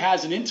 he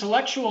has an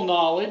intellectual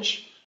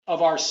knowledge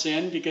of our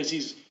sin because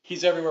he's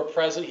everywhere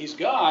present. He's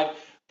God,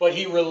 but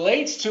he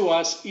relates to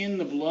us in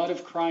the blood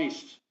of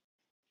Christ.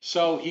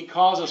 So he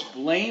calls us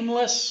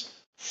blameless,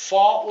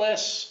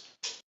 faultless,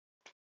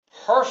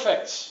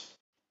 perfect.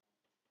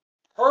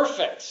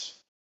 Perfect.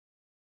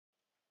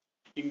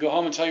 You can go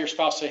home and tell your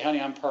spouse, say, honey,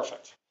 I'm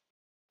perfect.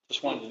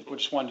 Just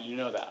wanted you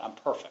to know that. I'm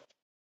perfect.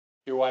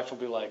 Your wife will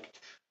be like,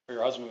 or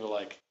your husband will be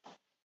like,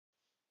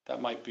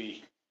 that might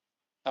be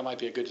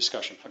a good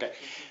discussion. Okay.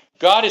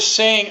 God is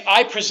saying,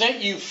 I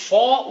present you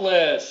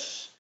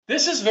faultless.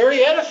 This is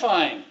very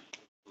edifying.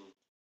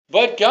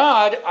 But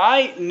God,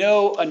 I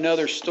know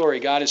another story.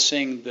 God is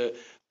saying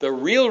the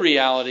real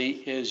reality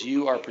is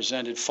you are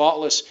presented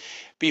faultless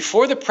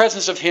before the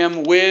presence of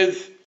him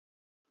with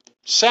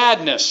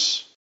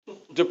sadness,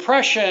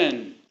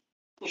 depression,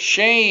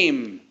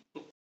 shame.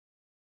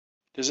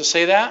 Does it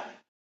say that?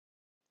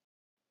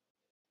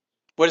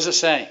 What does it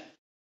say?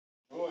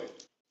 Joy.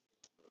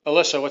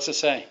 Alyssa, what's it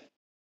say?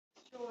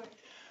 Joy.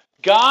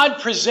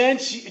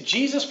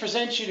 Jesus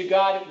presents you to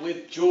God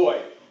with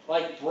joy,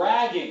 like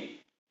bragging.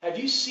 Have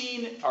you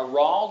seen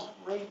Arald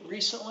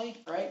recently?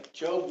 Right?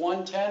 Job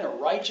 110, a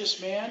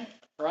righteous man,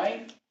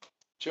 right?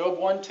 Job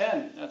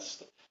 110,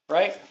 that's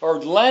right. Or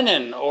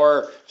Lennon,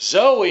 or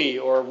Zoe,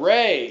 or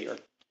Ray. Or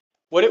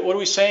what are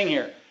we saying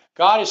here?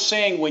 God is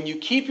saying when you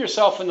keep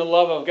yourself in the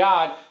love of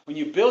God, when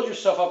you build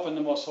yourself up in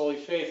the most holy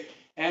faith,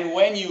 and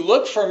when you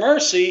look for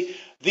mercy,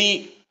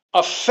 the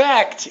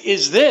effect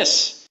is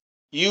this.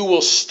 You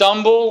will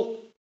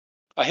stumble.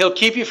 He'll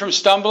keep you from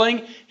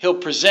stumbling. He'll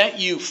present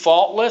you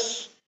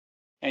faultless.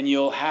 And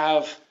you'll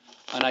have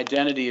an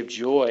identity of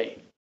joy.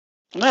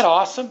 Isn't that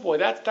awesome? Boy,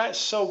 that's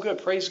so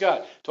good. Praise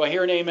God. Do I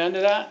hear an amen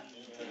to that?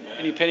 Amen.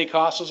 Any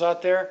Pentecostals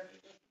out there?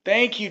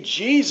 Thank you,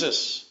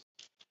 Jesus.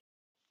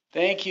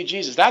 Thank you,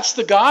 Jesus. That's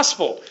the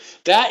gospel.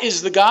 That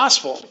is the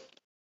gospel.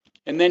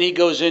 And then he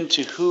goes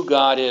into who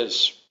God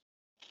is.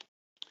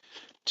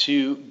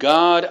 To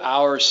God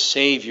our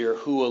Savior,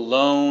 who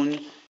alone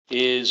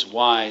is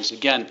wise.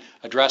 Again,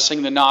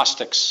 addressing the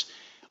Gnostics.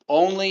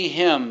 Only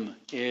him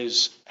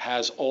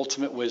has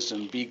ultimate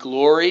wisdom. Be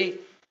glory,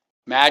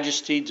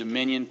 majesty,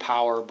 dominion,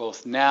 power,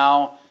 both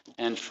now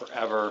and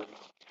forever.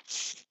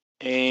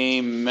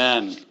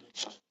 Amen.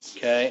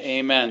 Okay,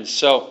 amen.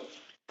 So,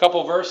 a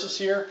couple verses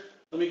here.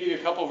 Let me give you a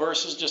couple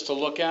verses just to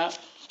look at.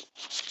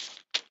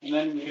 And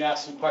then we can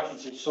ask some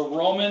questions here. So,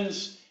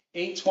 Romans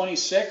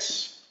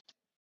 8:26.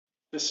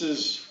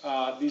 These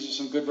are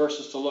some good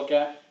verses to look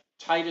at.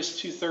 Titus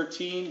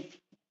 2:13.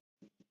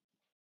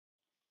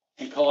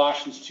 And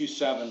Colossians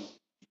 2:7.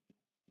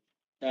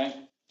 Okay?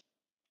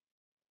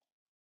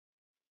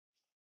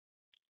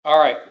 All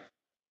right.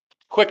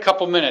 Quick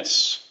couple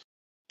minutes.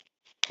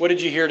 What did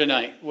you hear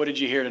tonight? What did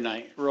you hear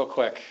tonight? Real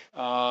quick.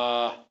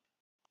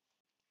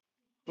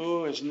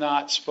 Who has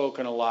not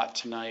spoken a lot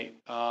tonight?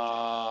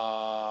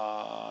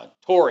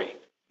 Tori,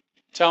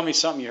 tell me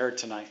something you heard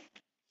tonight.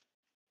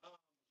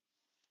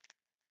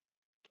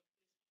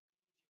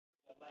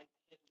 I like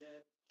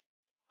that,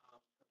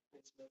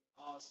 but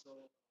also,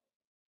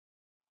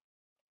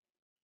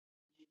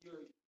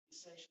 you're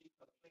essentially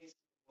replacing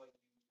what you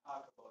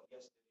talked about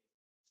yesterday.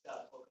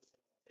 Stop focusing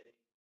on today.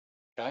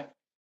 Okay.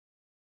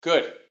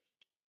 Good.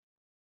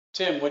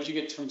 Tim, what'd you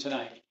get from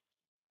tonight?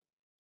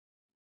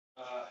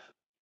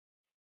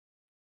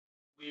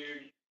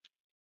 Weird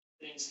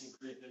things can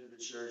creep into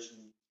the church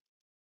and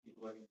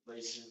people are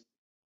complacent.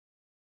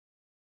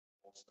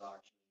 False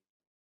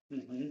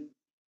doctrine. Mm-hmm.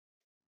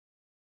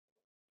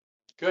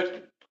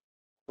 Good.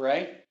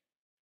 Ray?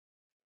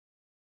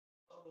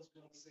 I was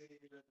going to say that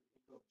the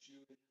book of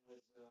Jude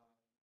was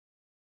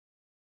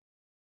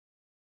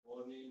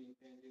warning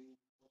impending.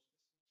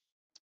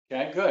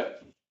 Okay, good.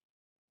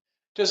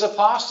 Does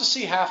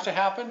apostasy have to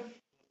happen?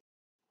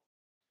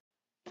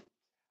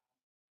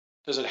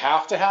 Does it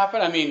have to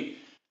happen? I mean,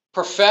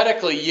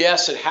 prophetically,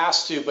 yes, it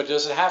has to, but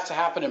does it have to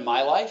happen in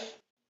my life?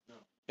 No.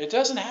 It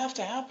doesn't have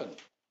to happen.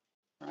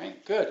 All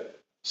right, good.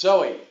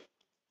 Zoe,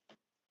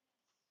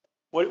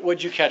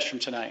 what'd you catch from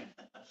tonight?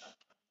 I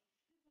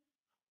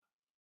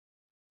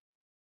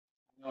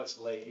know it's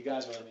late. You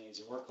guys are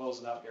amazing. We're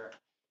closing up here.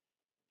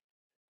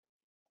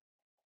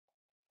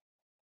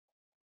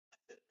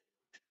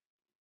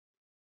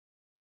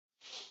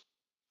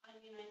 I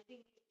mean, I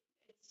think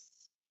it's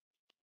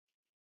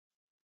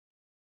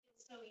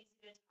so easy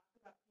to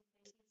talk about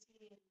complacency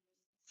and just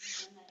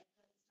pretend that it's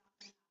not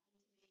going to happen to me.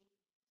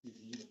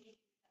 Mm-hmm. Maybe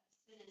that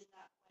sin is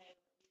that way,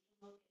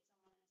 where we can look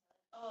at someone and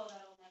say, oh,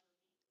 that'll never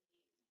be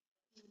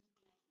for you.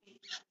 And I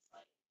think that's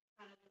like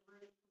kind of the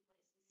root of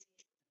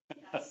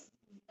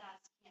complacency.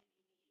 That's can't be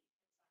me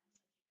because I'm such a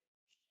good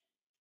Christian.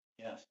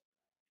 Yes.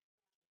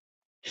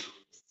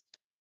 Just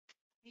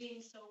being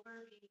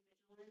sober, being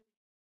vigilant,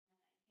 and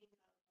I think of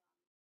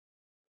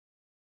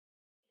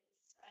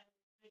I've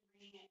been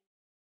reading it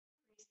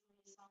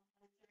recently, Psalm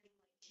 130,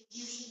 like,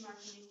 you should mark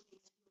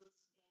iniquities who will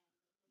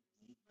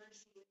stand.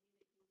 Mercy would be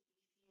the good we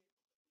fear.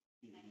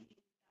 And I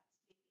think that's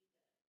maybe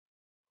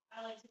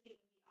I like to think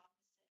of the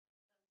opposite of,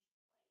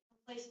 like,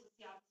 complacency,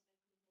 the opposite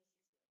of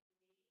complacency, like,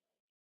 maybe,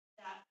 like,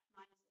 that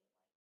mindset,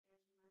 like,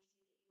 there's mercy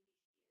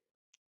that you be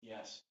feared.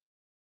 Yes.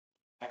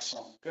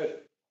 Excellent.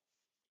 Good.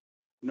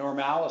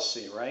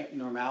 Normalcy, right?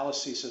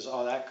 Normalcy says,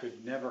 oh, that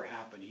could never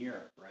happen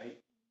here, right?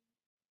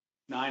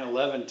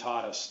 9/11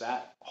 taught us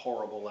that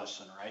horrible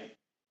lesson, right?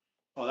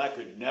 Oh, that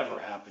could never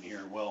happen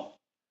here. Well,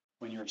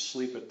 when you're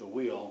asleep at the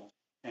wheel,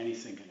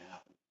 anything can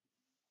happen.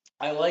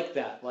 I like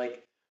that.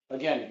 Like,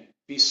 again,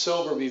 be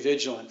sober, be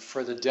vigilant,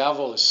 for the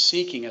devil is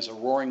seeking as a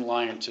roaring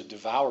lion to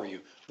devour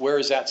you. Where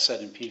is that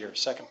said in Peter?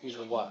 2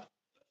 Peter what?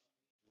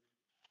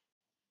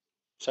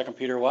 2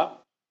 Peter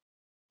what?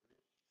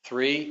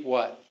 3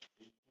 what?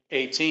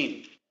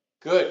 18.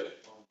 Good.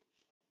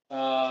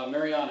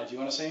 Mariana, do you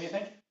want to say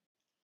anything?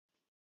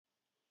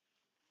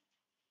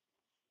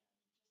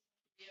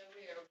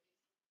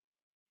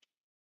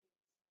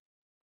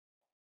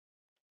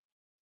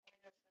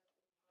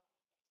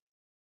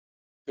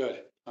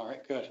 Good. All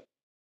right, good.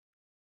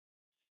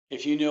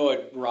 If you knew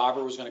a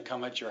robber was going to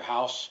come at your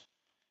house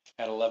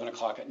at 11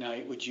 o'clock at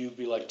night, would you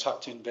be like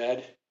tucked in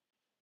bed,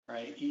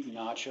 right, eating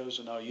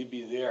nachos? No, you'd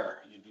be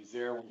there. You'd be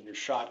there with your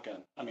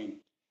shotgun. I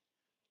mean,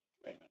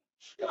 wait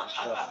a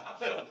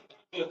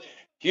minute.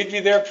 You'd be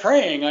there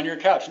praying on your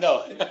couch.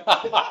 No.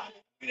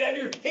 You'd have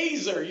your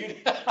taser.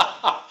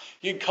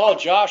 You'd call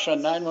Josh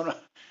on 911.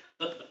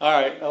 All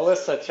right,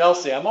 Alyssa,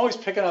 Chelsea. I'm always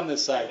picking on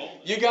this side.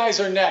 You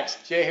guys are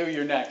next. Jehu,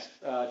 you're next.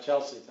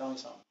 Chelsea, tell me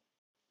something.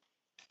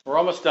 We're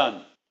almost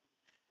done.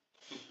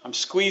 I'm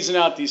squeezing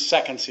out these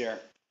seconds here.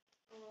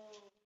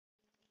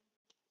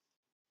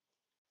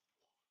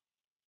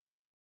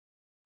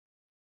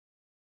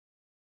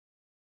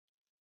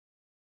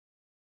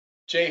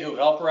 Jehu,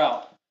 help her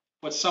out.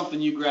 What's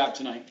something you grabbed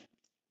tonight?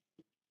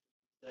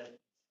 That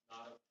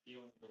not a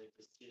feeling, but a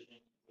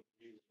decision with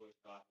you is what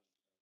God.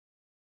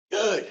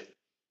 Good.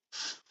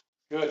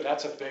 Good.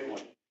 That's a big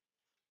one.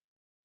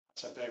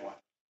 That's a big one.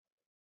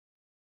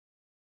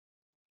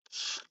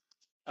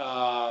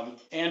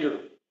 Andrew.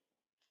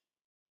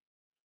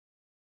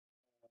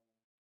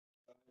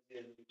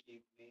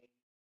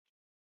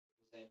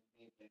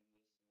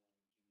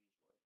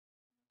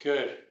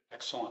 Good.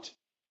 Excellent.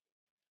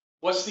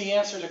 What's the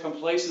answer to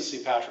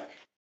complacency, Patrick?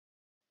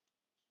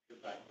 Your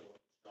back door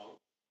strong.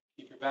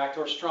 Keep your back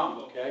door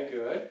strong. Okay,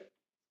 good.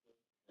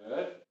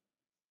 Good.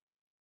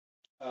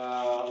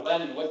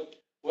 Lennon,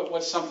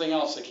 what's something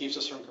else that keeps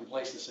us from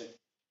complacency?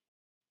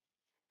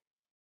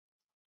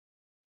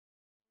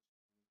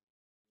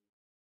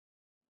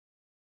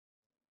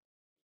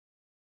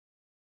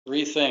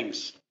 Three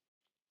things.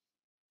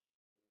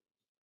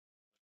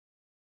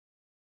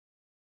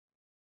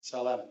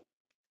 Salem,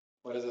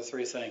 what are the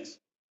three things?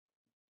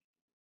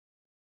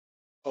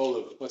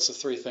 Olu, what's the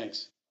three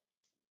things?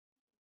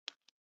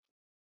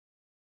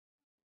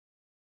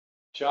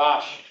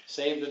 Josh,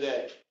 save the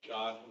day.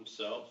 God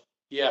himself,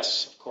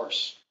 Yes, of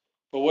course.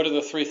 But what are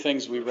the three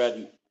things we read?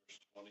 verse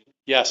 20,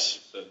 Yes,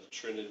 said the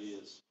Trinity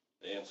is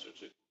the answer to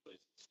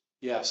complacency.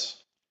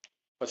 yes.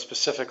 But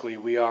specifically,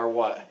 we are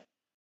what?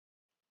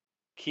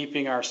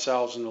 Keeping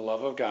ourselves in the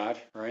love of God,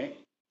 right?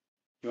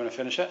 You want to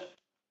finish it?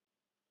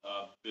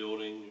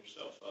 Building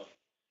yourself up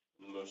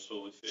in the most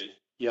holy faith,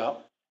 Yeah.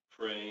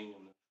 praying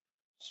in the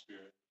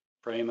Spirit.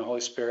 Praying the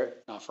Holy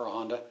Spirit, not for a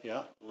Honda.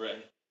 Yeah.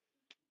 Right.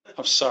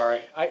 I'm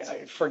sorry.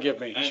 I forgive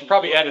me. You should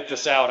probably edit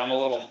this out. I'm a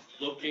little.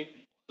 Looking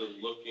for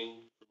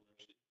mercy.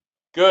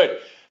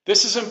 Good.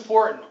 This is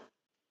important.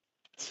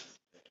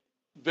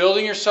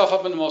 Building yourself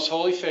up in the most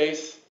holy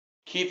faith,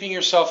 keeping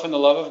yourself in the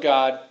love of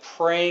God,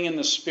 praying in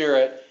the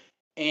Spirit,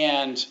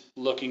 and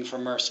looking for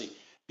mercy.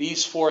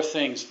 These four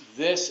things.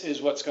 This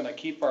is what's going to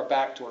keep our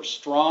back door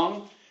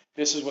strong.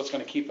 This is what's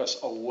going to keep us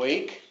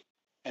awake.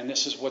 And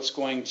this is what's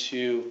going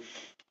to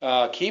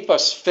keep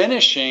us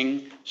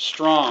finishing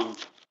strong.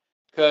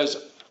 Because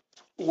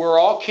we're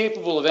all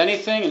capable of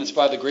anything, and it's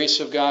by the grace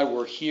of God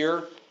we're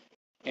here.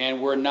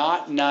 And we're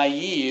not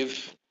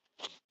naive,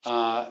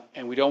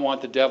 and we don't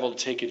want the devil to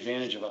take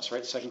advantage of us,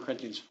 right? 2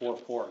 Corinthians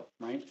 4:4,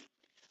 right?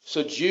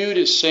 So Jude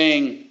is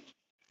saying,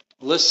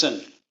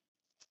 listen,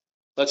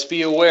 let's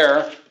be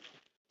aware.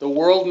 The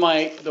world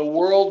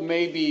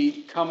may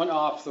be coming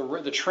off,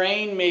 the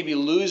train may be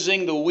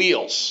losing the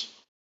wheels,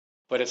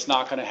 but it's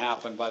not going to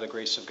happen by the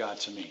grace of God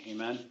to me.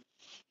 Amen?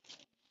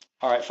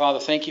 All right, Father,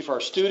 thank you for our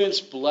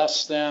students.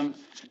 Bless them.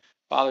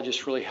 Father,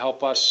 just really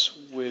help us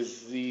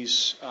with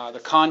these, the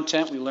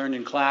content we learned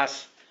in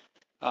class.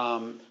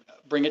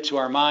 Bring it to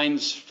our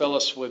minds. Fill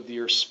us with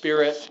your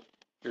spirit,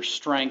 your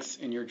strength,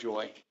 and your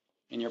joy.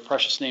 In your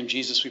precious name,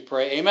 Jesus, we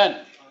pray. Amen.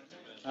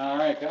 All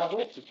right, God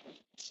bless you.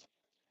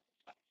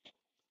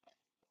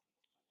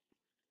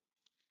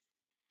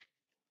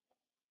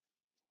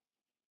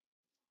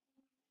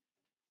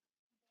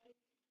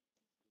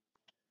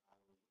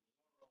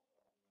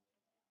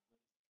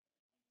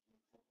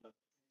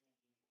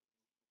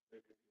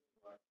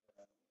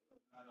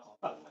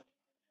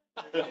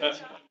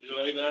 You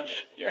like that?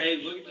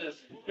 Hey, look at this.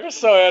 You're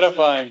so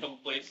edifying.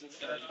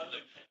 Complacency,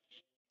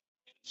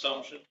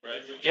 consumption,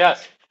 right?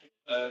 Yes.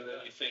 And then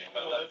you think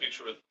about that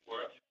picture with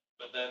work,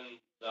 but then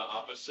the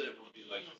opposite would be like